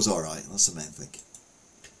least the cat was alright, that's the main thing.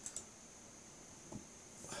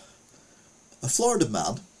 A Florida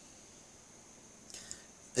man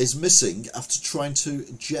is missing after trying to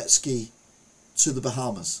jet ski to the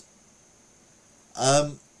Bahamas.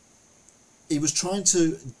 He was trying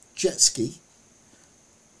to jet ski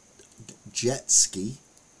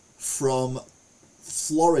from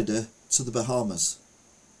Florida to the Bahamas.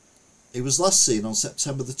 He was last seen on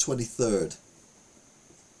September the 23rd,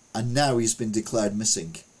 and now he's been declared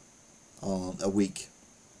missing on a week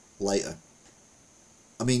later.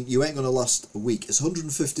 I mean, you ain't going to last a week. It's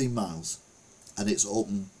 115 miles and it's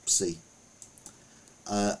open sea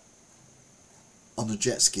on a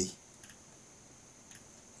jet ski.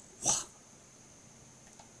 What?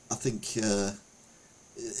 I think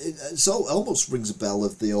it almost rings a bell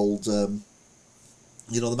of the old,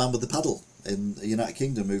 you know, the man with the paddle in the United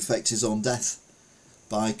Kingdom who faked his own death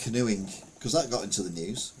by canoeing, because that got into the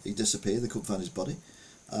news. He disappeared, they couldn't find his body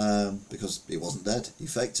because he wasn't dead, he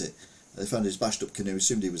faked it. They found his bashed up canoe,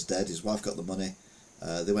 assumed he was dead, his wife got the money,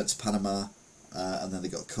 they went to Panama and then they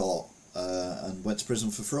got caught and went to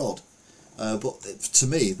prison for fraud. But to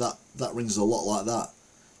me that rings a lot like that.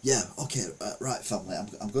 Yeah, okay, right family,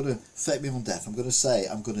 I'm going to fake my own death, I'm going to say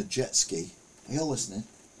I'm going to jet ski. Are you all listening?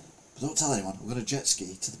 But don't tell anyone, I'm going to jet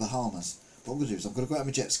ski to the Bahamas. What I'm going to do is I'm going to go out on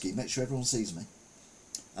my jet ski, make sure everyone sees me,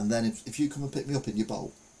 and then if you come and pick me up in your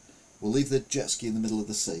boat, we'll leave the jet ski in the middle of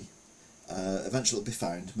the sea. Eventually it'll be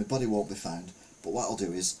found, my body won't be found, but what I'll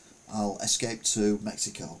do is I'll escape to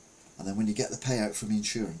Mexico, and then when you get the payout from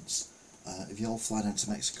insurance, if you all fly down to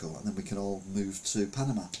Mexico, and then we can all move to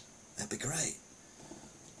Panama. It'd be great.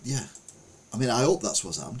 Yeah. I mean, I hope that's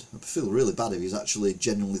what's happened. I feel really bad if he's actually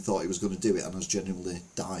genuinely thought he was going to do it and has genuinely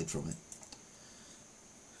died from it.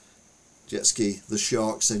 Jet ski, the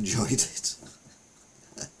sharks enjoyed it.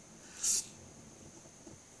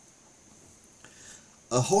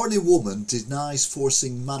 A horny woman denies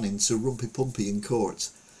forcing Manning to rumpy-pumpy in court.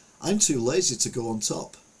 I'm too lazy to go on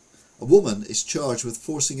top. A woman is charged with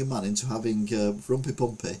forcing a man into having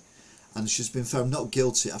rumpy-pumpy, and she's been found not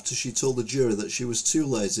guilty after she told the jury that she was too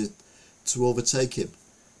lazy to overtake him.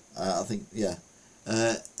 I think, yeah.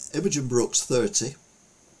 Imogen Brooks, 30.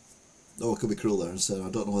 Oh, I could be cruel there and say I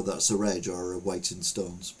don't know whether that's a rage or a weight in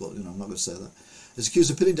stones, but you know, I'm not going to say that. Is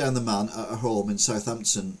accused of pinning down the man at her home in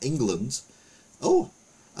Southampton, England.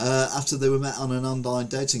 After they were met on an online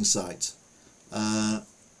dating site.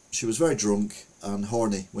 She was very drunk and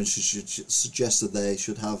horny when she suggested they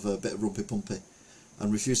should have a bit of rumpy-pumpy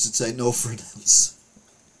and refused to take no for an answer.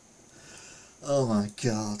 Oh my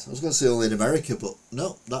god. I was going to say only in America, but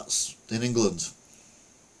no, that's in England.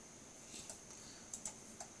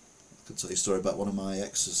 I could tell you a story about one of my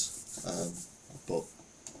exes, but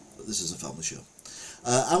this is a family show.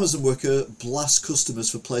 Amazon worker blasts customers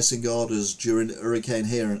for placing orders during Hurricane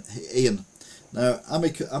Ian. Now,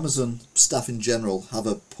 Amazon staff in general have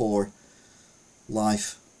a poor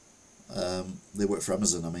life. They work for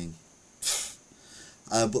Amazon, I mean.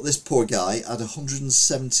 But this poor guy had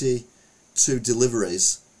 172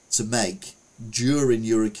 deliveries to make during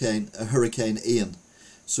Hurricane Ian.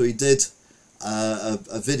 So he did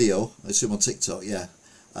a video, I assume on TikTok, yeah.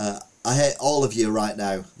 I hate all of you right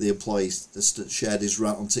now, the employee shared his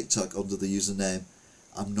rant on TikTok under the username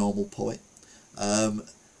I'm Normal Poet. I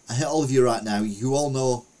hate all of you right now, you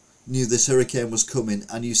all knew this hurricane was coming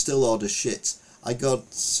and you still order shit. I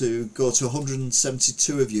got to go to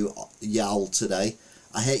 172 of you, y'all, today.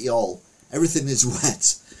 I hate y'all. Everything is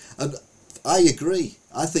wet. And I agree.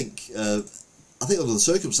 I think under the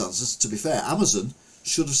circumstances, to be fair, Amazon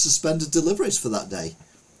should have suspended deliveries for that day.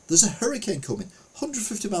 There's a hurricane coming,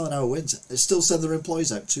 150 mile an hour winds. They still send their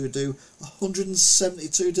employees out to do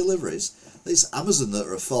 172 deliveries. It's Amazon that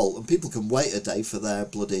are at fault, and people can wait a day for their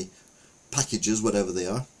bloody packages, whatever they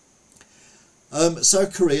are.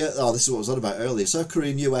 South Korea, this is what I was on about earlier. South Korea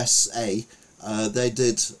and USA, they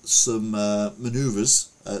did some manoeuvres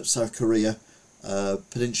at South Korea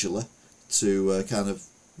Peninsula to kind of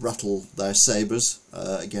rattle their sabres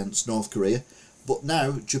against North Korea. But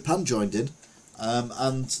now Japan joined in,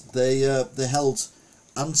 and they held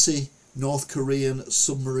anti-North Korean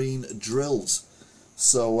submarine drills.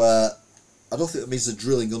 So I don't think that means they're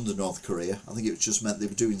drilling under North Korea. I think it just meant they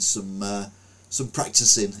were doing some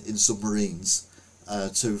practicing in submarines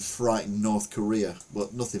to frighten North Korea,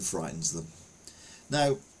 but nothing frightens them.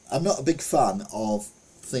 Now, I'm not a big fan of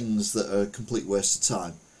things that are a complete waste of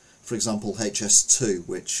time. For example, HS2,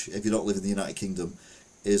 which, if you don't live in the United Kingdom,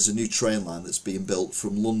 is a new train line that's being built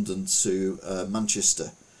from London to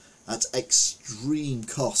Manchester at extreme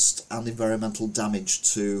cost and environmental damage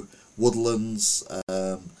to woodlands,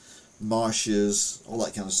 marshes, all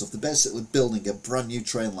that kind of stuff. They're basically building a brand new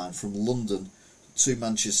train line from London to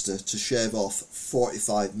Manchester to shave off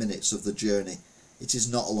 45 minutes of the journey. It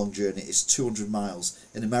is not a long journey. It's 200 miles.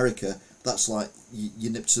 In America, that's like you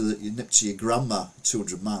nip to your grandma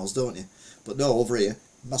 200 miles, don't you? But no, over here,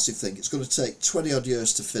 massive thing. It's going to take 20 odd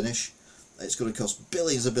years to finish. It's going to cost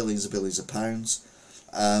billions of pounds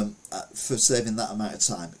for saving that amount of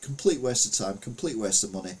time. Complete waste of time, complete waste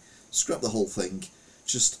of money. Scrap the whole thing.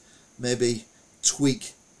 Just maybe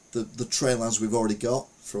tweak the train lines we've already got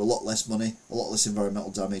for a lot less money, a lot less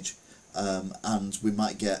environmental damage, and we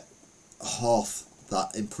might get half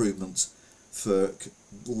that improvement for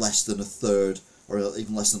less than a third or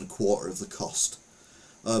even less than a quarter of the cost.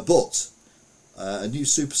 But a new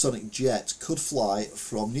supersonic jet could fly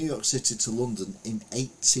from New York City to London in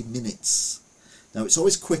 80 minutes. Now, it's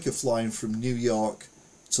always quicker flying from New York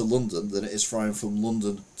to London than it is flying from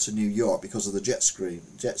London to New York because of the jet stream,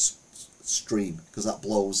 because that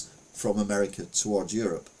blows from America towards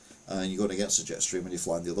Europe, and you're going against the jet stream when you're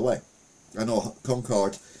flying the other way. I know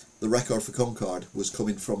Concorde, the record for Concorde was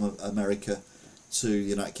coming from America to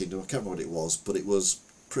United Kingdom. I can't remember what it was, but it was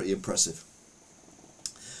pretty impressive.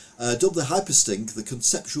 Dubbed the Hypersting, the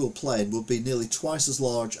conceptual plane would be nearly twice as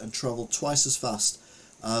large and travel twice as fast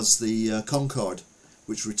as the Concorde,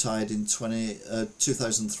 which retired in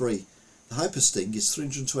 2003. The Hypersting is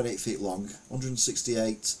 328 feet long,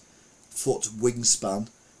 168 foot wingspan,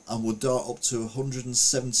 and would dart up to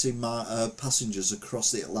 170 passengers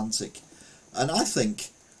across the Atlantic. And I think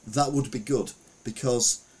that would be good,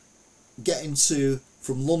 because getting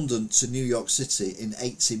from London to New York City in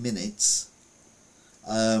 80 minutes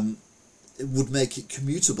it would make it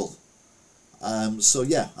commutable. So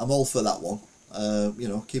yeah, I'm all for that one.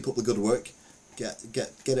 Keep up the good work, get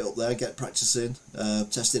it up there, get practicing,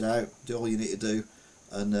 test it out, do all you need to do,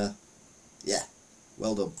 and yeah,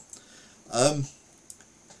 well done.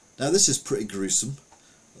 Now this is pretty gruesome.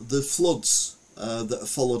 The floods that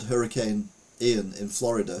followed Hurricane Ian in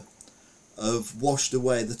Florida have washed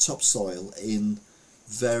away the topsoil in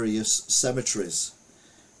various cemeteries,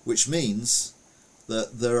 which means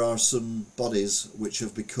that there are some bodies which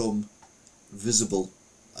have become visible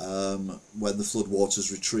when the flood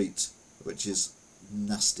waters retreat, which is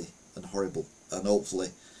nasty and horrible. And hopefully,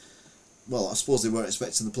 well, I suppose they weren't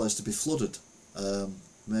expecting the place to be flooded.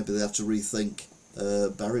 Maybe they have to rethink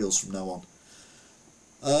burials from now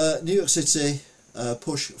on. New York City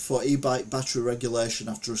push for e-bike battery regulation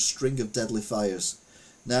after a string of deadly fires.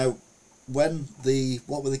 Now, when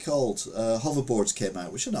what were they called? Hoverboards came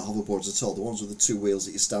out, which are not hoverboards at all. The ones with the two wheels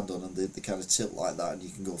that you stand on and they kind of tilt like that, and you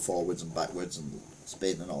can go forwards and backwards and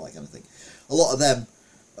spin and all that kind of thing. A lot of them,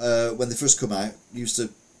 when they first come out, used to,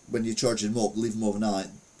 when you're charging them up, leave them overnight,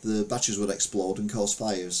 the batteries would explode and cause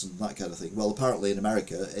fires and that kind of thing. Well, apparently in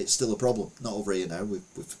America, it's still a problem. Not over here now.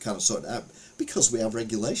 We've kind of sorted it out because we have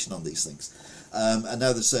regulation on these things. And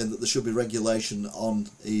now they're saying that there should be regulation on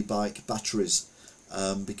e-bike batteries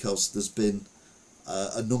because there's been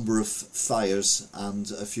a number of fires and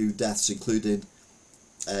a few deaths, including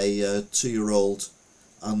a 2-year-old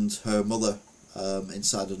and her mother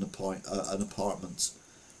inside an apartment.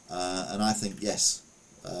 And I think, yes,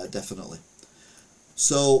 definitely.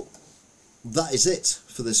 So that is it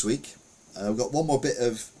for this week. We've got one more bit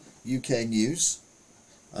of UK news,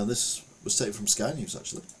 and this was taken from Sky News,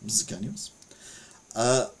 actually. Sky News.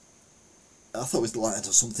 I thought we'd like to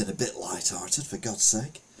do something a bit light-hearted, for God's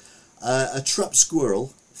sake. A trapped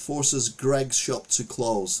squirrel forces Greg's shop to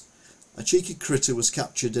close. A cheeky critter was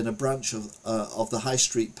captured in a branch of the high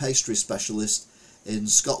street pastry specialist in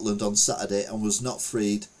Scotland on Saturday and was not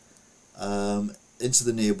freed into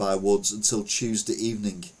the nearby woods until Tuesday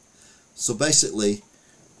evening. So basically,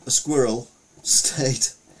 a squirrel stayed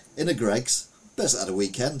in a Greg's, basically had a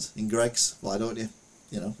weekend in Greg's. Why don't you?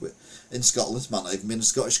 In Scotland, might not even been a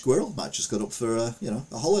Scottish squirrel, might just got up for a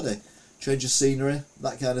holiday, change of scenery,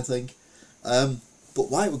 that kind of thing.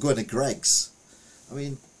 But why we're going to Greg's? I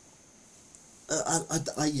mean,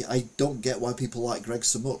 I don't get why people like Greg's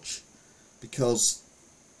so much, because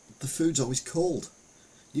the food's always cold.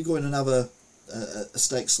 You go in and have a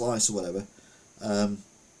steak slice or whatever, and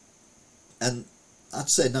I'd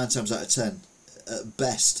say 9 times out of 10, at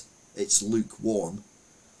best, it's lukewarm.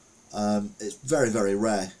 It's very, very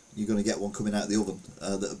rare you're going to get one coming out of the oven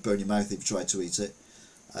that'll burn your mouth if you try to eat it.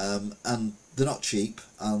 And they're not cheap,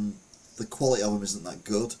 and the quality of them isn't that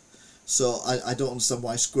good. So I don't understand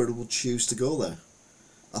why Squirrel would choose to go there.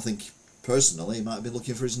 I think, personally, he might have been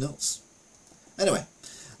looking for his nuts. Anyway,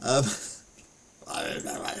 I don't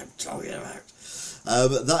know what I'm talking about.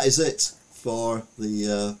 But that is it for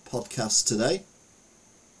the podcast today.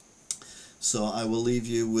 So I will leave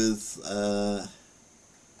you with an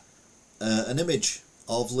image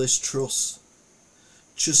of Liz Truss.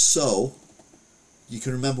 just so you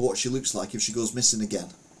can remember what she looks like if she goes missing again.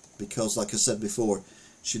 Because, like I said before,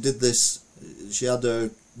 she did this, she had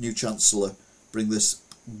her new Chancellor bring this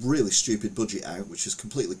really stupid budget out, which has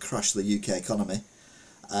completely crashed the UK economy,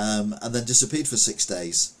 and then disappeared for 6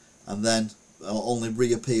 days, and then only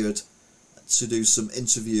reappeared to do some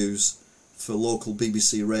interviews for local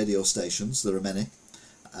BBC radio stations. There are many,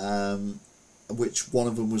 which one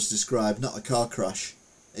of them was described not a car crash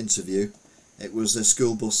interview, it was a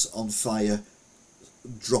school bus on fire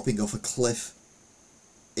dropping off a cliff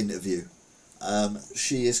interview.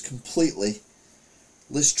 She is completely,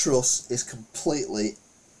 Liz Truss is completely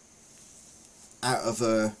out of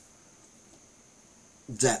her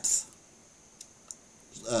depth.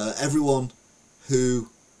 Everyone who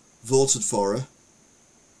voted for her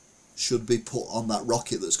should be put on that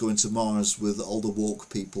rocket that's going to Mars with all the woke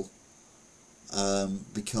people,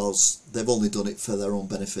 because they've only done it for their own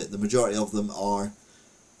benefit. The majority of them are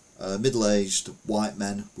middle-aged white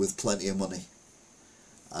men with plenty of money.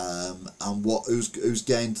 And who's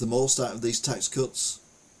gained the most out of these tax cuts?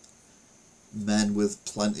 Men with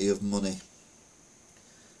plenty of money.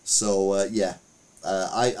 So yeah,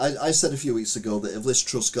 I said a few weeks ago that if Liz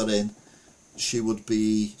Truss got in, she'd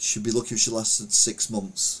be lucky if she lasted 6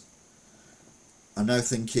 months. I'm now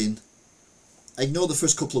thinking, ignore the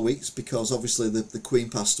first couple of weeks, because obviously the Queen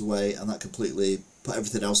passed away and that completely put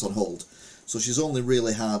everything else on hold. So she's only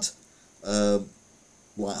really had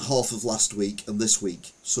like half of last week and this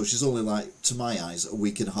week. So she's only, like, to my eyes, a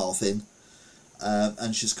week and a half in,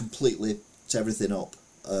 and she's completely to everything up.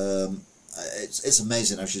 It's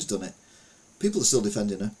amazing how she's done it. People are still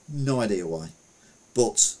defending her, no idea why.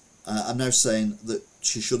 But I'm now saying that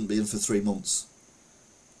she shouldn't be in for 3 months.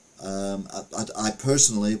 I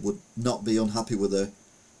personally would not be unhappy with her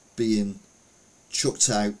being chucked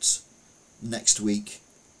out next week,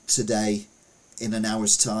 today, in an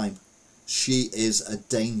hour's time. She is a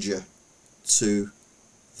danger to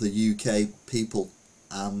the UK people,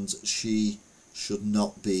 and she should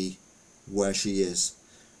not be where she is.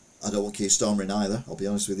 I don't want Keir Starmer in either, I'll be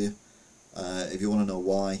honest with you. If you want to know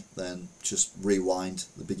why, then just rewind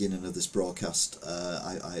the beginning of this broadcast.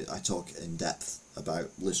 I talk in depth about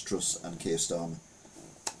Liz Truss and Keir Starmer.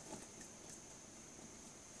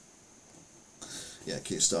 Yeah,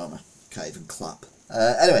 Keir Starmer. Can't even clap.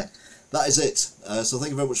 Anyway, that is it. So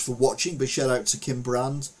thank you very much for watching. Big shout out to King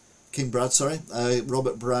Brad,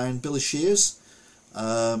 Robert Brown, Billy Shears,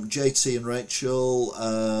 JT and Rachel,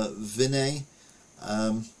 Vinay,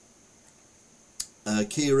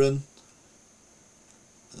 Kieran.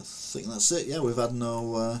 I think that's it. Yeah, we've had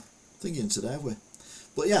no thinking today, have we?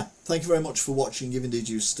 But yeah, thank you very much for watching, if indeed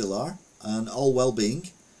you still are, and all well-being.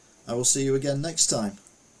 I will see you again next time.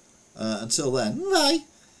 Until then, bye!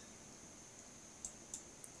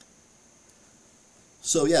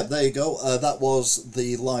 So yeah, there you go. That was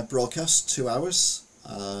the live broadcast, 2 hours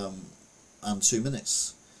and 2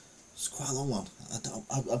 minutes. It's quite a long one.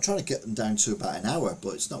 I'm trying to get them down to about an hour,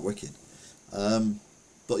 but it's not working.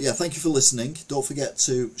 But yeah, thank you for listening. Don't forget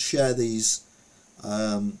to share these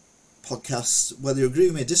podcasts, whether you agree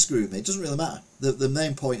with me or disagree with me. It doesn't really matter. The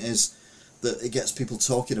main point is that it gets people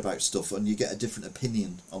talking about stuff and you get a different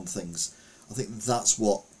opinion on things. I think that's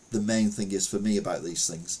what the main thing is for me about these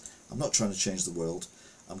things. I'm not trying to change the world.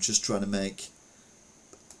 I'm just trying to make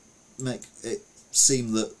it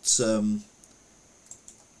seem that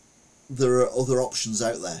there are other options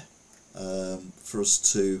out there for us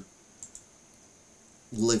to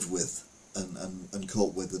live with and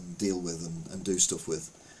cope with and deal with and do stuff with.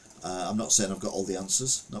 I'm not saying I've got all the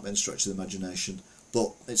answers, not by any stretch of the imagination,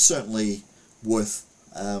 but it's certainly worth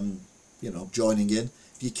joining in.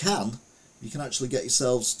 If you can actually get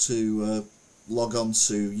yourselves to log on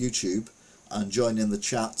to YouTube and join in the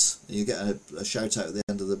chat. You get a shout out at the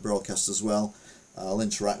end of the broadcast as well. I'll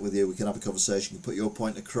interact with you, we can have a conversation, you can put your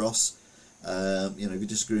point across. If you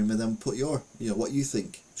disagree with them, put your what you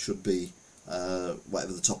think should be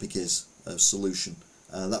whatever the topic is, a solution.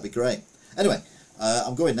 That'd be great. Anyway,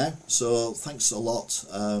 I'm going now, so thanks a lot,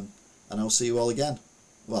 and I'll see you all again.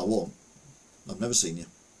 Well, I won't. I've never seen you,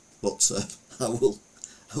 but I will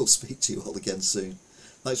speak to you all again soon.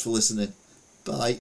 Thanks for listening. Bye.